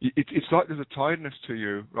 it's like there's a tiredness to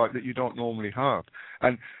you, right, that you don't normally have.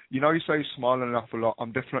 And you say you smile and laugh a lot.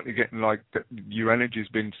 I'm definitely getting like that. Your energy's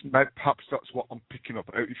been. Perhaps that's what I'm picking up.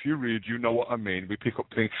 If you read, you know what I mean. We pick up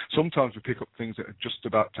things. Sometimes we pick up things that are just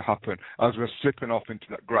about to happen as we're slipping off into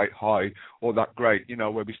that great high or that great,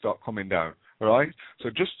 where we start coming down. All right. So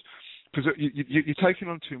just because you're taking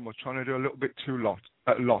on too much, trying to do a little bit too lot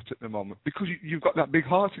at the moment because you've got that big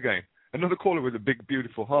heart again. Another caller with a big,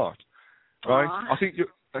 beautiful heart. Right. I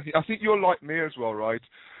think you're like me as well, right?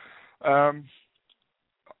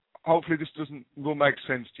 Hopefully this will make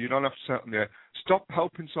sense to you. You don't have to say it on there. Stop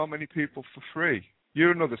helping so many people for free.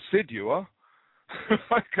 You're another Sid, you are.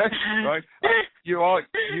 Okay, right?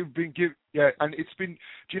 You've been given, and it's been,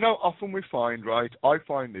 do you know, often we find, right, I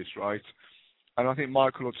find this, right, and I think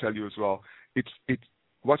Michael will tell you as well, it's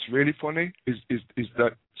what's really funny is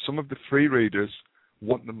that some of the free readers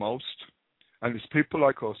want the most, and it's people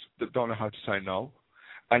like us that don't know how to say no,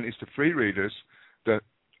 and it's the free readers that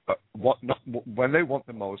when they want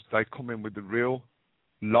the most, they come in with the real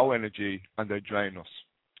low energy and they drain us.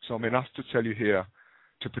 So I'm asked to tell you here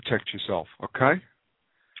to protect yourself, okay?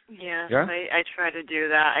 Yes, yeah? I try to do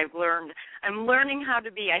that. I'm learning how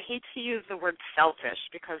to be, I hate to use the word selfish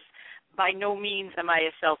because by no means am I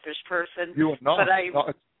a selfish person. You are not,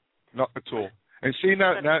 but not at all. And see,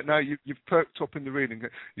 now you've perked up in the reading.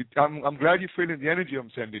 I'm glad you're feeling the energy I'm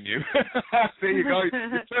sending you. There you go.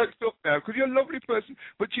 You're perked up now because you're a lovely person,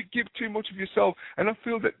 but you give too much of yourself. And I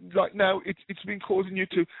feel that, like, now it's been causing you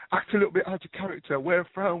to act a little bit out of character, wear a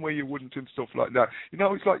frown where you wouldn't and stuff like that.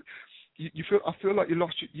 It's like I feel like you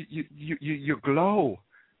lost your glow.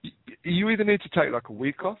 You either need to take like a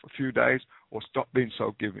week off, a few days, or stop being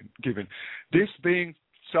so giving. This being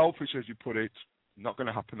selfish, as you put it, not going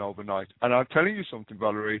to happen overnight. And I'm telling you something,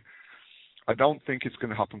 Valerie, I don't think it's going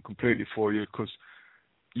to happen completely for you because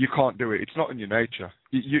you can't do it. It's not in your nature.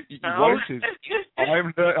 What it is,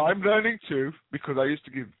 I'm learning too because I used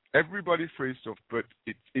to give everybody free stuff, but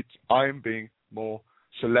I'm being more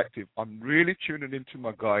selective. I'm really tuning into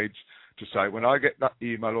my guides to say when I get that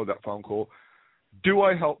email or that phone call, do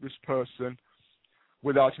I help this person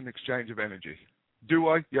without an exchange of energy? Do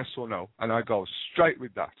I? Yes or no? And I go straight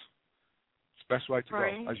with that. Best way to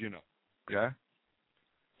go, as you know. Yeah?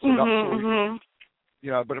 So that's all.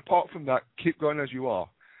 Yeah, but apart from that, keep going as you are.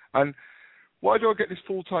 And why do I get this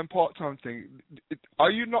full-time, part-time thing? Are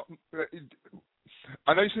you not...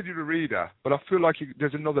 I know you said you're a reader, but I feel like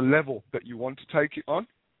there's another level that you want to take it on.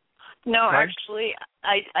 No, okay? Actually,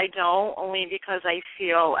 I don't, only because I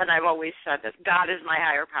feel, and I've always said this, God is my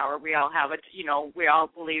higher power. We all have it, we all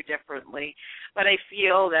believe differently. But I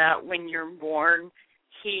feel that when you're born...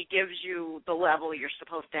 He gives you the level you're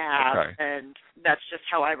supposed to have, and that's just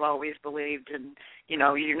how I've always believed. And,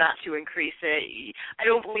 you're not to increase it. I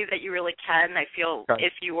don't believe that you really can. I feel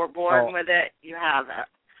if you were born with it, you have it.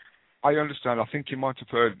 I understand. I think you might have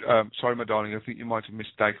heard, sorry, my darling, I think you might have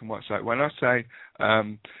mistaken what I say. When I say,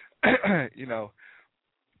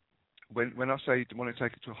 when I say you want to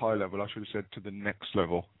take it to a higher level, I should have said to the next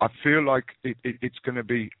level. I feel like it's going to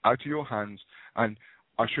be out of your hands, and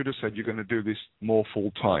I should have said you're going to do this more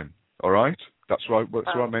full time. All right, that's right. That's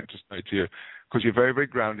what I meant to say to you, because you're very, very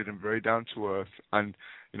grounded and very down to earth, and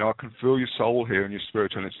I can feel your soul here and your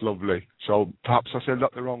spirit, and it's lovely. So perhaps I said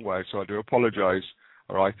that the wrong way, so I do apologize.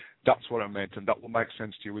 All right, that's what I meant, and that will make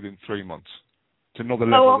sense to you within 3 months. It's another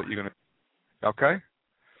level that you're going to. Okay.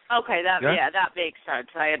 Okay, that makes sense.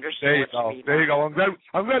 I understand. There you go.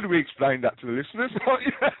 I'm glad we explained that to the listeners.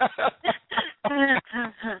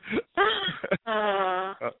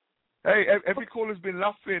 Hey, every caller's been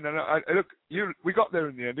laughing, and look, we got there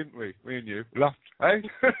in the end, didn't we? Me and you laughed, hey?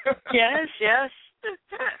 Yes.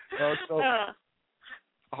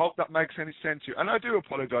 I hope that makes any sense to you. And I do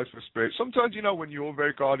apologize for spirit. Sometimes, when you're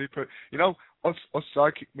very guarded, us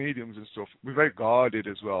psychic mediums and stuff, we're very guarded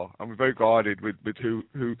as well. And we're very guarded with who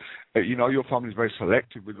your family's very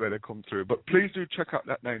selective with where they come through. But please do check out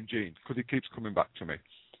that name, Gene, because it keeps coming back to me.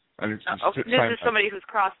 And it's this is somebody who's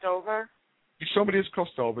crossed over? Somebody who's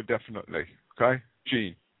crossed over, definitely. Okay?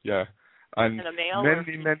 Gene, yeah. And a male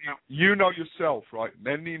many, you know yourself, right?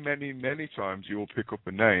 Many, many, many times you will pick up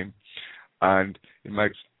a name and it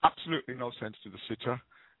makes absolutely no sense to the sitter,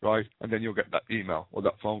 right? And then you'll get that email or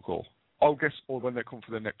that phone call. Oh, or when they come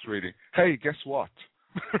for the next reading. Hey, guess what?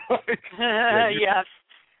 Right? Yes.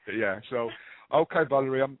 Yeah, so, okay,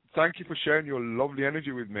 Valerie, thank you for sharing your lovely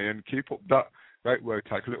energy with me, and keep up that great work.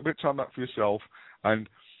 Take a little bit of time out for yourself, and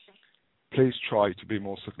please try to be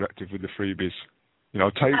more selective with the freebies.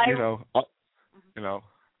 Okay?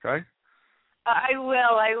 I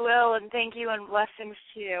will, and thank you and blessings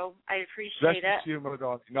to you. I appreciate Blessings it. to you, my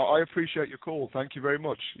darling. No, I appreciate your call. Thank you very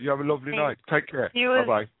much. You have a lovely night. Take care.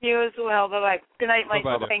 Bye-bye. You as well. Bye-bye. Good night, Mike.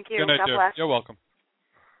 Bye-bye. Thank you. Good night, God dear. bless. You're welcome.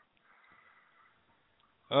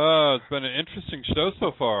 It's been an interesting show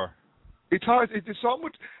so far. It's hard. It's so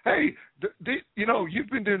much. Hey, you've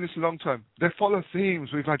been doing this a long time. They follow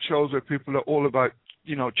themes. We've had shows where people are all about,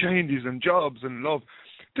 changes and jobs and love.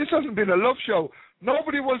 This hasn't been a love show.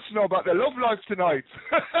 Nobody wants to know about their love life tonight.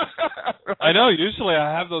 I know. Usually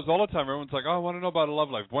I have those all the time. Everyone's like, "Oh, I want to know about a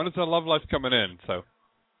love life. When is that love life coming in?" So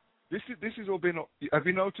this has all been. Have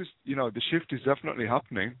you noticed? The shift is definitely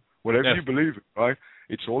happening. Whatever you believe in, right?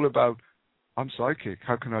 It's all about. I'm psychic.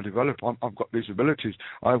 How can I develop? I've got these abilities.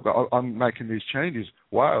 I'm making these changes.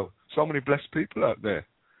 Wow, so many blessed people out there.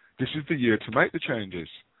 This is the year to make the changes.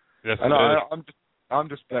 Yes, and I'm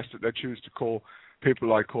just blessed that they choose to call people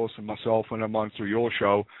like us and myself when I'm on through your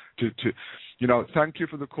show. Thank you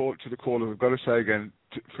for the call to the caller. I've got to say again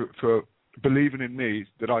for believing in me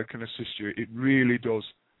that I can assist you. It really does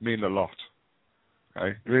mean a lot.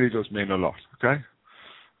 Okay, it really does mean a lot. Okay.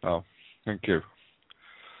 Oh, thank you.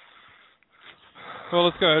 Well,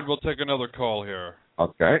 let's go ahead. We'll take another call here.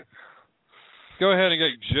 Okay. Go ahead and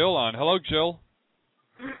get Jill on. Hello, Jill.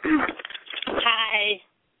 Hi.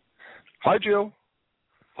 Hi, Jill.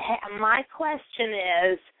 My question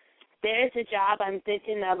is, there's a job I'm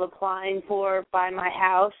thinking of applying for by my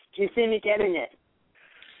house. Do you see me getting it?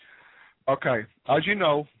 Okay. As you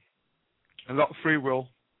know, a lot of free will,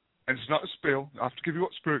 and it's not a spiel. I have to give you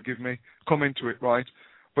what Spirit give me. Come into it, right?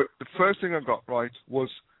 But the first thing I got right was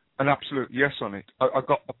an absolute yes on it. I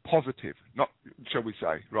got a positive, not, shall we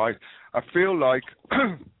say, right? I feel like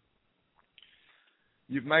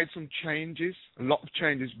you've made some changes, a lot of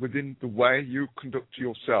changes within the way you conduct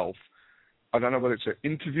yourself. I don't know whether it's an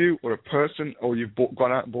interview or a person or you've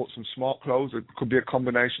gone out and bought some smart clothes. It could be a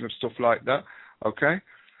combination of stuff like that, okay?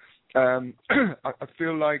 I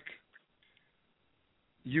feel like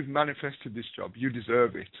you've manifested this job. You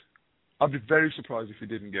deserve it. I'd be very surprised if you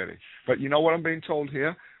didn't get it. But you know what I'm being told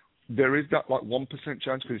here? There is that 1%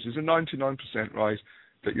 chance, because there's a 99% right,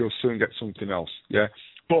 that you'll soon get something else, yeah?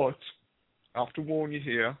 But I have to warn you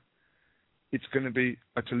here, it's going to be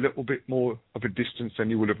at a little bit more of a distance than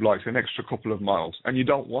you would have liked, an extra couple of miles. And you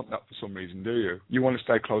don't want that for some reason, do you? You want to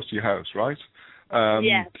stay close to your house, right?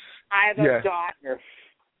 Yes, I have a daughter.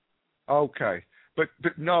 Okay. But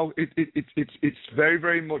no, it's very,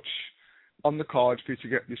 very much on the cards for you to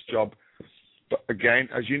get this job. But again,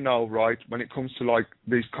 as you know, right, when it comes to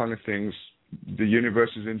these kind of things, the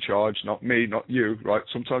universe is in charge, not me, not you, right?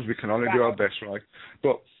 Sometimes we can only do our best, right?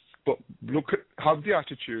 But have the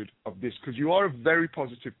attitude of this, because you are a very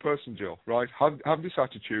positive person, Jill, right? Have this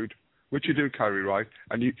attitude, which you do carry, right?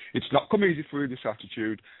 And it's not come easy for you, this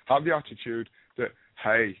attitude. Have the attitude that,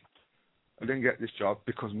 hey, I didn't get this job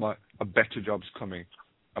because a better job's coming,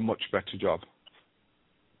 a much better job,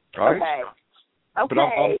 right? Okay. But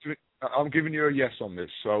I'm giving you a yes on this,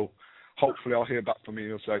 so hopefully I'll hear back from you and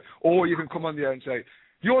you'll say, or you can come on the air and say,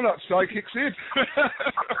 you're not psychic, Sid.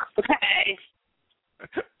 Okay.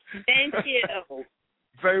 Thank you.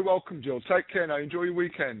 Very welcome, Jill. Take care now. Enjoy your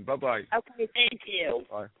weekend. Bye-bye. Okay, thank you.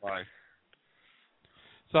 Bye.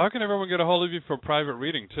 So how can everyone get a hold of you for private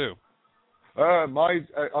reading, too? My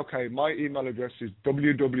email address is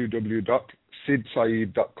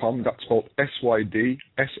www.sidsaeed.com. That's spelled SYDSAEED.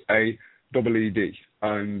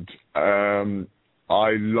 And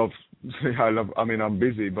I'm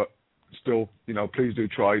busy, but still, please do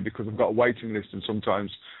try, because I've got a waiting list and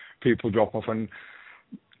sometimes people drop off. And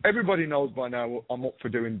everybody knows by now I'm up for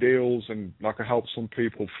doing deals and I help some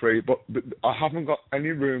people free, but I haven't got any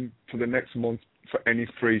room for the next month for any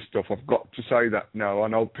free stuff. I've got to say that now. I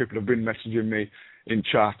know people have been messaging me in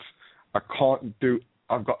chat. I've got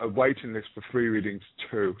a waiting list for free readings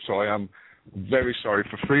too, so I am very sorry.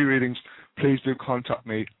 For free readings, please do contact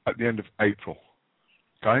me at the end of April.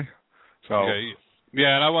 Okay? Okay.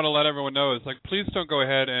 Yeah, and I want to let everyone know, it's please don't go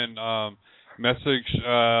ahead and message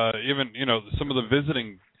even, some of the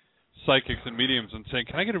visiting psychics and mediums and saying,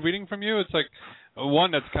 can I get a reading from you? It's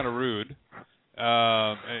one, that's kind of rude,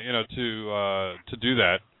 to do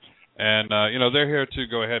that. And, they're here to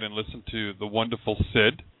go ahead and listen to the wonderful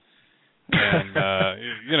Sid. And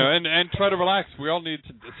and try to relax. We all need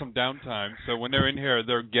some downtime. So when they're in here,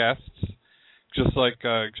 they're guests, just like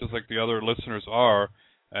the other listeners are.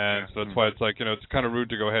 And so that's why it's it's kind of rude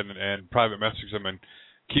to go ahead and private message them and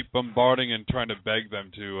keep bombarding and trying to beg them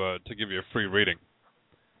to give you a free reading.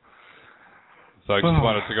 So I just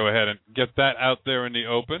wanted to go ahead and get that out there in the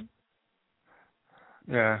open.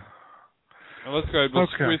 Yeah. Let's go ahead. We'll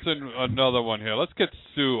squeeze in another one here. Let's get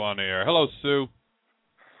Sue on the air. Hello, Sue.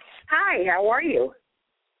 Hi, how are you?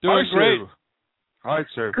 Doing great. Sue. Hi,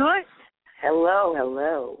 Sue. Good. Hello.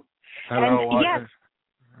 Hello. And, yes.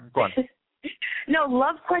 Go on. No,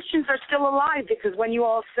 love questions are still alive because when you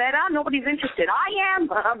all said, nobody's interested. I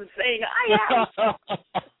am. I'm saying I am.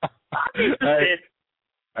 I'm interested.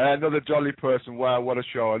 Another jolly person. Wow, what a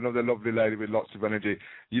show. Another lovely lady with lots of energy.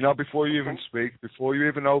 You know, before you even speak, before you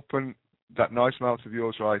even open that nice mouth of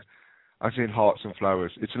yours, right, I've seen hearts and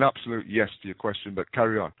flowers. It's an absolute yes to your question, but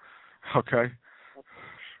carry on. Okay?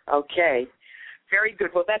 Okay. Very good.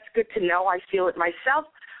 Well, that's good to know. I feel it myself.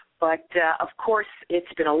 But, of course,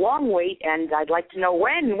 it's been a long wait, and I'd like to know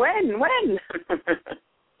when.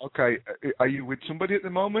 Okay. Are you with somebody at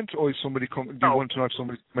the moment, or is somebody coming? Do you want to know if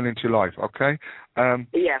somebody's coming into your life? Okay.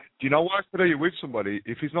 Yeah. Do you know why today you're with somebody?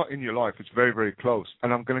 If he's not in your life, it's very, very close.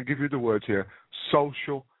 And I'm going to give you the words here: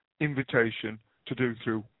 social invitation to do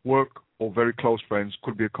through work or very close friends.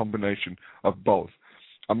 Could be a combination of both.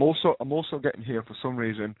 I'm also getting here for some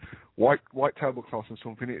reason white tablecloth and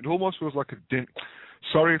something. It almost feels like a din.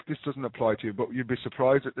 Sorry if this doesn't apply to you, but you'd be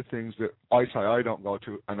surprised at the things that I say I don't go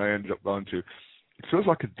to and I ended up going to. It feels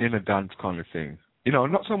like a dinner dance kind of thing. You know,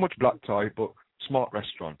 not so much black tie, but smart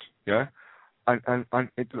restaurant, yeah? And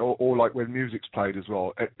it, or like when music's played as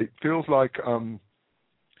well. It feels like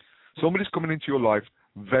somebody's coming into your life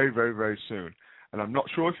very, very, very soon. And I'm not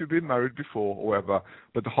sure if you've been married before or whatever,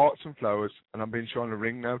 but the hearts and flowers, and I'm being shown a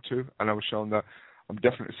ring now too, and I was shown that I'm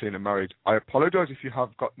definitely seeing a married. I apologize if you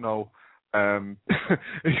have got no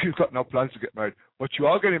if you've got no plans to get married, but you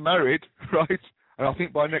are getting married, right? And I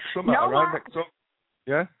think by next summer, next summer,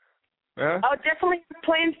 yeah. Oh, definitely have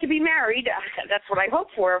plans to be married. That's what I hope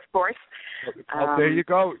for, of course. There you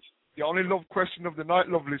go. The only love question of the night,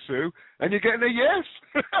 lovely Sue, and you're getting a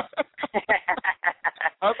yes.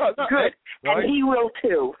 How about that? Good, right? And he will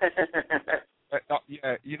too.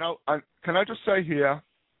 Yeah, you know, can I just say here,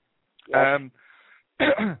 yes.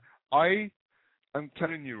 I am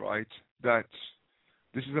telling you, right, that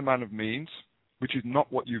this is a man of means, which is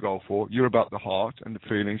not what you go for. You're about the heart and the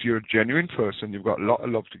feelings. You're a genuine person. You've got a lot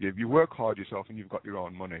of love to give. You work hard yourself, and you've got your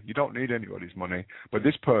own money. You don't need anybody's money. But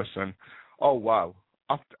this person, oh, wow.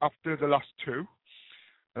 After the last two,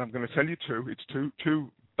 and I'm going to tell you two, it's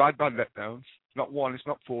two bad letdowns. Not one, it's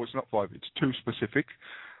not four, it's not five. It's two specific.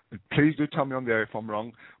 Please do tell me on the air if I'm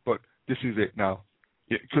wrong, but this is it now.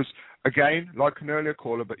 Because, again, like an earlier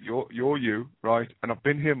caller, but you're you, right? And I've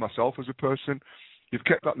been here myself as a person. You've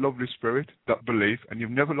kept that lovely spirit, that belief, and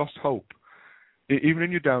you've never lost hope. Even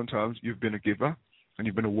in your downtimes, you've been a giver, and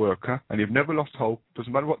you've been a worker, and you've never lost hope.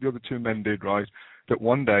 Doesn't matter what the other two men did, right? That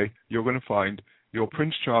one day you're going to find your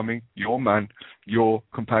Prince Charming, your man, your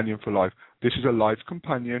companion for life. This is a life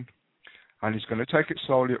companion, and he's going to take it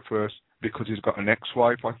slowly at first because he's got an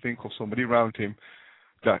ex-wife, I think, or somebody around him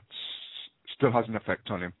that still has an effect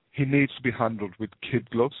on him. He needs to be handled with kid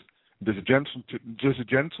gloves. There's a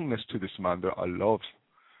gentleness to this man that I love.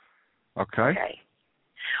 Okay?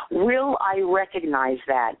 Will I recognize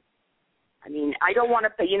that? I mean, I don't want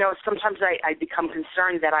to, sometimes I become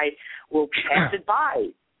concerned that I will pass it by.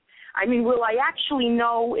 I mean, will I actually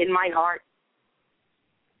know in my heart?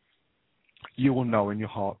 You will know in your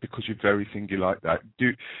heart because you're very thingy like that.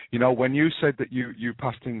 When you said that you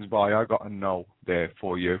pass things by, I got a no there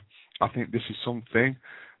for you. I think this is something,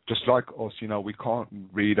 just like us, we can't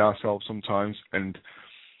read ourselves sometimes, and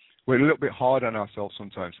we're a little bit hard on ourselves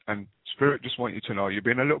sometimes. And Spirit just want you to know you're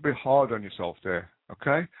being a little bit hard on yourself there.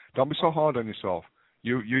 Okay? Don't be so hard on yourself.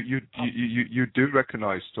 You do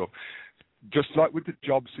recognize stuff. Just like with the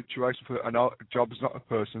job situation, I know a job is not a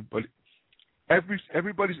person, but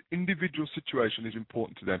everybody's individual situation is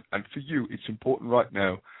important to them. And for you, it's important right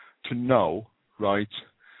now to know, right,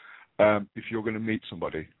 if you're going to meet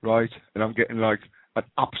somebody, right? And I'm getting like an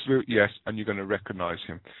absolute yes, and you're going to recognize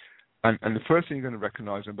him. And the first thing you're going to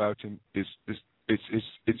recognize about him is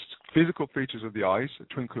it's physical features of the eyes, a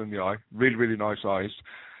twinkle in the eye, really, really nice eyes.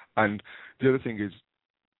 And the other thing is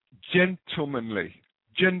gentlemanly,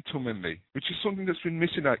 which is something that's been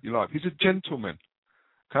missing out your life. He's a gentleman,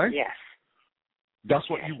 okay? Yes. That's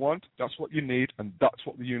what you want, that's what you need, and that's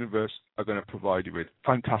what the universe are going to provide you with.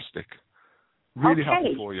 Fantastic. Really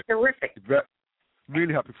happy for you. Terrific.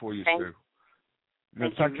 Really happy for you, Sue.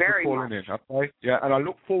 Thank you very for calling much. in, okay? Yeah, and I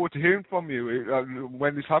look forward to hearing from you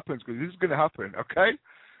when this happens, because this is going to happen, okay?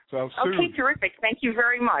 So Sue. Okay, terrific. Thank you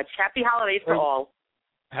very much. Happy holidays to all.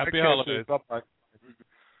 Happy holidays. Bye-bye.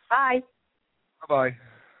 Bye. Bye-bye.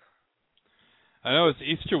 I know it's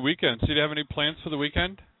Easter weekend. So do you have any plans for the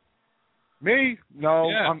weekend? Me? No.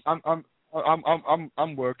 Yeah.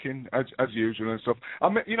 I'm working as usual and stuff.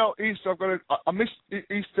 Easter. I miss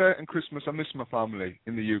Easter and Christmas. I miss my family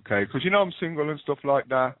in the UK because I'm single and stuff like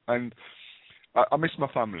that, and I miss my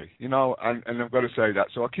family, and I've got to say that.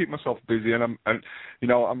 So I keep myself busy, and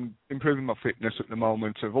I'm improving my fitness at the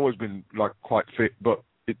moment. I've always been like quite fit, but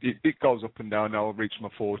it goes up and down. Now I've reached my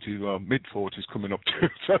 40s, mid-40s coming up to.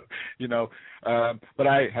 So but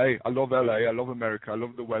hey, I love LA, I love America, I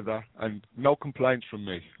love the weather, and no complaints from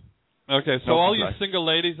me. Okay, so all you single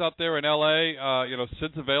ladies out there in LA,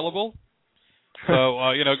 Sid's available. So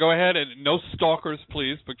go ahead and no stalkers,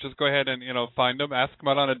 please, but just go ahead and find them, ask them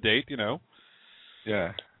out on a date.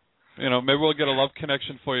 Yeah. Maybe we'll get a love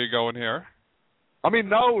connection for you going here. I mean,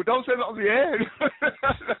 no, don't say that on the air.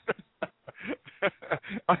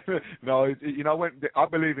 No, I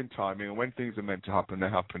believe in timing, and when things are meant to happen, they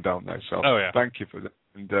happen, don't they? So, Thank you for that.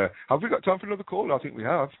 And have we got time for another call? I think we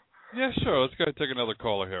have. Yeah, sure. Let's go ahead and take another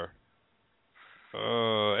caller here.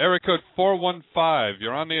 Area code 415.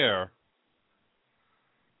 You're on the air.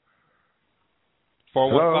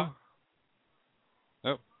 415.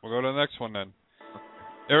 Nope. We'll go to the next one then.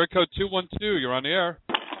 Area code 212. You're on the air.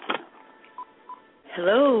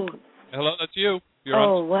 Hello. Hello, that's you. You're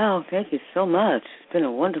on. Wow! Thank you so much. It's been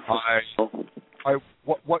a wonderful show.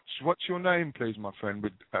 What's your name, please, my friend?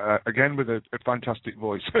 With a fantastic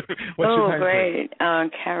voice. What's your name, great,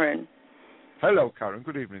 Karen. Hello, Karen.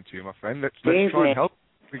 Good evening to you, my friend. Let's try and help.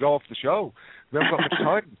 We go off the show. We haven't got much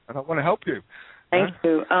time, and I want to help you. Thank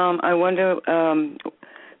you. I wonder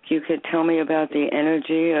if you could tell me about the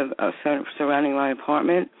energy of surrounding my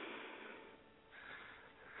apartment.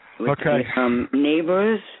 With the,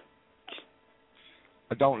 neighbors.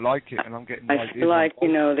 I don't like it, and I'm getting. I feel like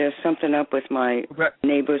there's something up with my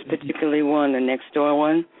neighbors, particularly the next door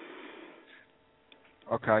one.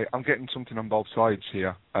 Okay, I'm getting something on both sides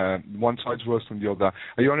here. One side's worse than the other.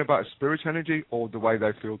 Are you on about spirit energy or the way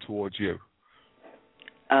they feel towards you?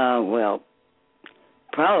 Well,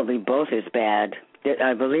 probably both is bad.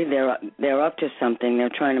 I believe they're up to something.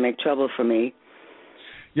 They're trying to make trouble for me.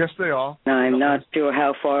 Yes, they are. I'm not sure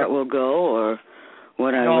how far it will go or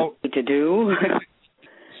what I need to do.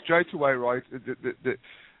 Straight away, right?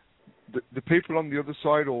 The people on the other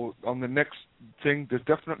side or on the next thing, there's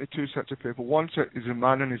definitely two sets of people. One set is a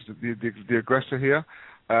man and is the aggressor here,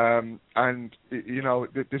 and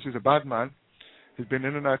this is a bad man. He's been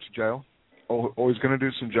in and out of jail, or he's going to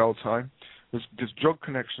do some jail time. There's drug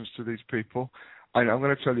connections to these people, and I'm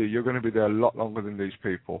going to tell you, you're going to be there a lot longer than these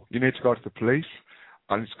people. You need to go to the police,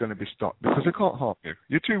 and it's going to be stopped because they can't harm you.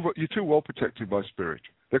 You're too well protected by spirit.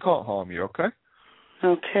 They can't harm you. Okay.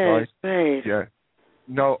 Okay. Great. Yeah.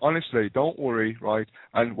 No, honestly, don't worry, right?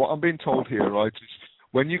 And what I'm being told here, right, is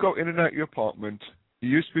when you go in and out of your apartment, you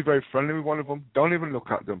used to be very friendly with one of them. Don't even look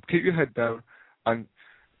at them. Keep your head down. And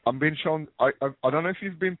I'm being shown. I don't know if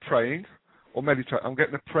you've been praying or meditating. I'm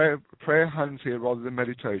getting the prayer hands here rather than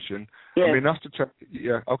meditation. Yeah. I'm being asked to tell.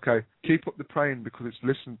 Yeah. Okay. Keep up the praying because it's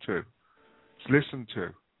listened to. It's listened to.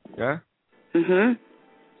 Yeah. Mhm.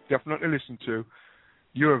 Definitely listened to.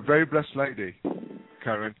 You're a very blessed lady,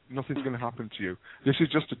 Karen. Nothing's going to happen to you. This is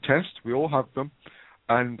just a test. We all have them.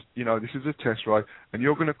 And, this is a test, right? And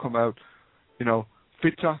you're going to come out,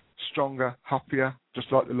 fitter, stronger, happier,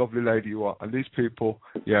 just like the lovely lady you are. And these people,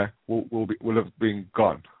 will have been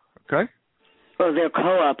gone. Okay? Well, they're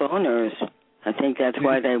co-op owners. I think that's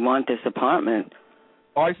why they want this apartment.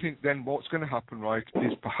 I think then what's going to happen, right,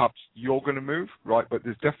 is perhaps you're going to move, right? But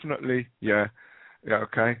there's definitely,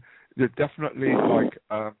 okay. There's definitely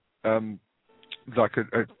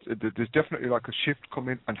there's definitely like a shift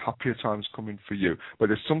coming and happier times coming for you. But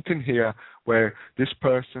there's something here where this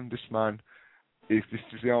person, this man, if this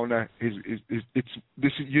is the owner,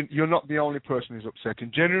 you're not the only person who's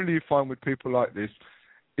upsetting. Generally, you find with people like this,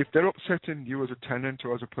 if they're upsetting you as a tenant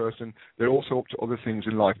or as a person, they're also up to other things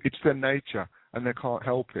in life. It's their nature, and they can't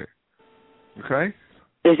help it. Okay?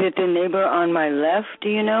 Is it the neighbor on my left? Do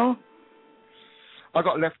you know? I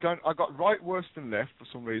got left down. I got right worse than left for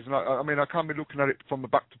some reason. I mean, I can't be looking at it from the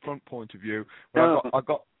back to front point of view. But I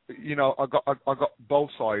got both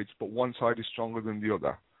sides, but one side is stronger than the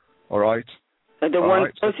other. All right. The one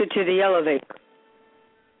closer to the elevator.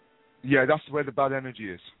 Yeah, that's where the bad energy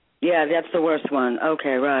is. Yeah, that's the worst one.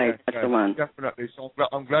 Okay, right. That's the one. Definitely. So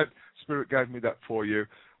I'm glad Spirit gave me that for you.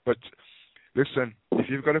 But listen, if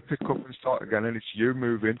you've got to pick up and start again, and it's you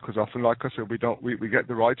moving, because often, like I said, we get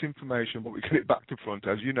the right information, but we get it back to front.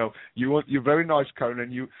 As you know, you're very nice, Karen,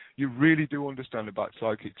 and you really do understand about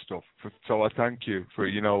psychic stuff. So I thank you for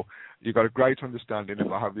you've got a great understanding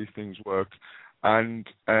about how these things work, and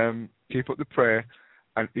keep up the prayer.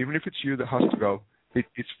 And even if it's you that has to go,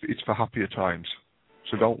 it's for happier times.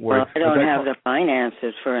 So don't worry. Well, I don't have the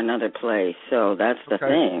finances for another place, so that's the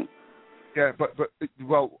thing. Yeah, but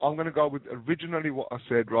well, I'm going to go with originally what I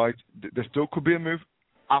said, right? There still could be a move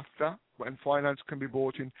after when finance can be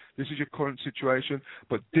brought in. This is your current situation,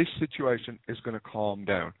 but this situation is going to calm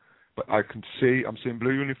down. But I'm seeing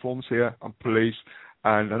blue uniforms here and police,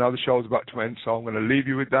 and I know the show's about to end, so I'm going to leave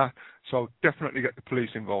you with that. So definitely get the police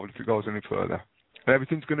involved if it goes any further. And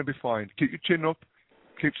everything's going to be fine. Keep your chin up,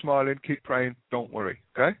 keep smiling, keep praying, don't worry,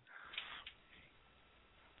 okay?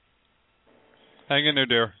 Hang in there,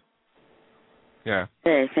 dear. Yeah.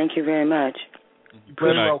 Hey, thank you very much. You're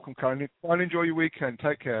very welcome, Karen. Try and enjoy your weekend.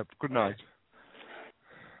 Take care. Good night.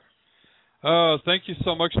 Oh, thank you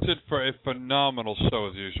so much, Sid, for a phenomenal show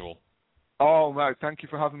as usual. Oh, mate, thank you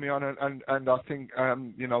for having me on, and I think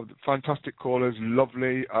fantastic callers,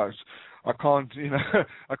 lovely. I can't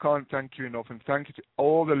thank you enough, and thank you to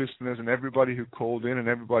all the listeners and everybody who called in and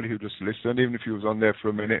everybody who just listened, even if you was on there for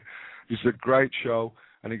a minute. This is a great show,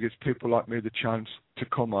 and it gives people like me the chance to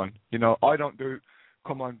come on. I don't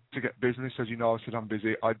come on to get business, as you know. I said I'm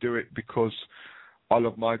busy. I do it because I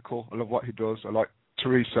love Michael. I love what he does. I like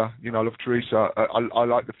Teresa. I love Teresa. I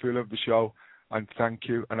like the feel of the show. And thank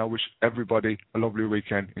you. And I wish everybody a lovely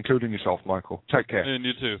weekend, including yourself, Michael. Take care. And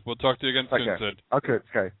you too. We'll talk to you again soon, Sid.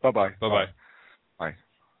 Okay. Bye-bye. Bye-bye. Bye.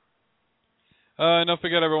 And don't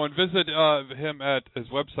forget, everyone, visit him at his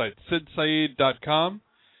website, sidsaeed.com.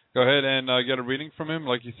 Go ahead and get a reading from him.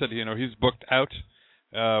 Like you said, he's booked out.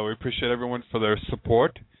 We appreciate everyone for their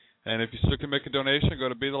support. And if you still can make a donation, go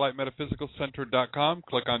to BeTheLightMetaphysicalCenter.com,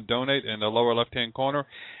 click on Donate in the lower left-hand corner.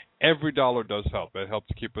 Every dollar does help. It helps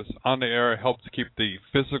keep us on the air. It helps keep the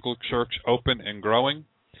physical church open and growing.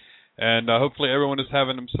 And hopefully everyone is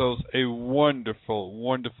having themselves a wonderful,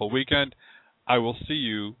 wonderful weekend. I will see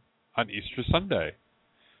you on Easter Sunday.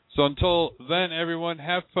 So until then, everyone,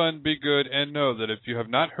 have fun, be good, and know that if you have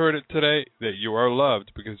not heard it today, that you are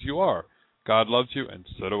loved, because you are. God loves you, and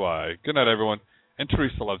so do I. Good night, everyone. And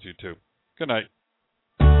Teresa loves you, too. Good night.